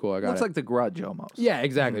 oh, it looks cool. I got Looks it. like The Grudge almost. Yeah,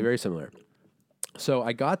 exactly. Very similar. So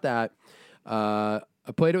I got that. I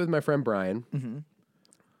played it with my friend Brian.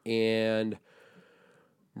 And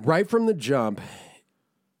right from the jump,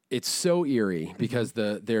 it's so eerie because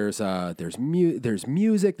there's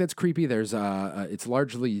music that's creepy. It's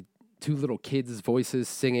largely two little kids' voices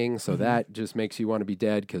singing, so that just makes you want to be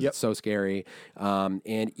dead because it's so scary.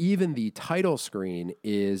 And even the title screen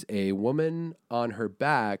is a woman on her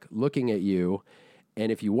back looking at you. And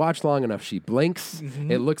if you watch long enough, she blinks.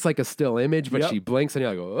 It looks like a still image, but she blinks, and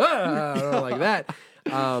you're like, ah, I don't know, like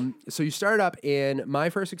that. So you start up, and my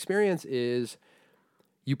first experience is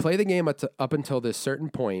you play the game up until this certain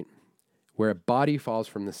point where a body falls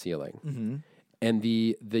from the ceiling, and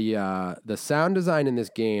the sound design in this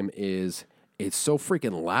game is. It's so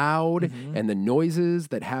freaking loud, and the noises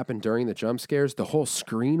that happen during the jump scares, the whole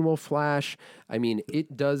screen will flash. I mean,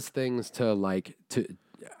 it does things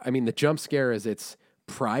the jump scare is its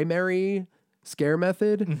primary scare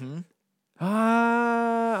method.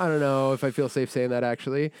 I don't know if I feel safe saying that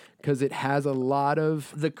actually, because it has a lot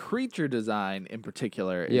of... The creature design in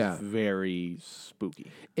particular is very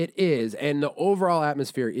spooky. It is, and the overall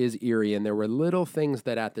atmosphere is eerie, and there were little things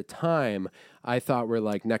that at the time I thought were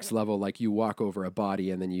like next level, like you walk over a body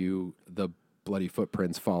and then the bloody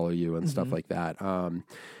footprints follow you and stuff like that.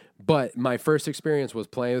 But my first experience was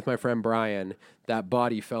playing with my friend Brian. That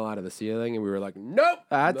body fell out of the ceiling, and we were like, "Nope,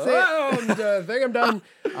 That's it. I think I'm done."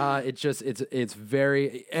 It's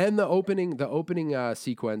very, and the opening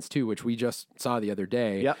sequence too, which we just saw the other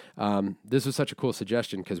day. Yep. This was such a cool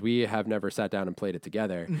suggestion because we have never sat down and played it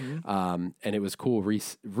together, and it was cool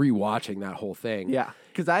rewatching that whole thing. Yeah,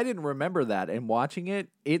 because I didn't remember that, and watching it,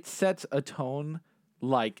 it sets a tone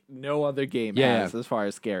like no other game has as far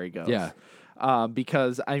as scary goes. Yeah.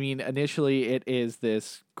 Because I mean, initially it is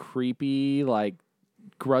this creepy, like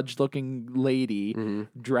grudge-looking lady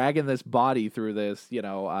dragging this body through this,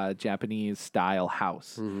 Japanese style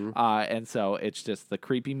house, and so it's just the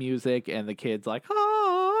creepy music and the kids like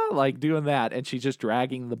like doing that, and she's just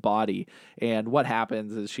dragging the body. And what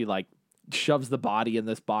happens is she like shoves the body in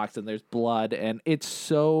this box, and there's blood, and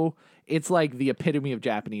it's like the epitome of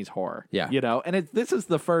Japanese horror. Yeah, and this is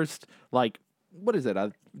the first like. What is it?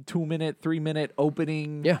 A 2-minute, 3-minute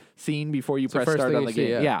opening scene before you press start on the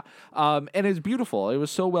game. Yeah. And it's beautiful. It was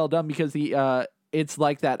so well done because it's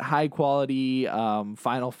like that high quality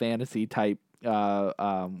Final Fantasy type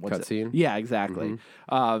cutscene. Yeah, exactly.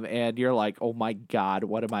 And you're like, oh my God,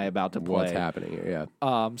 what am I about to play? What's happening here?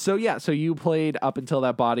 Yeah. So you played up until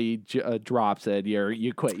that body drops, and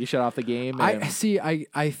you quit. You shut off the game.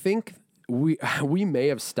 I think. We may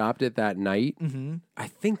have stopped it that night. I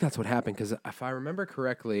think that's what happened because if I remember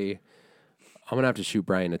correctly, I'm gonna have to shoot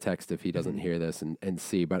Brian a text if he doesn't hear this and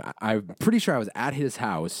see. But I'm pretty sure I was at his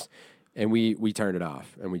house and we turned it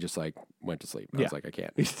off and we just like went to sleep. I was like, I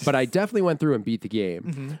can't. But I definitely went through and beat the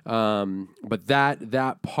game. But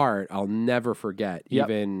that part I'll never forget. Yep.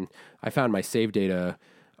 Even I found my save data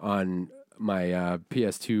on my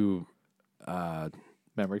PS2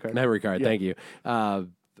 memory card. Yep. Thank you.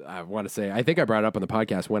 I want to say, I think I brought it up on the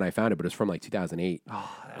podcast when I found it, but it was from like 2008.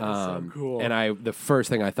 Oh, that was so cool. And the first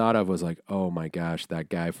thing I thought of was like, oh my gosh, that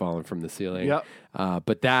guy falling from the ceiling. Yep.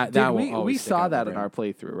 But we saw that in our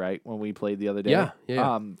playthrough, right? When we played the other day.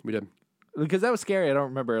 Yeah. We did. Because that was scary. I don't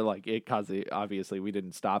remember like it because obviously we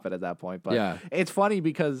didn't stop it at that point. But it's funny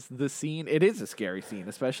because the scene, it is a scary scene,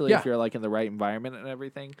 especially if you're like in the right environment and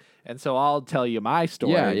everything. And so I'll tell you my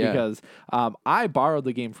story because I borrowed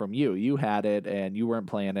the game from you. You had it and you weren't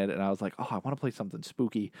playing it, and I was like, oh, I want to play something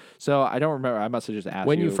spooky. So I don't remember. I must have just asked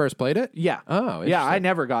when you first played it. Yeah. Oh, yeah. I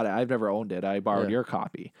never got it. I've never owned it. I borrowed your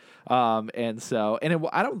copy. I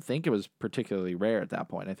don't think it was particularly rare at that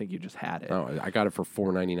point. I think you just had it. Oh, I got it for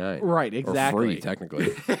 $4.99. Right. Exactly. Or free,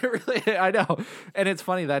 technically. Really, I know. And it's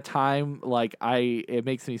funny that time, like it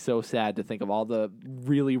makes me so sad to think of all the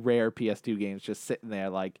really rare PS2 games just sitting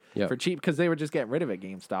there like for cheap because they were just getting rid of it.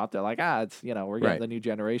 GameStop. They're like, it's we're getting the new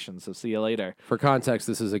generation, so see you later. For context,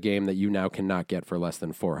 this is a game that you now cannot get for less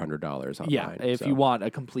than $400 online. Yeah, if you want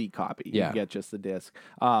a complete copy, you can get just the disc.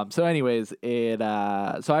 So anyways,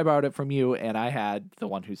 so I borrowed it from you, and I had the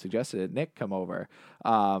one who suggested it, Nick, come over.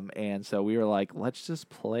 And so we were like, let's just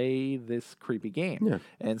play this creepy game. Yeah.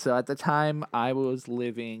 And so at the time I was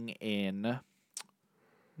living in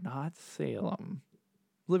not Salem,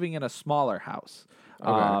 living in a smaller house.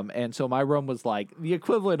 Okay. And so my room was like the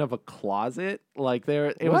equivalent of a closet. Like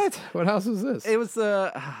what house was this? It was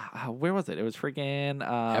where was it? It was freaking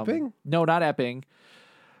Epping? No, not Epping.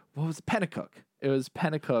 What was it? Pennacook? It was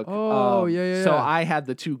Pennacook. Oh, yeah. So I had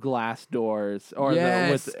the two glass doors.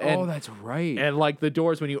 That's right. And like the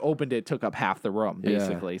doors, when you opened it, took up half the room,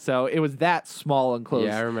 basically. So it was that small and close.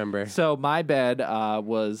 Yeah, I remember. So my bed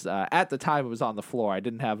was, at the time, it was on the floor. I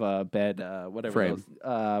didn't have a bed, whatever frame. It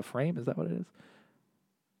was. Frame? Is that what it is?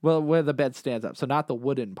 Well, where the bed stands up. So not the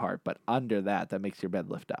wooden part, but under that makes your bed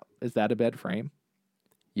lift up. Is that a bed frame?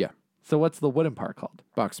 Yeah. So what's the wooden part called?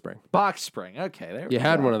 Box spring. Box spring. Okay, there we go. You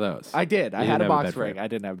had one of those. I did. I You had a didn't have a box bed spring. frame. I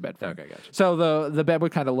didn't have a bed frame. Okay, gotcha. So the bed was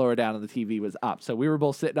kind of lower down and the TV was up. So we were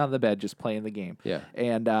both sitting on the bed just playing the game. Yeah.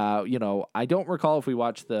 And, I don't recall if we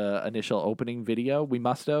watched the initial opening video. We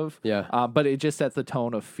must have. Yeah. But it just sets the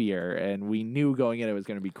tone of fear, and we knew going in it was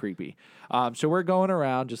going to be creepy. So we're going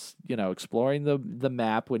around just, exploring the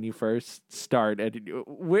map when you first start. And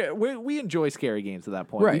we enjoy scary games at that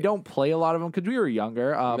point. Right. We don't play a lot of them because we were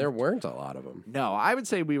younger. There weren't a lot of them. No, I would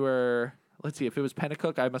say we were, let's see, if it was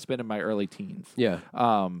Pennacook, I must have been in my early teens. Yeah.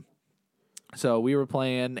 So we were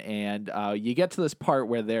playing, and you get to this part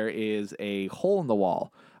where there is a hole in the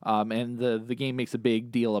wall. And the game makes a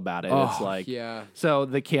big deal about it. It's like, so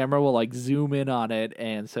the camera will like zoom in on it.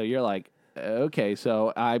 And so you're like, okay,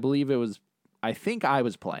 so I think I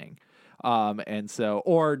was playing.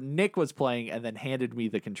 Or Nick was playing and then handed me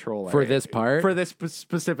the controller For this part? for this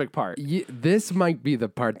specific part. This might be the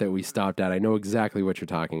part that we stopped at. I know exactly what you're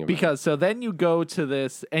talking about. Because so then you go to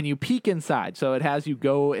this and you peek inside. So it has you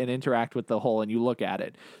go and interact with the hole and you look at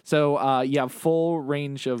it. So you have full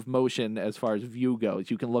range of motion as far as view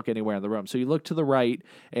goes. You can look anywhere in the room. So you look to the right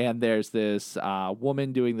and there's this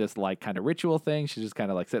woman doing this like kind of ritual thing. She's just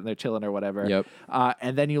kind of like sitting there chilling or whatever. Yep.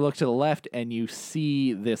 And then you look to the left and you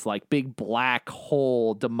see this like big black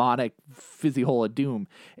hole, demonic fizzy hole of doom.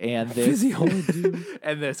 And this Fizzy hole of doom.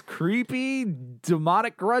 and this creepy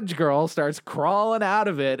demonic grudge girl starts crawling out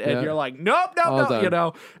of it, and you're like, nope, All done. you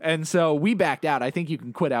know. And so we backed out. I think you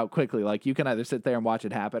can quit out quickly. Like you can either sit there and watch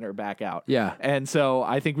it happen or back out. Yeah. And so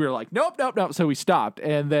I think we were like, nope. So we stopped,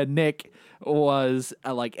 and then Nick was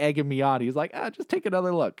like egging me on. He's like, just take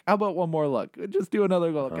another look. How about one more look? Just do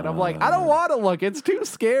another look. And I'm like, I don't want to look. It's too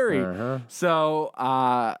scary. So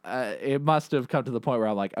it must have come to the point where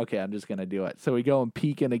I'm like, okay, I'm just gonna do it. So we go and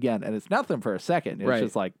peek in again, and it's nothing for a second. It's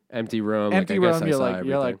just like empty room. empty like, I guess room. I saw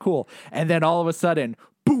You're like, cool. And then all of a sudden,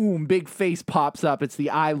 boom, big face pops up. It's the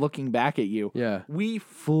eye looking back at you. Yeah. We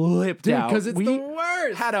flipped out. because it's we the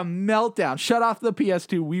worst. had a meltdown. Shut off the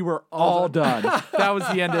PS2. We were all done. That was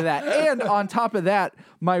the end of that. And on top of that,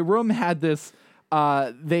 my room had this.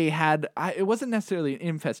 It wasn't necessarily an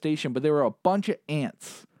infestation, but there were a bunch of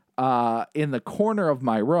ants in the corner of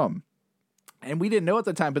my room. And we didn't know at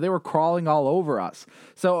the time, but they were crawling all over us.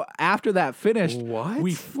 So after that finished,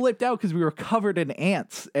 we flipped out because we were covered in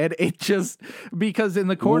ants. And it just, because in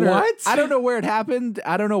the corner, I don't know where it happened.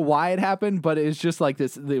 I don't know why it happened, but it's just like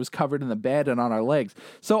this. It was covered in the bed and on our legs.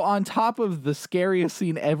 So on top of the scariest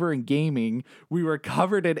scene ever in gaming, we were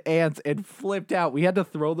covered in ants and flipped out. We had to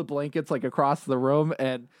throw the blankets like across the room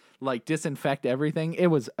and like disinfect everything. It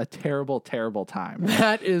was a terrible, terrible time.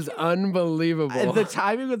 That is unbelievable. The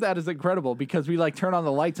timing with that is incredible because we like turn on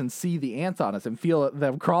the lights and see the ants on us and feel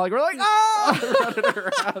them crawling. We're like, running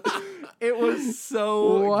around. It was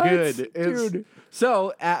so good. Dude.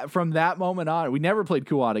 So from that moment on, we never played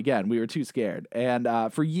Kuon again. We were too scared. And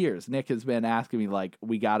for years, Nick has been asking me like,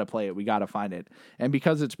 we got to play it. We got to find it. And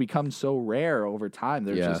because it's become so rare over time,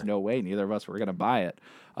 there's just no way neither of us were going to buy it.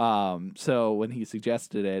 So when he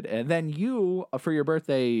suggested it, and then you, for your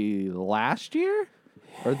birthday last year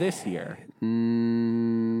or this year?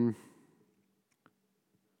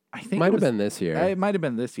 I think might have been this year. It might have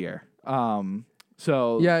been this year.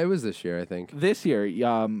 So yeah, it was this year, I think. This year,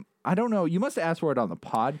 I don't know. You must have asked for it on the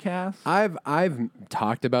podcast. I've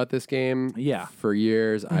talked about this game for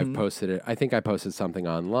years. I've posted it. I think I posted something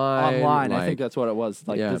online. I think that's what it was.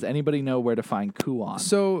 Like, does anybody know where to find Kuon?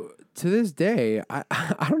 So to this day, I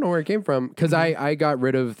don't know where it came from because I got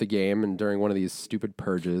rid of the game, and during one of these stupid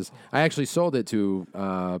purges, I actually sold it to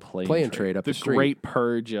Play and Trade up the street. Great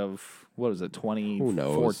purge of, what was it,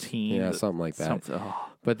 2014? Yeah, something like that.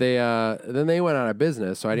 But they then they went out of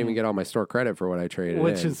business, so I didn't even get all my store credit for what I traded in.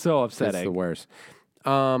 Which is so upsetting. It's the worst.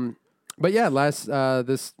 But yeah, I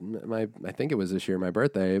think it was this year, my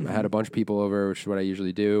birthday. I had a bunch of people over, which is what I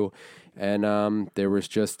usually do. And there was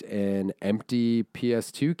just an empty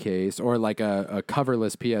PS2 case, or like a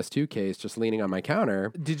coverless PS2 case, just leaning on my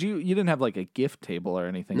counter. You didn't have like a gift table or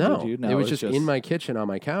anything, no, did you? No, it was just in my kitchen on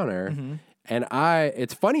my counter. And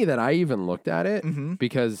it's funny that I even looked at it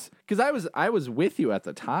because I was with you at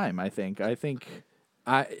the time. I think I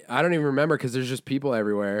don't even remember because there's just people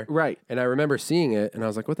everywhere, right? And I remember seeing it, and I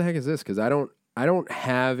was like, "What the heck is this?" Because I don't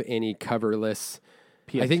have any coverless.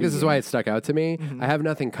 I think this is why it stuck out to me. I have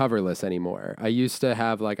nothing coverless anymore. I used to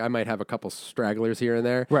have I might have a couple stragglers here and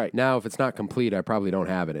there. Right now, if it's not complete, I probably don't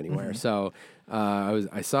have it anywhere. So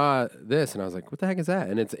I saw this, and I was like, "What the heck is that?"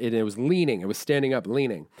 And it was leaning. It was standing up,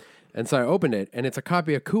 leaning. And so I opened it, and it's a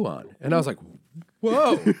copy of Kuon. And I was like,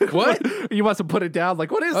 whoa, what? You must have put it down.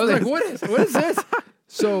 Like, what is this? I was like, what is this?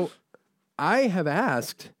 So I have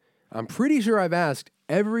asked, I'm pretty sure I've asked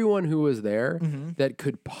everyone who was there that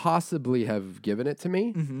could possibly have given it to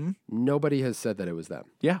me. Nobody has said that it was them.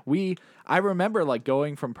 Yeah, I remember like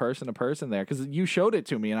going from person to person there because you showed it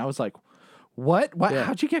to me, and I was like, what? Yeah.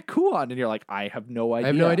 How'd you get Kuon? And you're like, I have no idea. I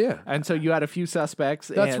have no idea. And so you had a few suspects.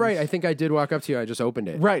 That's right. I think I did walk up to you. I just opened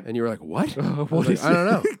it. Right. And you were like, what? I don't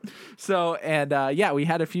know. So, and we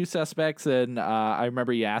had a few suspects, and I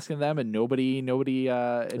remember you asking them, and nobody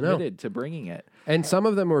admitted to bringing it. And some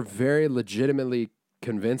of them were very legitimately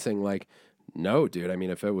convincing, like, no, dude. I mean,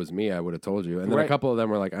 if it was me, I would have told you. And then a couple of them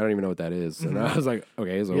were like, I don't even know what that is. And I was like,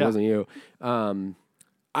 okay, so it wasn't you.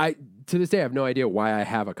 to this day I have no idea why I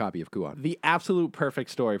have a copy of Kuon. The absolute perfect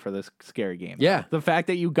story for this scary game. Yeah. The fact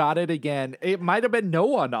that you got it again, it might have been no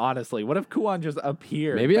one, honestly. What if Kuon just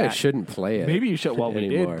appeared? Maybe I back? shouldn't play it. Maybe you should. Well, we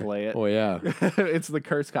anymore. did play it. Oh yeah. It's the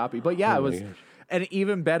cursed copy. But yeah, Oh it my was, gosh. and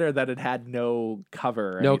even better that it had no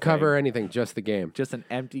cover. Or No anything. cover or anything, just the game. Just an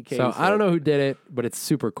empty case. So I don't know who did it, but it's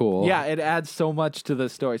super cool. Yeah, it adds so much to the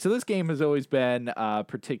story. So this game has always been a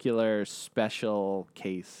particular special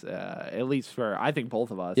case, at least for, I think,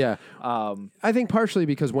 both of us. Yeah. I think partially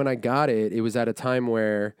because when I got it, it was at a time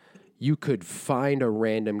where you could find a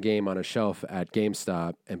random game on a shelf at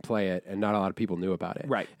GameStop and play it, and not a lot of people knew about it.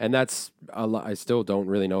 Right. And that's a lot. I still don't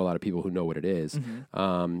really know a lot of people who know what it is.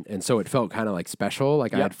 And so it felt kind of like special.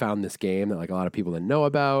 Like I had found this game that like a lot of people didn't know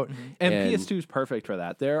about. And PS2 is perfect for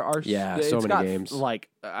that. There are so many got, games. Like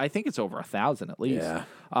I think it's over 1,000 at least. Yeah.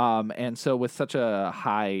 And so with such a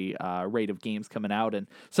high rate of games coming out, and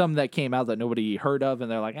some that came out that nobody heard of, and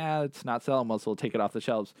they're like, it's not selling well, so we'll take it off the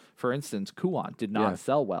shelves. For instance, Kuon did not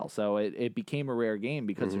sell well, so it became a rare game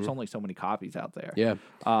because there's only so many copies out there. Yeah.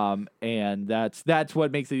 And that's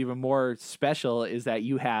what makes it even more special is that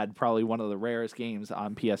you had probably one of the rarest games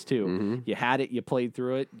on PS2. You had it, you played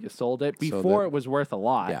through it, you sold it before it was worth a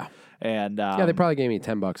lot. Yeah. And Yeah, they probably gave me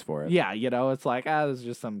 $10 for it. yeah, it's like, this is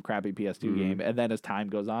just some crappy PS2 game. And then as time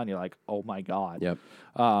goes on, you're like, oh my God. Yep.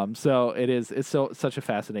 So it's such a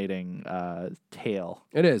fascinating tale.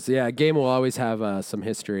 It is. Yeah, a game will always have some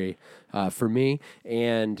history for me,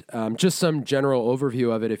 and just some general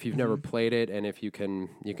overview of it if you've never played it, and if you can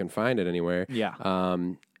find it anywhere. Yeah.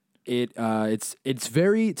 It's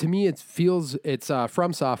very, to me, it feels, it's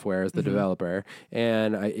From Software as the developer,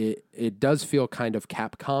 and it does feel kind of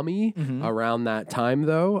Capcom-y around that time,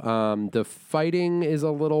 though. The fighting is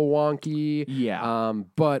a little wonky. Yeah.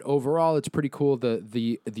 But overall, it's pretty cool.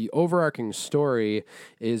 The overarching story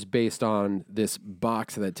is based on this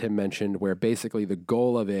box that Tim mentioned, where basically the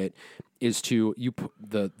goal of it is to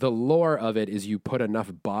the lore of it is you put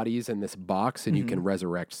enough bodies in this box and you can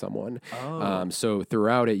resurrect someone. So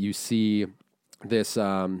throughout it, you see this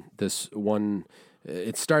this one.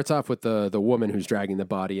 It starts off with the woman who's dragging the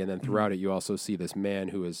body, and then throughout it, you also see this man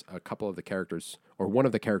who is a couple of the characters, or one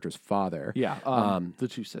of the characters' father. Yeah. The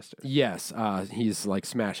two sisters. Yes, he's like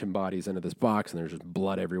smashing bodies into this box, and there's just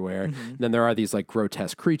blood everywhere. And then there are these like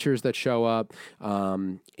grotesque creatures that show up,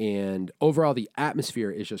 and overall the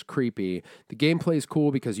atmosphere is just creepy. The gameplay is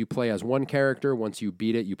cool because you play as one character. Once you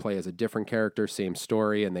beat it, you play as a different character, same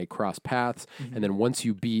story, and they cross paths. And then once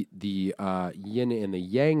you beat the yin and the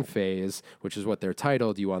yang phase, which is what they're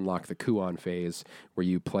titled, you unlock the Kuon phase, where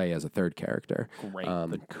you play as a third character. Great.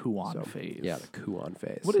 The Kuon phase. Yeah, the Kuon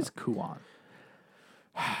phase. What is Kuon?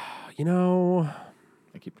 You know?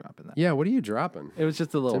 I keep dropping that. Yeah, what are you dropping? It was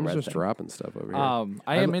just a little Tim's red just thing. dropping stuff over here.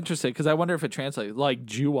 I am interested because I wonder if it translates, like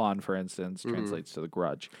Ju-on, for instance, translates to the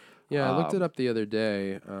grudge. Yeah, I looked it up the other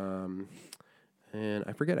day, and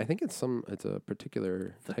I forget. I think it's a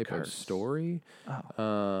particular type of story.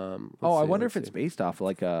 I wonder if it's based off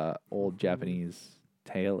like a old Japanese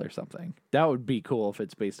tale or something. That would be cool if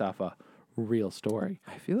it's based off a real story.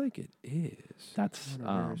 I feel like it is. That's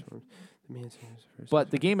But but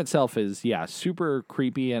the game itself is super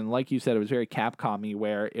creepy, and like you said, it was very Capcom-y,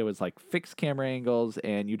 where it was like fixed camera angles,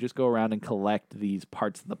 and you just go around and collect these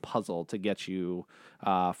parts of the puzzle to get you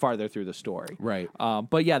farther through the story. Right.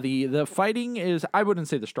 But yeah, the fighting is, I wouldn't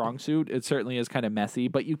say the strong suit. It certainly is kind of messy,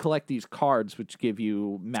 but you collect these cards which give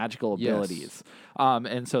you magical abilities,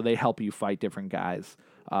 and so they help you fight different guys.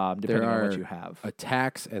 Depending on what you have.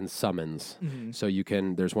 Attacks and summons. So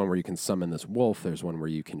there's one where you can summon this wolf. There's one where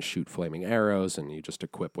you can shoot flaming arrows, and you just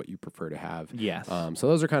equip what you prefer to have. Yes. So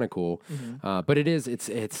those are kind of cool. But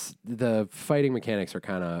it's the fighting mechanics are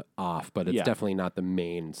kind of off, but it's definitely not the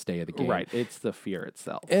mainstay of the game. Right. It's the fear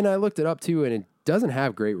itself. And I looked it up too, and it doesn't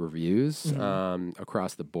have great reviews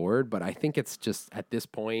across the board, but I think it's just at this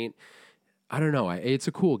point, I don't know. It's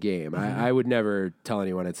a cool game. I would never tell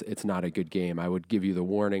anyone it's not a good game. I would give you the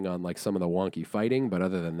warning on like some of the wonky fighting, but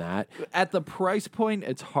other than that, At the price point,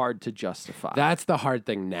 it's hard to justify. that's the hard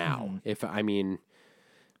thing now.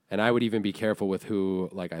 And I would even be careful with who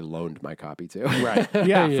like I loaned my copy to. Right.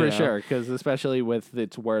 Yeah, You for know? sure. Because especially with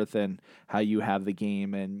its worth and how you have the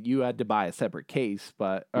game, and you had to buy a separate case,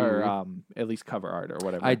 but or at least cover art or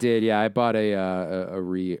whatever. I did, yeah. I bought a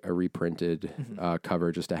reprinted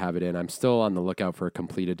cover just to have it in. I'm still on the lookout for a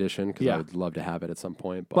complete edition because I would love to have it at some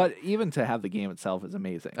point. But even to have the game itself is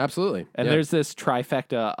amazing. Absolutely. And there's this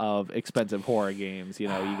trifecta of expensive horror games. You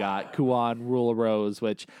know, you got Kuon, Rule of Rose,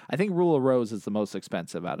 which I think Rule of Rose is the most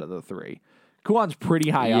expensive out of the three. Kuon's pretty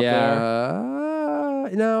high up there.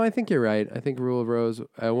 No, I think you're right. I think Rule of Rose.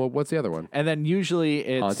 Well, what's the other one? And then usually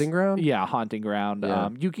it's Haunting Ground? Yeah, Haunting Ground. Yeah.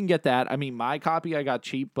 You can get that. I mean, my copy I got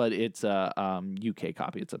cheap, but it's a UK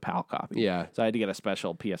copy. It's a PAL copy. Yeah. So I had to get a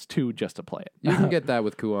special PS2 just to play it. You can get that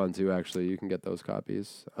with Kuon too. Actually, you can get those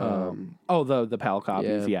copies. The PAL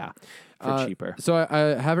copies, yeah, for cheaper. So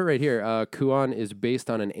I have it right here. Kuon is based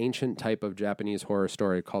on an ancient type of Japanese horror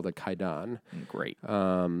story called a kaidan. Great.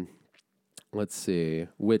 Let's see,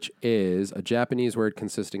 which is a Japanese word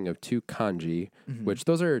consisting of two kanji, which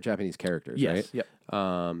those are Japanese characters, right? Yep.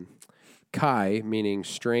 Kai, meaning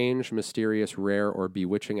strange, mysterious, rare, or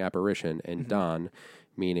bewitching apparition, and dan,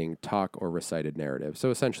 meaning talk or recited narrative. So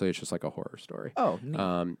essentially, it's just like a horror story. Oh, neat.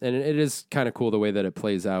 And it is kind of cool the way that it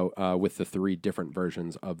plays out with the 3 different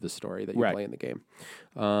versions of the story that you play in the game.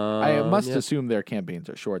 I must assume their campaigns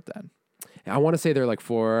are short then. I want to say they're like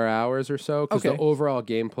 4 hours or so, because Okay. the overall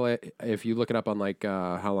gameplay, if you look it up on like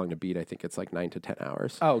how long to beat, I think it's like 9 to 10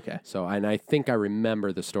 hours. Oh, okay. So, and I think I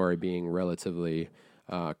remember the story being relatively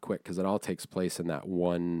quick, because it all takes place in that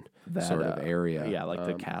one sort of area. Yeah, like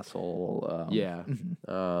the castle.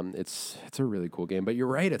 It's a really cool game, but you're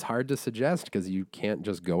right, it's hard to suggest because you can't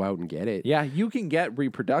just go out and get it. Yeah, you can get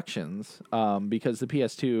reproductions because the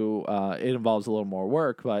PS2 it involves a little more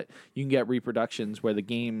work, but you can get reproductions where the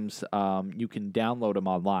games you can download them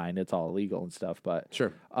online. It's all illegal and stuff, but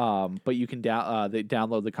Sure. But you can they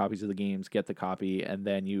download the copies of the games, get the copy, and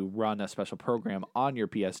then you run a special program on your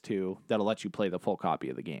PS2 that'll let you play the full copy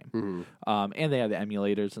of the game. And they have the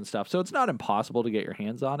emulators and stuff, so it's not impossible to get your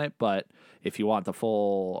hands on it. But if you want the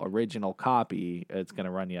full original copy, it's going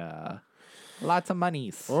to run you lots of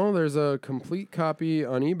monies. Well, there's a complete copy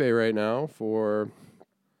on eBay right now for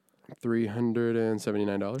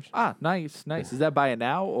 $379. Ah, nice. Is that buy it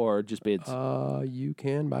now or just bids? You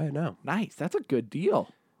can buy it now. Nice. That's a good deal.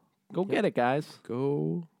 Go get it, guys.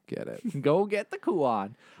 Go get it. Go get the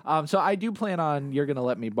Kuon. So I do plan on, you're going to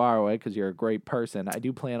let me borrow it because you're a great person. I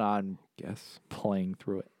do plan on playing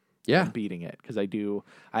through it. Yeah. And beating it because I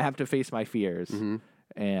have to face my fears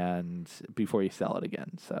and before you sell it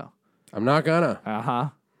again. So I'm not gonna.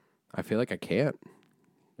 I feel like I can't.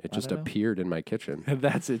 It just appeared in my kitchen.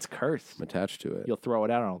 That's its curse. I'm attached to it. You'll throw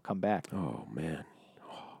it out and it'll come back. Oh, man.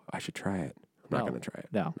 I should try it. I'm not going to try it.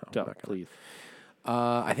 No, don't, please.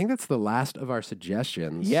 I think that's the last of our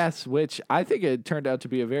suggestions. Yes, which I think it turned out to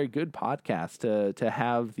be a very good podcast to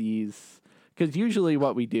have these. Because usually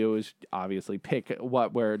what we do is obviously pick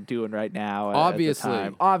what we're doing right now.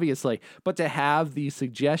 Obviously. But to have these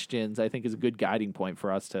suggestions, I think, is a good guiding point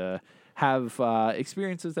for us to have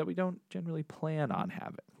experiences that we don't generally plan on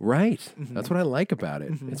having. Right. That's what I like about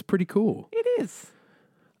it. It's pretty cool. It is.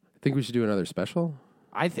 I think we should do another special.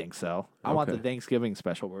 I think so. I want the Thanksgiving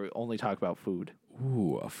special where we only talk about food.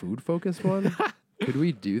 Ooh, a food-focused one? Could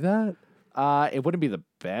we do that? It wouldn't be the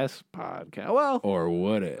best podcast. Well, or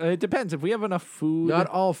would it? It depends. If we have enough food. Not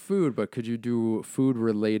all food, but could you do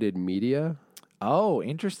food-related media? Oh,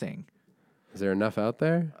 interesting. Is there enough out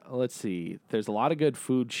there? Let's see. There's a lot of good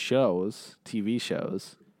food shows, TV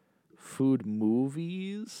shows, food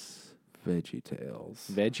movies.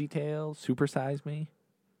 VeggieTales. Super Size Me.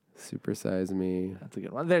 Super Size Me. That's a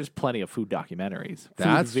good one. There's plenty of food documentaries.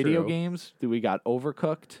 That's food video true. games. We got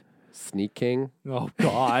Overcooked. Sneak King. Oh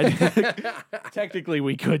God. Technically,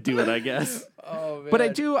 we could do it, I guess. Oh man. But I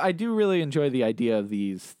do really enjoy the idea of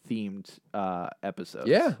these themed episodes.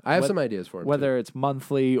 Yeah, I have some ideas for them. Whether it's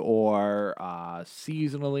monthly or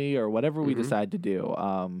seasonally or whatever we decide to do.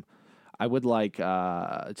 I would like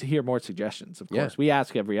to hear more suggestions. Of course, we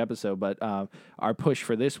ask every episode, but our push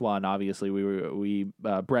for this one, obviously, we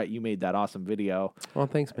Brett, you made that awesome video. Oh,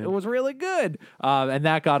 thanks, man. It was really good, and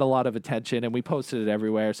that got a lot of attention, and we posted it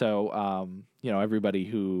everywhere. So, everybody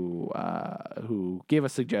who gave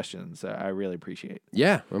us suggestions, I really appreciate.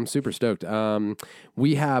 Yeah, I'm super stoked.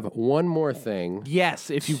 We have one more thing.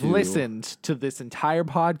 Yes, if you've listened to this entire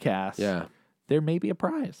podcast, there may be a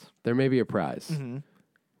prize. There may be a prize.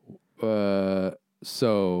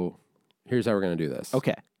 So here's how we're going to do this.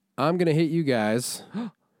 Okay. I'm going to hit you guys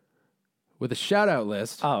with a shout out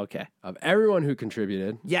list of everyone who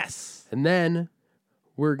contributed. Yes. And then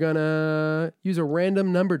we're going to use a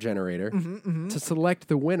random number generator to select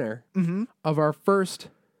the winner of our first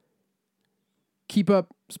Keep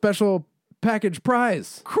Up special package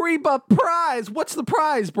prize. Creep Up prize. What's the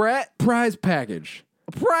prize, Brett? Prize package.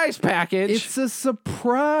 Prize package. It's a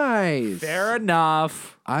surprise. Fair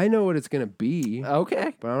enough. I know what it's going to be.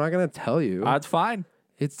 Okay. But I'm not going to tell you. That's fine.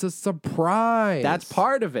 It's a surprise. That's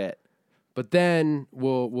part of it. But then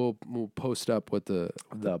we'll post up what the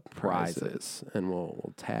prize prizes is, and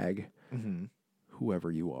we'll tag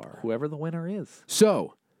whoever you are. Whoever the winner is.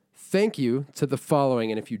 So thank you to the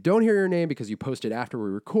following. And if you don't hear your name because you posted after we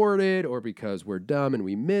recorded or because we're dumb and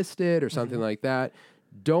we missed it or something like that,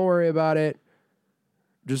 don't worry about it.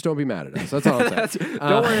 Just don't be mad at us. That's all I'm saying.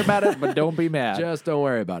 Don't worry about it, but don't be mad. Just don't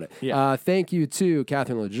worry about it. Yeah. Thank you to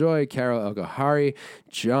Catherine LaJoy, Carol El-Gahari,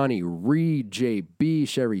 Johnny Reed, JB,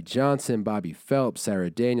 Sherry Johnson, Bobby Phelps,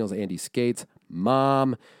 Sarah Daniels, Andy Skates,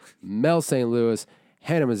 Mom, Mel St. Louis,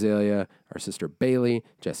 Hannah Mazzalia, our sister Bailey,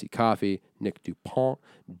 Jesse Coffey, Nick Dupont,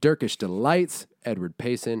 Dirkish Delights, Edward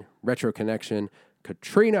Payson, Retro Connection,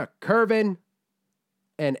 Katrina Curvin,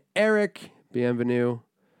 and Eric Bienvenue.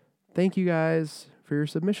 Thank you guys for your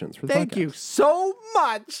submissions for the Thank podcast. you so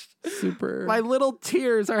much. Super. My little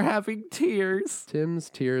tears are having tears. Tim's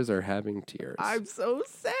tears are having tears. I'm so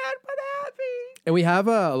sad but happy. And we have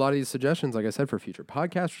a lot of these suggestions, like I said, for future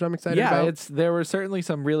podcasts, which I'm excited about. There were certainly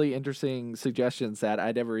some really interesting suggestions that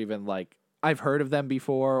I never even I've heard of them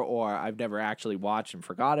before, or I've never actually watched and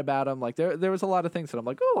forgot about them. Like there was a lot of things that I'm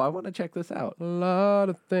like, oh, I want to check this out. A lot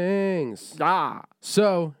of things. Ah,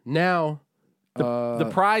 So now, the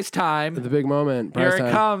prize time. the big moment. Here prize it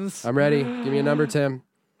time. comes. I'm ready. Give me a number, Tim.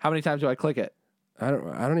 How many times do I click it? I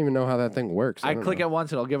don't even know how that thing works. I don't click know. it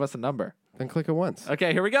once and it'll give us a number. Then click it once.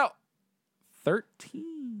 Okay, here we go.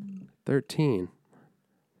 13. 13.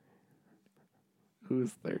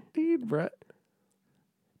 Who's 13, Brett?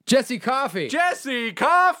 Jesse Coffey. Jesse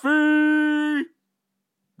Coffey.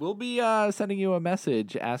 We'll be sending you a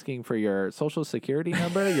message asking for your social security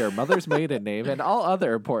number, your mother's maiden name, and all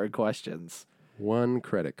other important questions. 1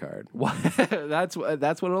 credit card. That's what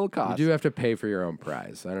it'll cost. You do have to pay for your own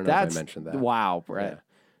prize. I don't know if I mentioned that. Wow, Brett. Yeah.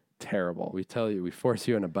 Terrible. We force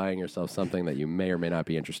you into buying yourself something that you may or may not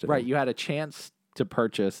be interested Right, in. you had a chance to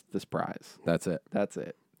purchase this prize. That's it. That's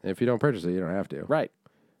it. And if you don't purchase it, you don't have to. Right.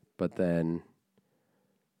 But then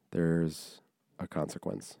there's a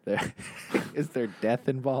consequence. Is there death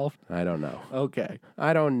involved? I don't know. Okay.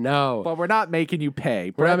 I don't know. But we're not making you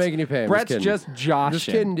pay. We're not making you pay. I'm Brett's just just joshing. Just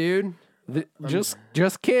kidding, dude.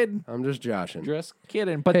 Just kidding. I'm just joshing. Just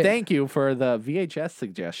kidding. But Hey. thank you for the VHS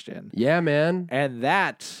suggestion. Yeah, man. And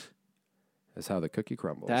that That's how the cookie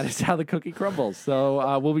crumbles. is how the cookie crumbles.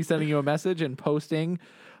 So we'll be sending you a message and posting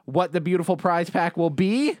what the beautiful prize pack will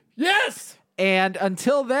be. Yes! And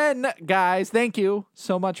until then, guys, thank you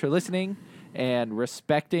so much for listening and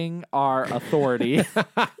respecting our authority.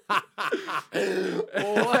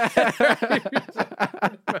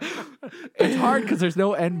 It's hard because there's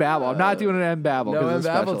no end babble. I'm not doing an end babble. No 'cause end it's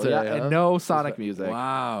babble special. today, Yeah, huh? and no Sonic music.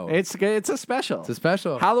 Wow. It's a special. It's a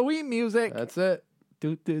special. Halloween music. That's it.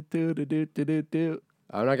 Do, do, do, do, do, do, do, do.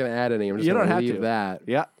 I'm not going to add any. I'm just You going don't to have leave to. that.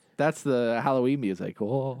 Yeah, that's the Halloween music.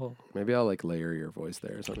 Oh. Maybe I'll layer your voice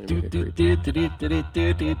there or something. Do, Make it do, creepy. do, do, do, do,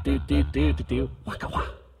 do, do, do, do, do, do. Waka,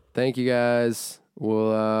 waka. Thank you guys.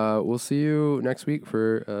 We'll see you next week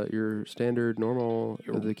for your standard normal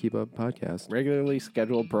The Keep Up podcast. Regularly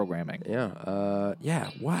scheduled programming. Yeah. Yeah.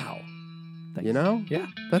 Wow. Thanks. You know? Yeah,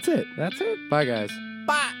 That's it. that's it. Bye, guys.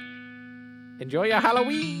 Bye. Enjoy your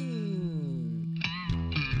Halloween.